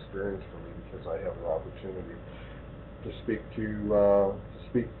wonderful experience for me, because I have an opportunity to speak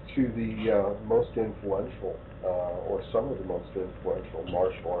to the most influential, or some of the most influential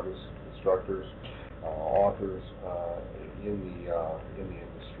martial artists, instructors, authors in the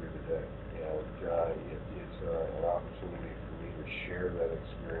industry today, and it's an opportunity for me to share that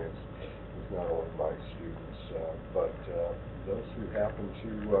experience with not only my students, but those who happen to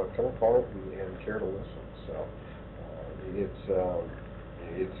come upon and care to listen. So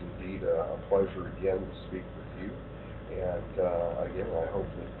it's indeed a pleasure again to speak with you. And again, I hope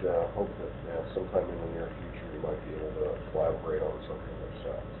that sometime in the near future we might be able to collaborate on something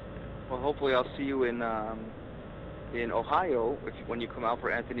ourselves. Well, hopefully I'll see you in Ohio when you come out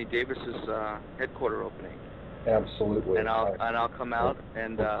for Anthony Davis's headquarter opening. Absolutely. And I'll come out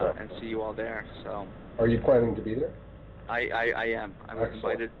and see you all there. So. Are you planning to be there? I am. I was Excellent.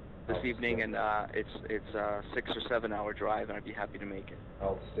 invited this evening, and it's a 6 or 7 hour drive, and I'd be happy to make it.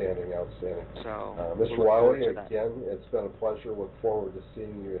 Outstanding. So, Mr. Wiley, again, it's been a pleasure. Look forward to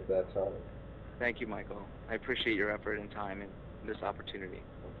seeing you at that time. Thank you, Michael. I appreciate your effort and time and this opportunity.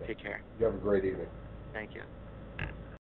 Okay. Take care. You have a great evening. Thank you.